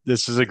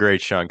 This is a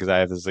great shun because I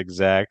have this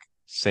exact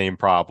same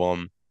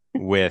problem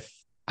with,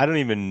 I don't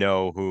even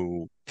know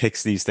who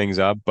picks these things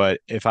up, but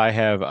if I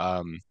have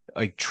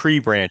like tree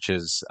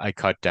branches I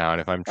cut down,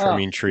 if I'm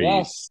trimming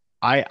trees,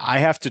 I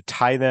have to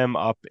tie them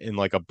up in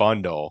like a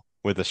bundle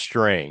with a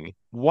string.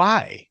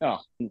 Why? Oh,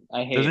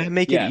 I hate it. Does that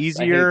make it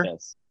easier?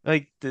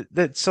 Like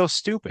that's so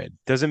stupid.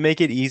 Does it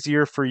make it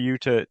easier for you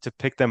to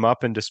pick them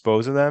up and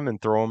dispose of them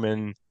and throw them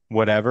in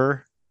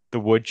whatever, the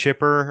wood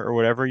chipper or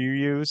whatever you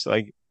use?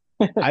 Like,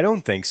 I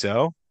don't think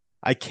so.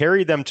 I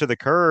carry them to the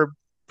curb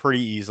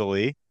pretty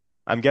easily.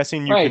 I'm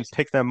guessing you can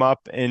pick them up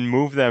and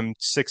move them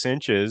 6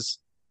 inches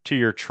to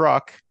your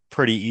truck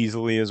pretty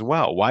easily as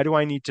well. Why do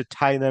I need to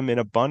tie them in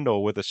a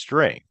bundle with a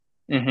string?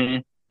 Mm-hmm.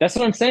 That's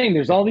what I'm saying.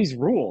 There's all these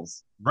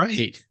rules.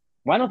 Right.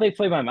 Why don't they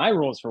play by my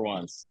rules for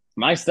once?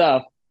 My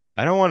stuff.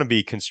 I don't want to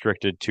be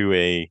constricted to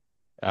a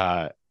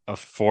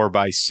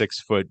 4x6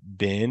 foot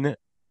bin.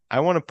 I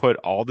want to put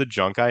all the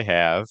junk I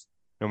have,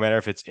 no matter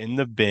if it's in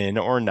the bin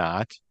or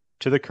not,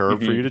 to the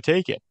curb for you to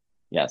take it.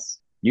 Yes,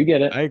 you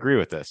get it. I agree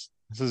with this.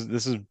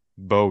 This is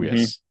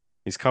bogus.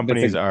 These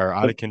companies are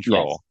out of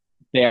control. Yes.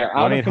 They are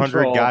out of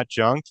control. 1-800 got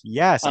junk?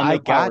 Yes, I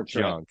got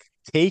junk.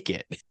 Take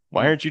it.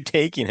 Why aren't you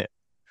taking it?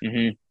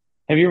 Mm-hmm.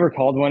 Have you ever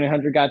called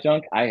 1-800 got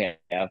junk? I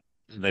have.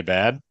 Are they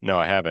bad? No,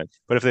 I haven't.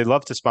 But if they'd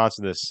love to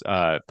sponsor this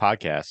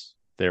podcast,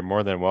 they're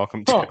more than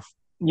welcome to.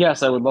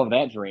 Yes, I would love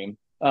that dream.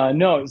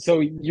 No, so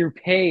you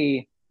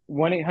pay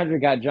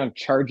 1-800 got junk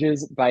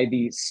charges by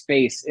the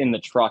space in the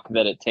truck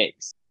that it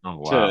takes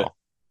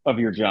of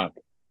your junk.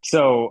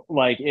 So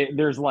like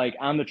there's like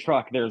on the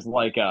truck there's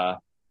like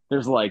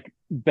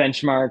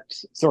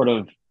benchmarked sort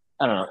of,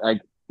 I don't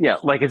know,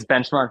 like it's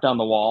benchmarked on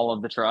the wall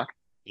of the truck.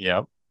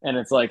 Yep. And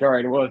it's like, all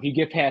right, well, if you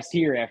get past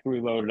here after we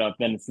load it up,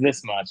 then it's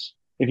this much.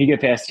 If you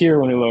get past here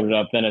when we load it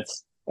up, then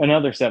it's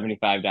another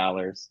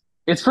 $75.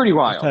 It's pretty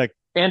wild. What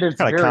kind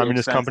of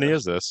communist company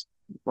is this?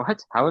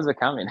 What? How is it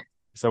communist?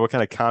 So what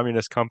kind of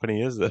communist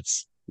company is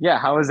this? Yeah,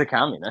 how is it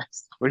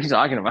communist? What are you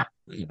talking about?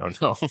 I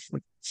don't know.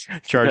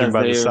 Charging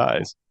by the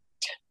size.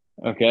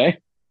 Okay.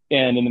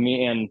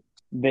 And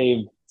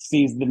they've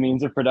seized the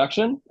means of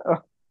production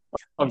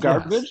of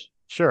garbage? Yes,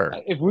 sure.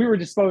 If we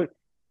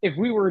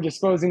were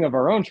disposing of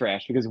our own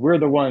trash because we're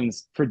the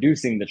ones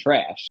producing the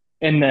trash,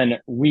 and then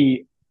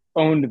we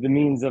owned the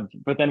means of,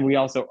 but then we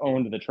also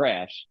owned the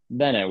trash,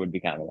 then it would be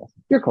communist.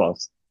 You're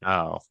close.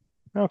 Oh,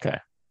 okay.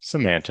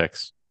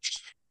 Semantics.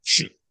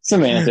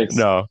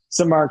 No.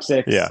 Some Mark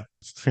 6. Yeah.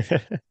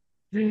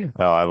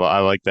 Oh, I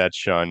like that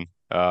shun.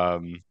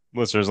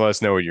 Listeners, let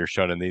us know what you're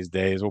shunning these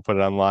days. We'll put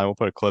it online. We'll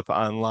put a clip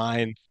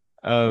online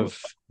of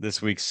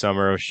this week's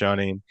Summer of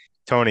Shunning.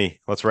 Tony,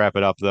 let's wrap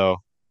it up, though.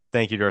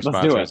 Thank you to our Let's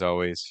do sponsor, it. as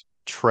always,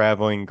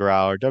 Traveling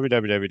Growler,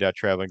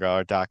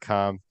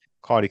 www.travelinggrowler.com.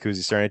 Quality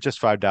koozie starting at just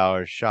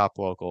 $5. Shop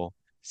local,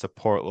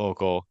 support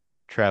local,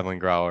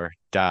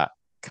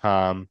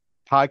 travelinggrowler.com.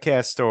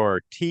 Podcast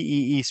store,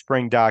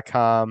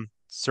 teespring.com.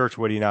 Search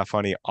Witty Not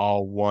Funny,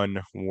 all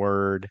one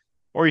word.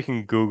 Or you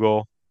can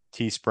Google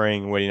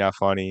Teespring, Witty Not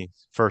Funny,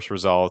 first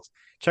result.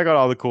 Check out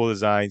all the cool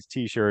designs,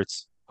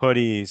 t-shirts,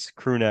 hoodies,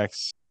 crew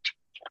necks,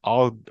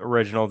 all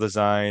original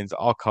designs,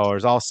 all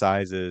colors, all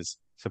sizes.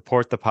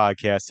 Support the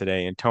podcast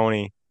today. And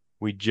Tony,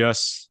 we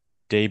just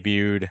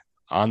debuted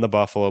on the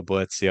Buffalo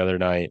Blitz the other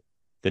night,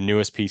 the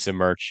newest piece of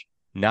merch,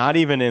 not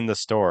even in the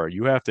store.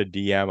 You have to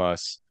DM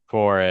us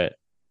for it.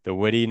 The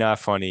Witty Not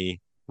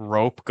Funny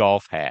rope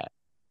golf hat.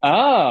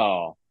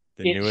 Oh,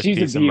 the newest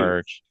piece of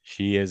merch.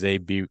 She is a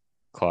beaut,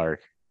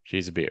 Clark.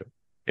 She's a beaut.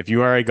 If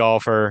you are a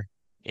golfer,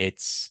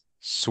 it's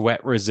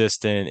sweat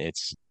resistant.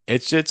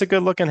 It's a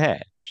good looking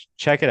hat.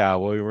 Check it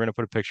out. We're gonna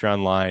put a picture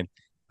online,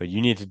 but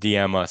you need to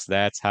DM us.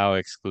 That's how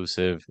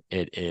exclusive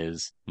it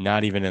is.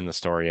 Not even in the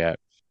store yet.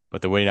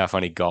 But the Witty Not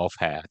Funny golf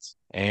hats,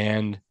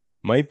 and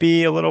might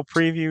be a little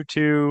preview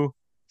to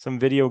some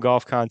video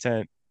golf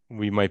content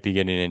we might be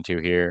getting into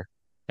here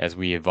as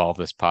we evolve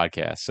this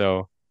podcast.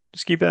 So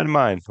just keep that in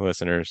mind,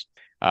 listeners.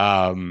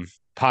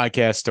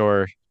 Podcast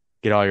store,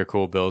 get all your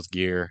cool Bills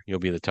gear. You'll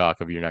be the talk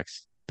of your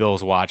next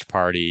Bills watch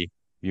party,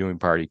 viewing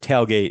party,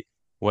 tailgate,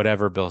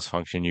 whatever Bills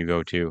function you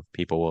go to.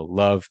 People will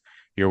love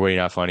your Witty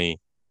Not Funny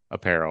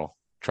apparel.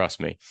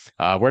 Trust me.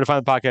 Where to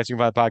find the podcast? You can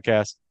find the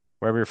podcast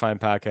wherever you find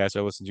podcasts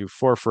or listen to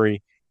for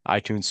free.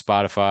 iTunes,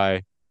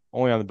 Spotify,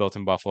 only on the Built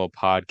in Buffalo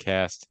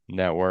Podcast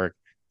Network,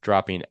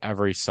 dropping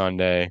every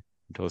Sunday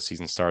until the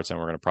season starts, and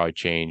we're going to probably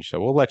change. So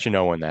we'll let you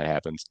know when that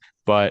happens.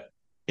 But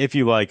if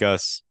you like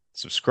us,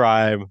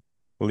 subscribe,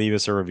 leave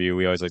us a review.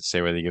 We always like to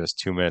say whether you give us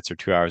 2 minutes or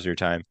 2 hours of your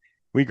time.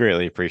 We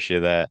greatly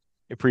appreciate that.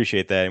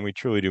 And we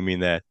truly do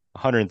mean that.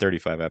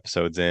 135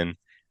 episodes in.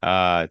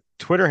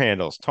 Twitter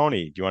handles.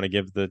 Tony, do you want to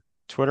give the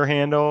Twitter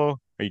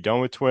handle? Are you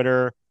done with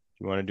Twitter?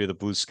 You want to do the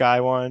Blue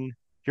Sky one?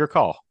 Your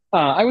call.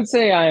 I would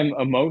say I'm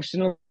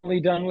emotionally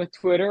done with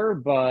Twitter,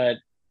 but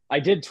I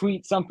did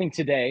tweet something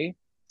today.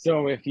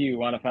 So if you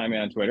want to find me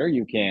on Twitter,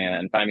 you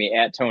can find me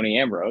at Tony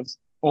Ambrose.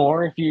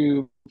 Or if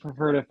you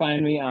prefer to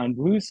find me on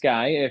Blue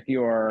Sky, if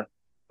you're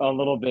a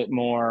little bit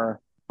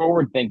more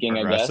forward thinking,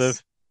 I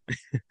guess.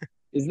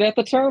 Is that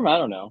the term? I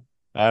don't know.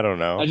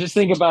 I just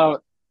think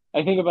about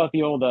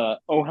the old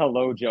oh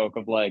hello joke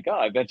of like, oh,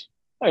 I bet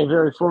you're a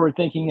very forward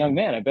thinking young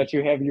man. I bet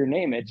you have your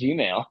name at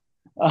Gmail.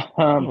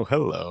 Oh,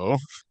 hello.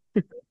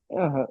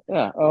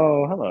 Yeah.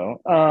 Oh,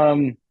 hello.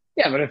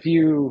 Yeah, but if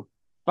you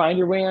find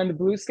your way onto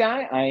Blue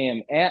Sky, I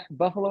am at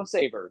Buffalo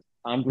Sabres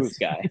on Blue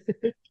Sky.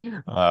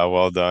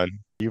 Well done.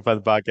 You can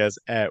find the podcast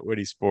at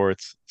Witty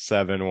Sports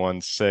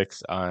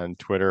 716 on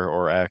Twitter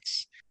or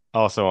X,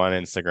 also on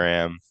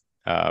Instagram,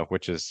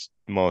 which is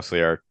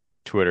mostly our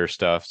Twitter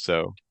stuff.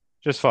 So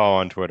just follow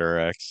on Twitter or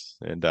X,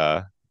 and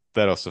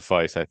that'll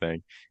suffice, I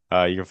think.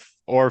 You can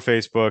or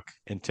Facebook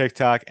and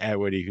TikTok at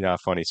Witty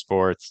Not Funny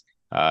Sports.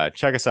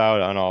 Check us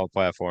out on all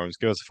platforms.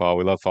 Give us a follow.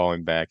 We love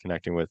following back,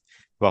 connecting with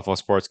the Buffalo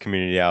sports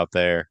community out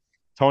there.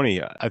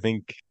 Tony, I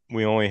think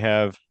we only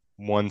have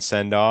one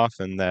send off,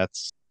 and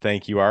that's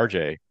thank you,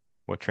 RJ.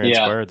 What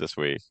transpired this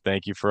week?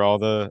 Thank you for all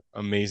the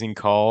amazing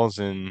calls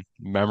and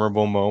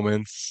memorable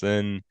moments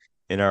in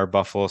our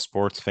Buffalo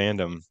sports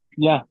fandom.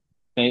 Yeah.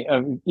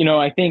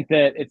 I think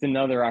that it's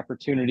another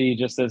opportunity,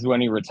 just as when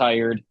he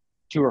retired,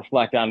 to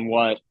reflect on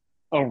what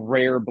a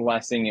rare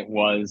blessing it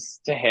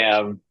was to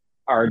have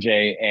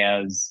RJ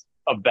as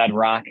a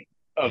bedrock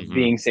of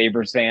being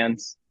Sabres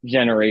fans,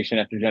 generation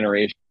after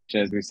generation,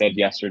 as we said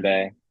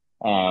yesterday.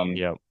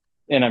 And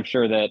I'm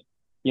sure that,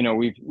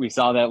 we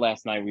saw that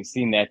last night. We've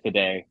seen that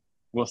today.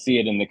 We'll see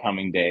it in the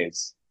coming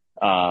days.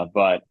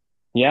 But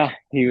yeah,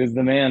 he was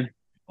the man.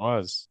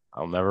 I'll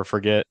never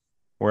forget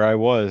where I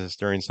was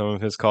during some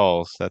of his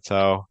calls. That's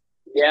how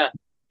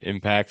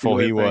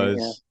impactful he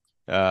was.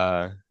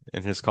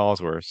 And his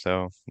calls were.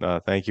 So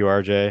thank you,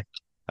 RJ.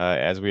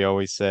 As we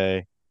always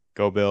say,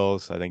 go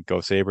Bills. I think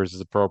go Sabres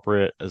is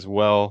appropriate as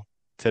well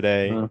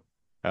today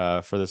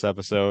for this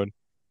episode.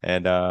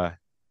 And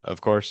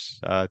of course,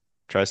 try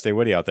to stay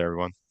witty out there,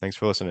 everyone. Thanks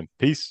for listening.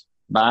 Peace.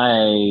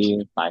 Bye.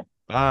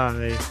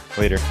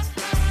 Later.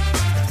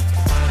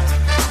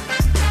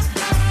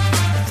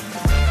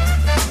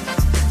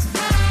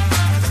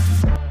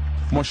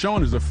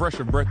 Marshawn is a fresh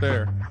of breath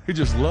air. He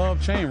just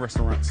loved chain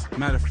restaurants.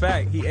 Matter of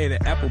fact, he ate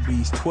at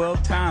Applebee's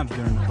 12 times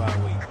during the bye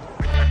week.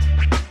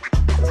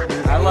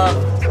 I love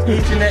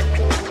each and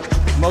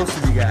most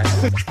of you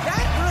guys. That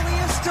really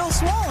is still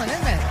swollen,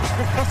 isn't it?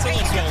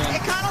 It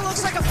kind of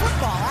looks like a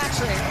football,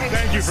 actually.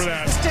 Thank you for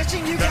that. The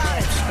stitching, you got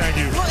it. Thank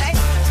you. Well,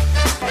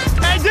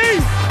 Hey, D,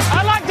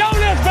 I like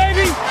donuts,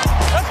 baby.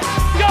 Let's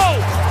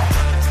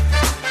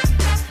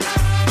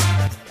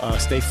go.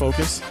 Stay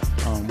focused.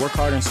 Work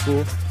hard in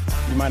school.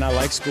 You might not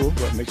like school,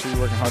 but make sure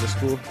you're working hard at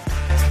school.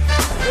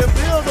 Them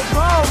Bills a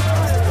problem.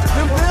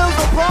 Them Bills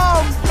a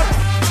problem.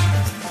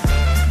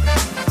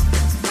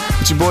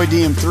 It's your boy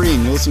DM3,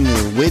 and you're listening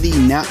to the Witty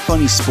Not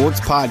Funny Sports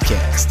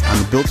Podcast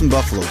on the Built in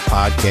Buffalo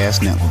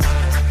Podcast Network.